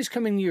 if somebody's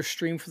coming to your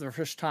stream for the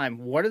first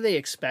time, what are they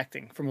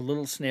expecting from a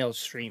Little Snail's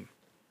stream?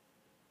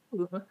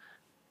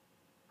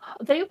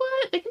 They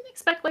can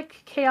expect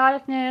like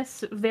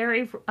chaoticness,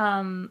 very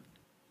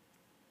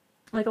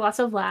like lots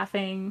of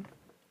laughing.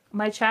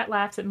 My chat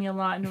laughs at me a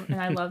lot, and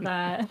I love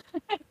that.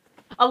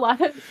 A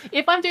lot of,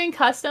 if I'm doing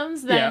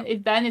customs, then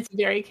it's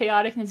very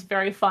chaotic and it's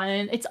very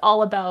fun. It's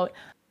all about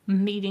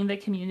meeting the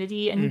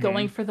community and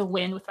going for the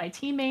win with my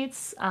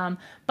teammates.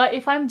 But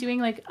if I'm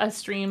doing like a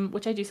stream,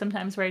 which I do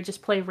sometimes, where I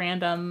just play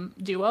random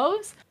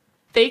duos,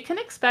 they can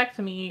expect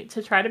me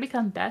to try to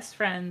become best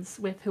friends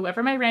with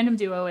whoever my random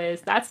duo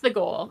is. That's the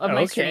goal of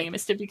my stream,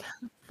 is to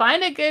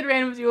find a good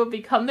random duo,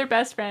 become their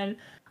best friend.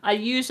 I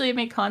usually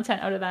make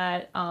content out of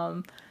that.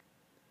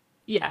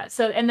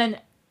 So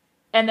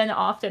and then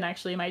often,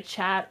 actually, my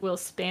chat will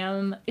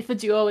spam, if the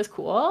duo is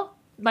cool,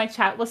 my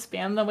chat will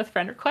spam them with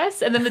friend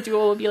requests, and then the duo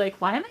will be like,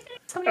 why am I getting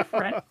so many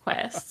friend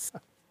requests?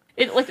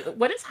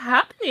 what is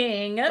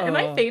happening? Am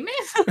I Oh,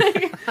 famous?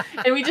 Like,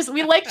 and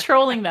we like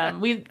trolling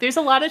them. There's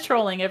a lot of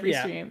trolling every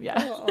yeah. stream.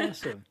 Yeah. Oh,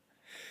 awesome.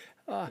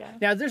 Yeah.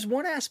 Now, there's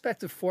one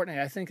aspect of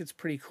Fortnite I think it's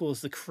pretty cool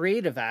is the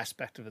creative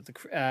aspect of it.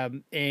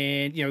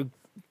 And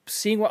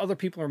seeing what other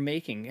people are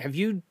making. Have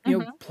you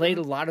played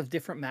a lot of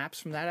different maps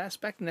from that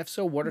aspect? And if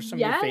so, what are some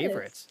of your Yes.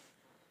 favorites?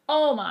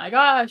 Oh my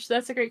gosh,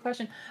 that's a great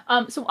question.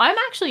 So I'm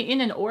actually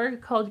in an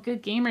org called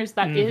Good Gamers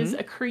that is Mm-hmm.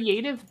 a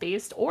creative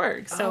based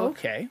org. Oh, So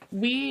okay.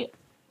 we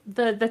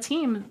the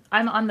team,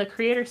 I'm on the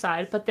creator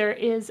side, but there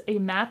is a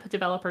map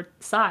developer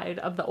side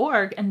of the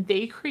org and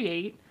they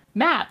create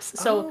maps.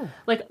 So Oh,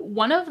 like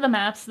one of the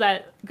maps that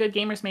Good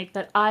Gamers make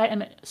that I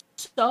am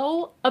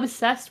so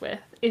obsessed with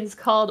is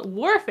called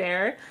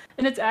Warfare,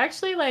 and it's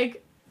actually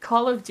like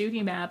Call of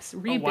Duty maps oh,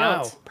 wow.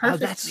 rebuilt Oh,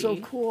 that's so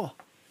perfectly. cool.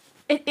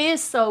 It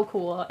is so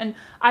cool. And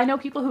I know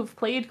people who've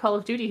played Call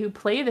of Duty who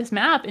play this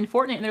map in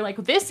Fortnite and they're like,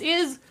 this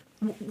is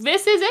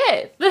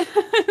it.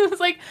 It's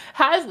like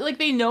has like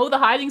they know the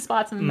hiding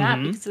spots in the map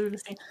Mm-hmm. because they're the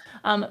same.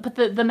 But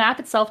the map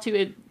itself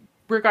too,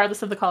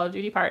 regardless of the Call of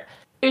Duty part,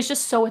 is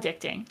just so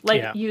addicting.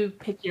 Like Yeah. you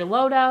pick your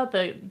loadout,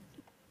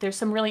 there's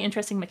some really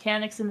interesting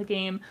mechanics in the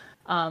game.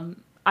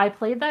 I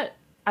played that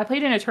I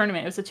played in a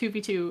tournament. It was a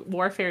 2v2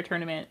 warfare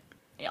tournament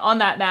on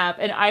that map,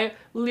 and I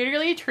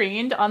literally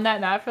trained on that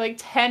map for like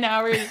 10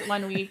 hours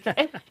one week.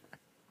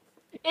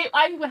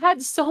 I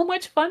had so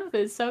much fun with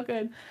it. It's so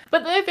good.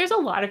 But there's a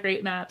lot of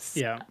great maps.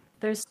 Yeah.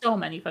 There's so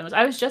many fun ones.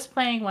 I was just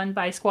playing one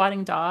by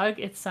Squatting Dog.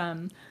 It's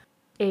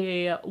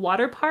a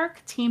water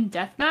park team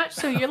deathmatch.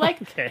 So you're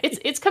like Okay.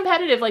 it's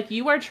competitive. Like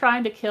you are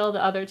trying to kill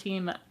the other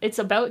team. It's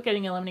about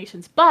getting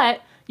eliminations,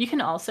 but you can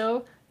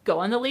also go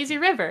on the lazy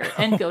river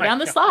and Oh go my down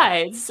the God.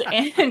 slides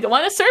and go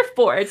on a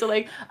surfboard. So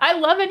like I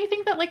love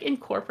anything that like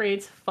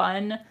incorporates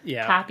fun,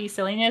 Yeah. happy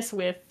silliness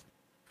with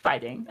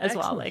fighting as well.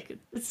 Excellent. Like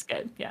it's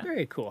good. Yeah.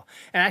 Very cool.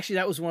 And actually,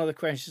 that was one of the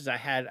questions I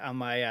had on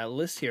my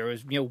list here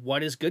was,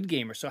 what is Good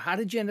Gamer? So how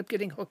did you end up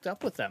getting hooked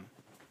up with them?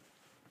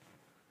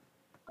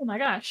 Oh my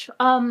gosh.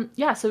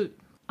 Yeah, so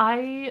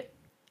I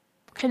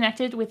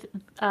connected with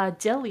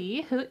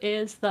Dilly, who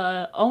is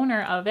the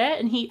owner of it,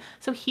 and he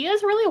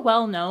is really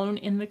well known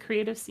in the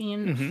creative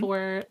scene Mm-hmm.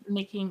 for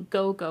making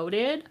Go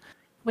Goated,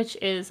 which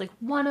is like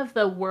one of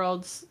the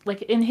world's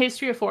like in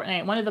history of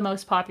Fortnite, one of the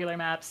most popular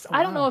maps. Oh,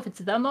 I don't know wow. if it's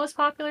the most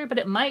popular, but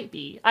it might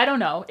be. I don't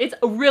know. It's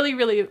really,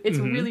 really, it's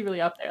Mm-hmm. really,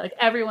 really up there. Like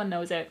everyone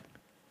knows it.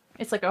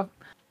 It's like a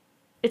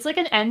it's like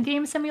an end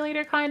game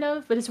simulator kind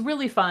of, but it's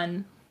really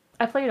fun.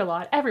 I play it a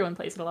lot. Everyone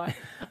plays it a lot.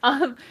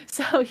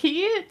 So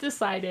he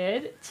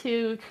decided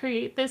to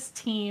create this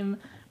team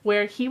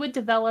where he would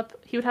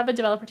have a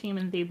developer team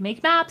and they'd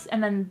make maps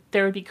and then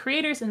there would be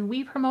creators and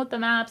we promote the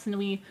maps and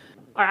we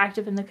are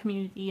active in the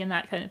community and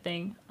that kind of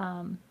thing.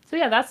 So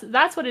yeah,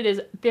 that's what it is.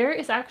 There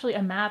is actually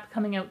a map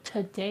coming out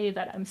today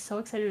that I'm so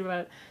excited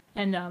about.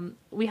 And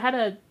we had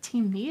a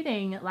team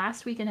meeting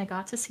last week and I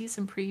got to see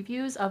some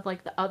previews of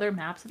like the other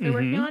maps that they're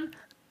working Mm-hmm. on.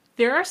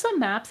 There are some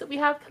maps that we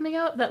have coming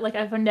out that like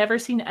I've never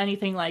seen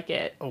anything like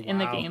it Oh, in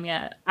the wow. game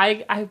yet.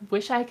 I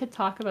wish I could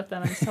talk about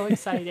them. I'm so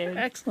excited.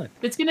 Excellent.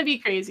 It's gonna be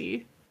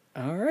crazy.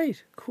 All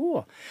right.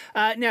 Cool.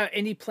 Now,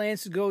 any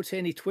plans to go to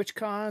any Twitch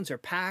cons or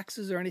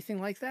PAXs or anything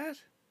like that?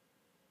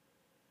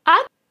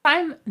 At the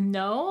time,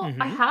 no.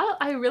 Mm-hmm.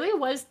 I really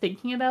was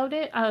thinking about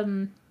it.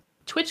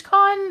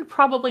 TwitchCon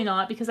probably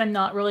not because I'm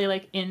not really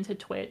like into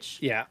Twitch.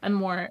 Yeah. I'm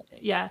more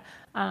yeah.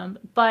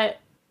 But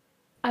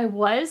I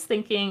was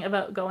thinking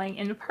about going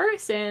in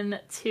person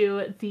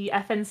to the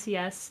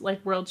FNCS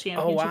like World Oh,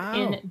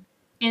 Championship wow.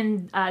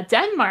 in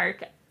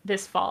Denmark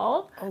this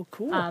fall. Oh,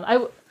 cool.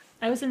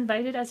 I was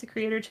invited as a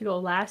creator to go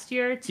last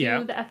year Yeah.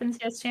 to the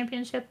FNCS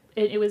Championship.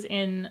 It was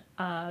in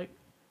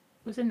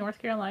North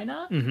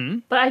Carolina, Mm-hmm.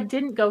 but I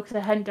didn't go because I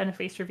hadn't done a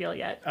face reveal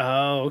yet.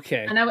 Oh,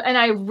 okay. And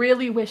I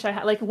really wish I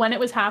had like when it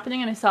was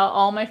happening and I saw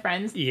all my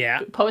friends Yeah.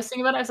 posting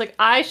about it, I was like,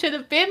 I should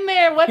have been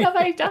there. What have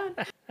I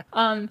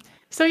done?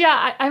 So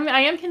yeah,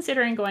 I am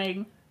considering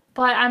going,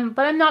 but I'm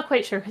not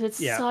quite sure because it's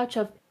Yeah.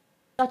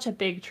 such a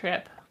big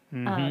trip.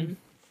 Mm-hmm.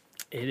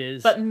 It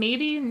is. But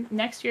maybe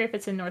next year if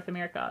it's in North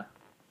America.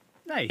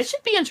 It Nice.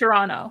 should be in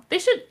Toronto. They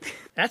should.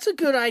 That's a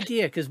good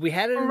idea because we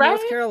had it in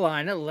North Right?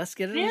 Carolina. Let's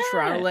get it in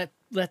Toronto. Yeah.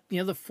 Let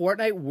the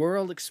Fortnite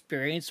world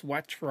experience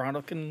what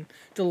Toronto can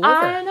deliver.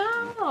 I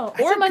know.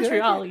 That's Or a good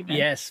Montreal idea. even.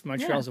 Yes,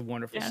 Montreal's a Yeah.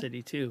 wonderful Yeah.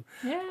 city too.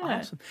 Yeah.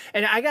 Awesome.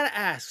 And I gotta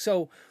ask,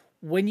 so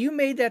when you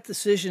made that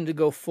decision to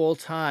go full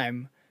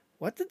time,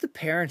 what did the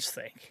parents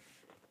think?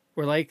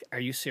 Were like, "Are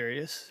you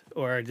serious?"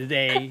 Or did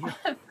they?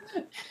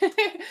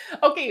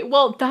 Okay,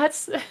 well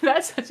that's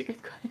such a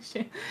good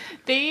question.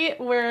 They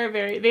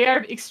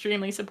are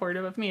extremely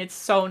supportive of me. It's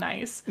so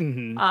nice.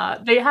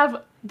 Mm-hmm.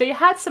 They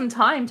had some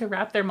time to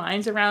wrap their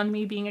minds around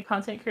me being a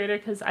content creator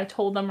because I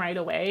told them right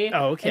away.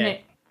 Oh, And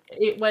okay.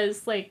 it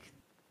was like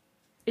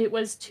it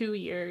was 2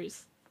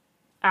 years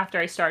after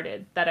I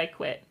started that I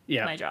quit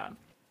Yeah. my job.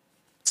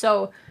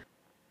 So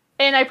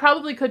and I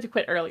probably could have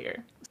quit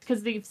earlier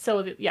because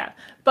yeah.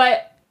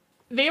 But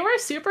they were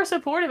super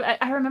supportive.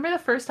 I remember the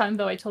first time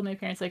though I told my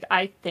parents like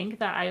I think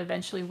that I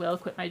eventually will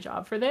quit my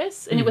job for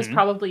this, and it was Mm-hmm.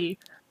 probably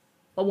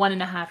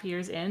 1.5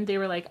 years in. They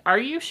were like, "Are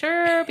you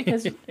sure?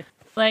 Because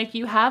like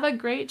you have a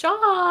great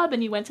job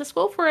and you went to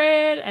school for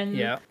it, and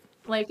Yeah.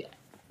 like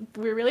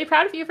we're really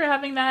proud of you for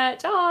having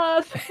that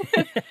job."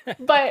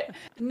 But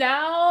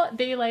now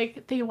they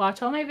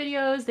watch all my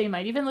videos. They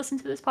might even listen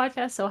to this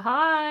podcast. So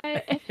hi,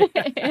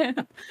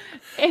 and,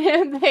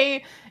 and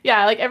they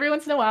yeah, like every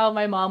once in a while,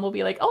 my mom will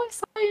be like, "Oh, I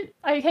saw it."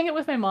 I hang out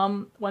with my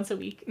mom once a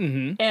week,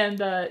 Mm-hmm.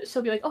 and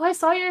she'll be like, "Oh, I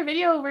saw your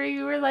video where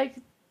you were like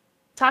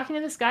talking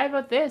to this guy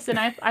about this," and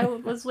I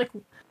was like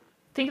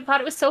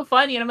thought it was so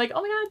funny, and I'm like,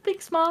 "Oh my god,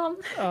 thanks, mom."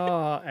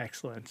 Oh,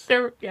 excellent.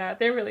 They're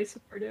really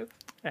supportive.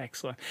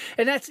 Excellent.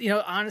 And that's,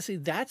 honestly,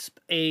 that's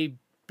a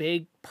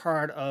big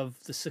part of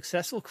the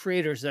successful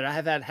creators that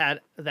I've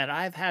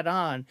had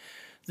on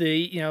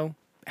the,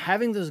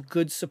 having those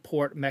good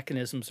support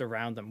mechanisms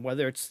around them,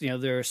 whether it's,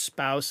 their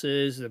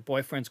spouses, their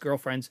boyfriends,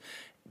 girlfriends,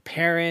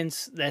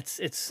 parents.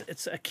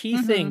 It's a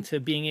key thing Hmm. to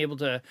being able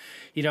to,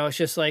 it's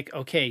just like,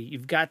 okay,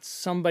 you've got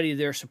somebody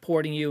there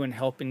supporting you and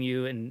helping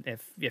you. And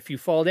if you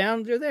fall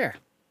down, they're there.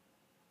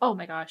 Oh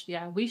my gosh,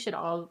 yeah, we should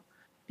all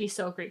be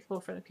so grateful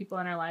for the people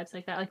in our lives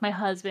like that. Like my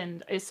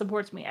husband, it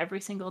supports me every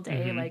single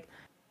day. Hmm. Like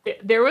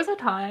there was a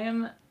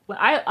time when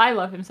I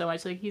love him so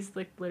much. Like he's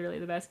like literally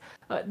the best.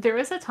 There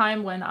was a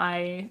time when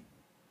I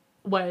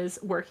was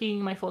working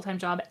my full-time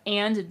job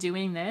and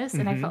doing this,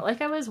 and I Hmm. felt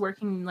like I was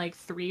working like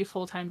three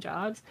full-time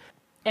jobs.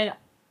 And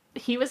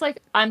he was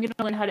like, "I'm gonna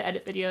learn how to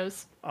edit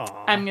videos.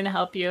 Aw. I'm gonna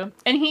help you."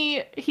 And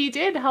he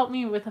did help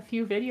me with a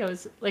few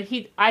videos. Like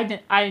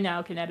I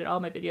now can edit all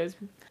my videos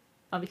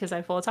because I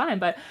have full time.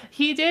 But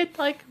he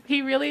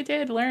really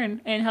did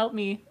learn and help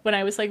me when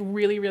I was like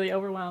really really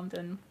overwhelmed.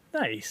 And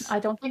Nice. I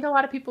don't think a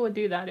lot of people would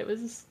do that. It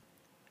was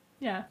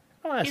yeah,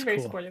 Oh, that's he's very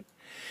cool. supportive.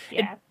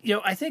 And Yeah.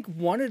 I think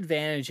one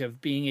advantage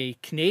of being a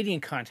Canadian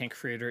content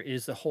creator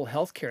is the whole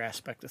healthcare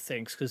aspect of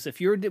things. Because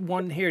if you're the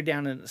one here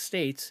down in the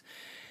States,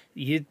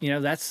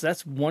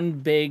 that's one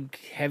big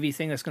heavy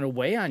thing that's going to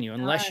weigh on you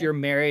unless God, you're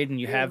married and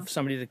you true. have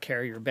somebody to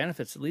carry your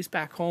benefits. At least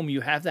back home,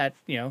 you have that.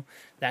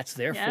 That's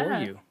there for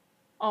Yeah. you.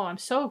 Oh, I'm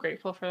so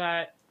grateful for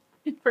that.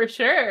 For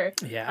sure.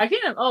 Yeah, I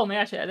can't. Oh my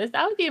gosh, yeah,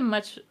 that would be a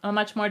much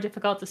more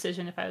difficult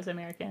decision if I was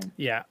American.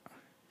 yeah,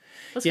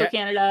 Let's go yeah.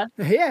 Canada.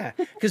 Yeah,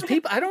 because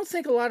I don't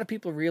think a lot of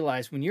people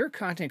realize when you're a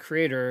content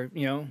creator,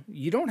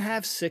 you don't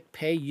have sick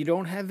pay, you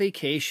don't have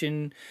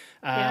vacation.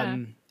 Yeah.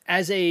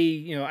 As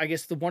a, I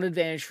guess the one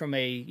advantage from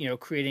a,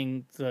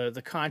 creating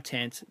the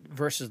content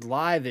versus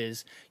live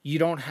is you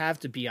don't have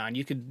to be on.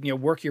 You could,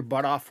 work your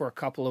butt off for a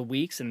couple of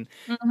weeks and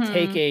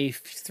take Hmm. a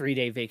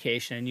 3-day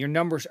vacation, and your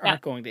numbers Yeah.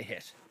 aren't going to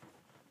hit.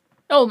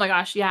 Oh my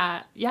gosh,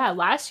 yeah. Yeah,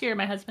 last year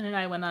my husband and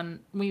I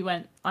we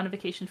went on a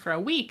vacation for a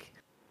week,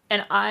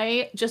 and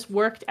I just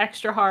worked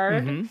extra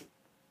hard Mm-hmm.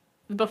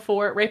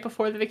 right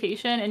before the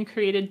vacation and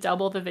created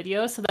double the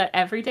videos so that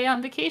every day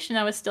on vacation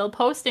I was still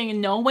posting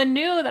and no one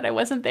knew that I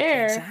wasn't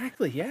there.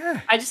 Exactly.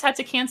 Yeah. I just had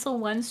to cancel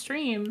one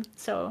stream.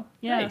 So,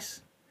 yeah.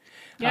 Nice.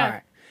 All Yeah.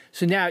 right.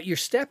 So now you're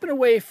stepping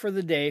away for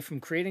the day from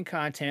creating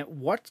content.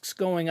 What's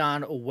going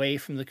on away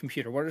from the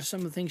computer? What are some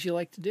of the things you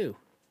like to do?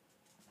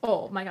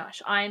 Oh my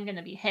gosh, I'm going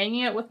to be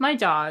hanging out with my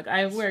dog.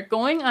 We're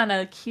going on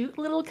a cute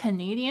little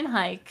Canadian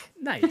hike.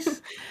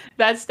 Nice.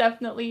 That's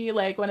definitely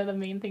like one of the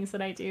main things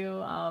that I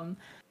do.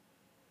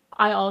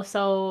 I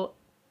also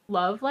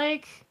love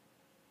like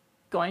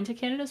going to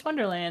Canada's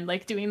Wonderland,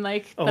 like doing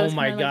like Oh those kind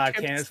my of like God,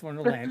 trips. Candace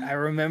Wonderland. I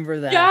remember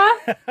that.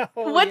 Yeah.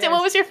 Oh What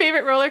yes. was your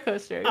favorite roller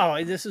coaster? Oh,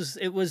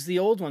 it was the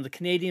old one, the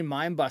Canadian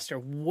Mine Buster,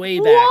 way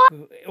back,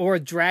 What? or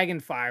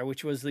Dragonfire,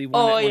 which was the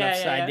one Oh that went yeah, yeah,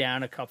 upside yeah.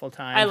 down a couple I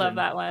times, love and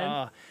that one. but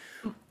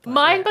yeah,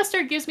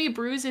 Minebuster gives me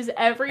bruises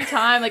every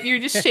time. Like you're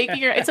just shaking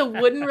your. It's a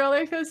wooden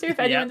roller coaster. If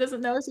anyone yep.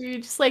 doesn't know, so you're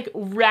just like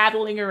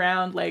rattling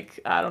around. Like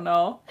I don't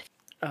know.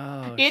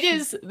 Oh, It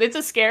is. It's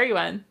a scary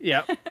one.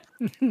 yep.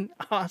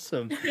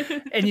 Awesome.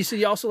 And you said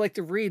you also like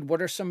to read. What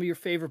are some of your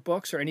favorite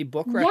books or any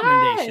book Yes.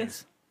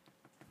 recommendations?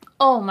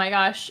 Oh my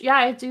gosh. Yeah,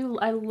 I do.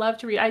 I love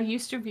to read. I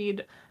used to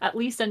read at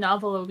least a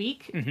novel a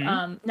week.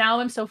 Mm-hmm. Now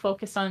I'm so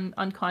focused on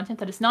content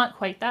that it's not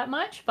quite that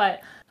much.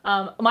 But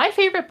my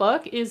favorite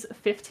book is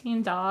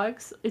 15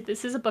 Dogs.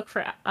 This is a book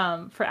for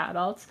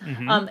adults.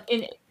 Mm-hmm.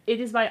 And it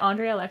is by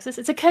Andre Alexis.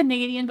 It's a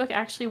Canadian book.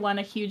 Actually, won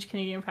a huge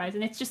Canadian prize,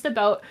 and it's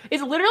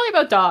literally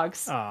about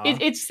dogs. Aw.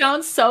 It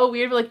sounds so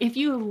weird, but like if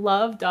you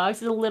love dogs,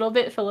 it's a little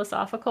bit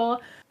philosophical.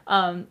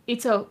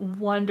 It's a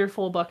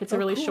wonderful book. It's a Oh,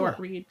 really cool. short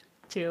read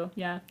too.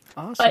 Yeah.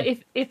 But Awesome.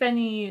 if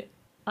any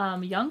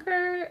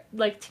younger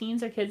like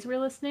teens or kids were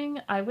listening,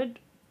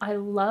 I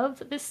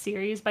love this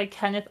series by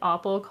Kenneth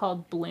Apple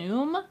called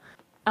Bloom.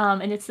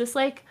 And it's this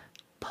like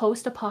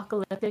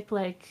post-apocalyptic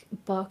like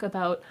book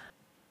about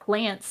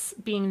plants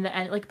being the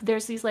end. Like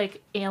there's these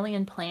like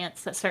alien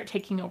plants that start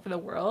taking over the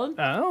world.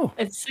 Oh.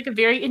 It's like a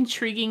very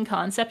intriguing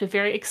concept, a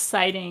very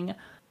exciting,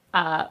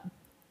 uh,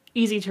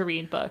 easy to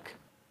read book.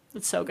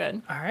 It's so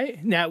good. All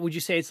right. Now, would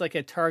you say it's like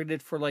a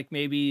targeted for like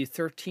maybe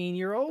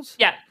 13-year-olds?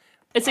 Yeah.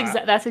 It's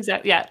exact. That's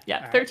exact. Yeah, yeah.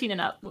 All right. 13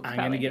 and up. I'm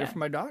gonna get it for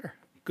my daughter.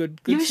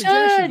 Good You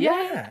suggestion. should,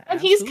 Yeah, and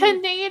he's absolutely.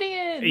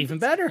 Canadian. Even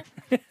better.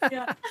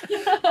 Yeah.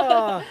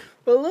 Oh,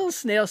 well, Little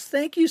Snails,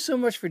 thank you so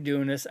much for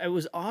doing this. It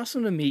was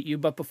awesome to meet you.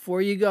 But before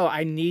you go,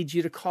 I need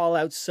you to call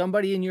out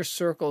somebody in your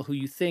circle who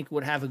you think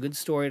would have a good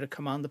story to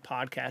come on the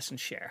podcast and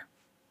share.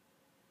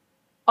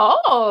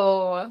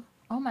 Oh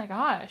my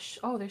gosh.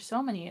 Oh, there's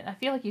so many. I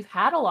feel like you've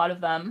had a lot of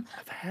them.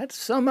 I've had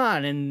some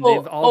on, and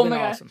they've all been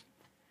my awesome. gosh.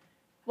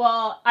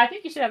 Well, I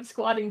think you should have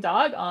Squatting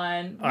Dog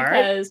on All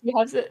right.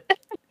 because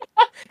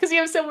because you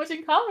have so much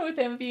in common with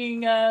him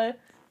being a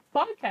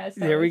podcast.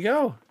 There we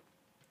go.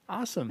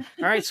 Awesome.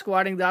 All right,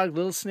 Squatting Dog,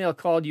 Little Snail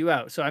called you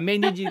out. So I may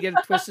need you to get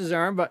a twist his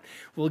arm, but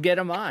we'll get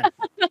him on.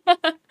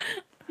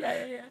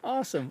 Yeah.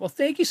 Awesome. Well,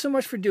 thank you so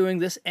much for doing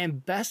this,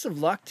 and best of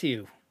luck to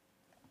you.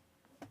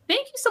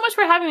 Thank you so much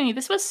for having me.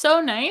 This was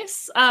so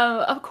nice.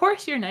 Of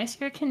course you're nice.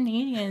 You're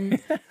Canadian.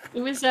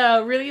 It was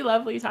really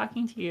lovely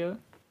talking to you.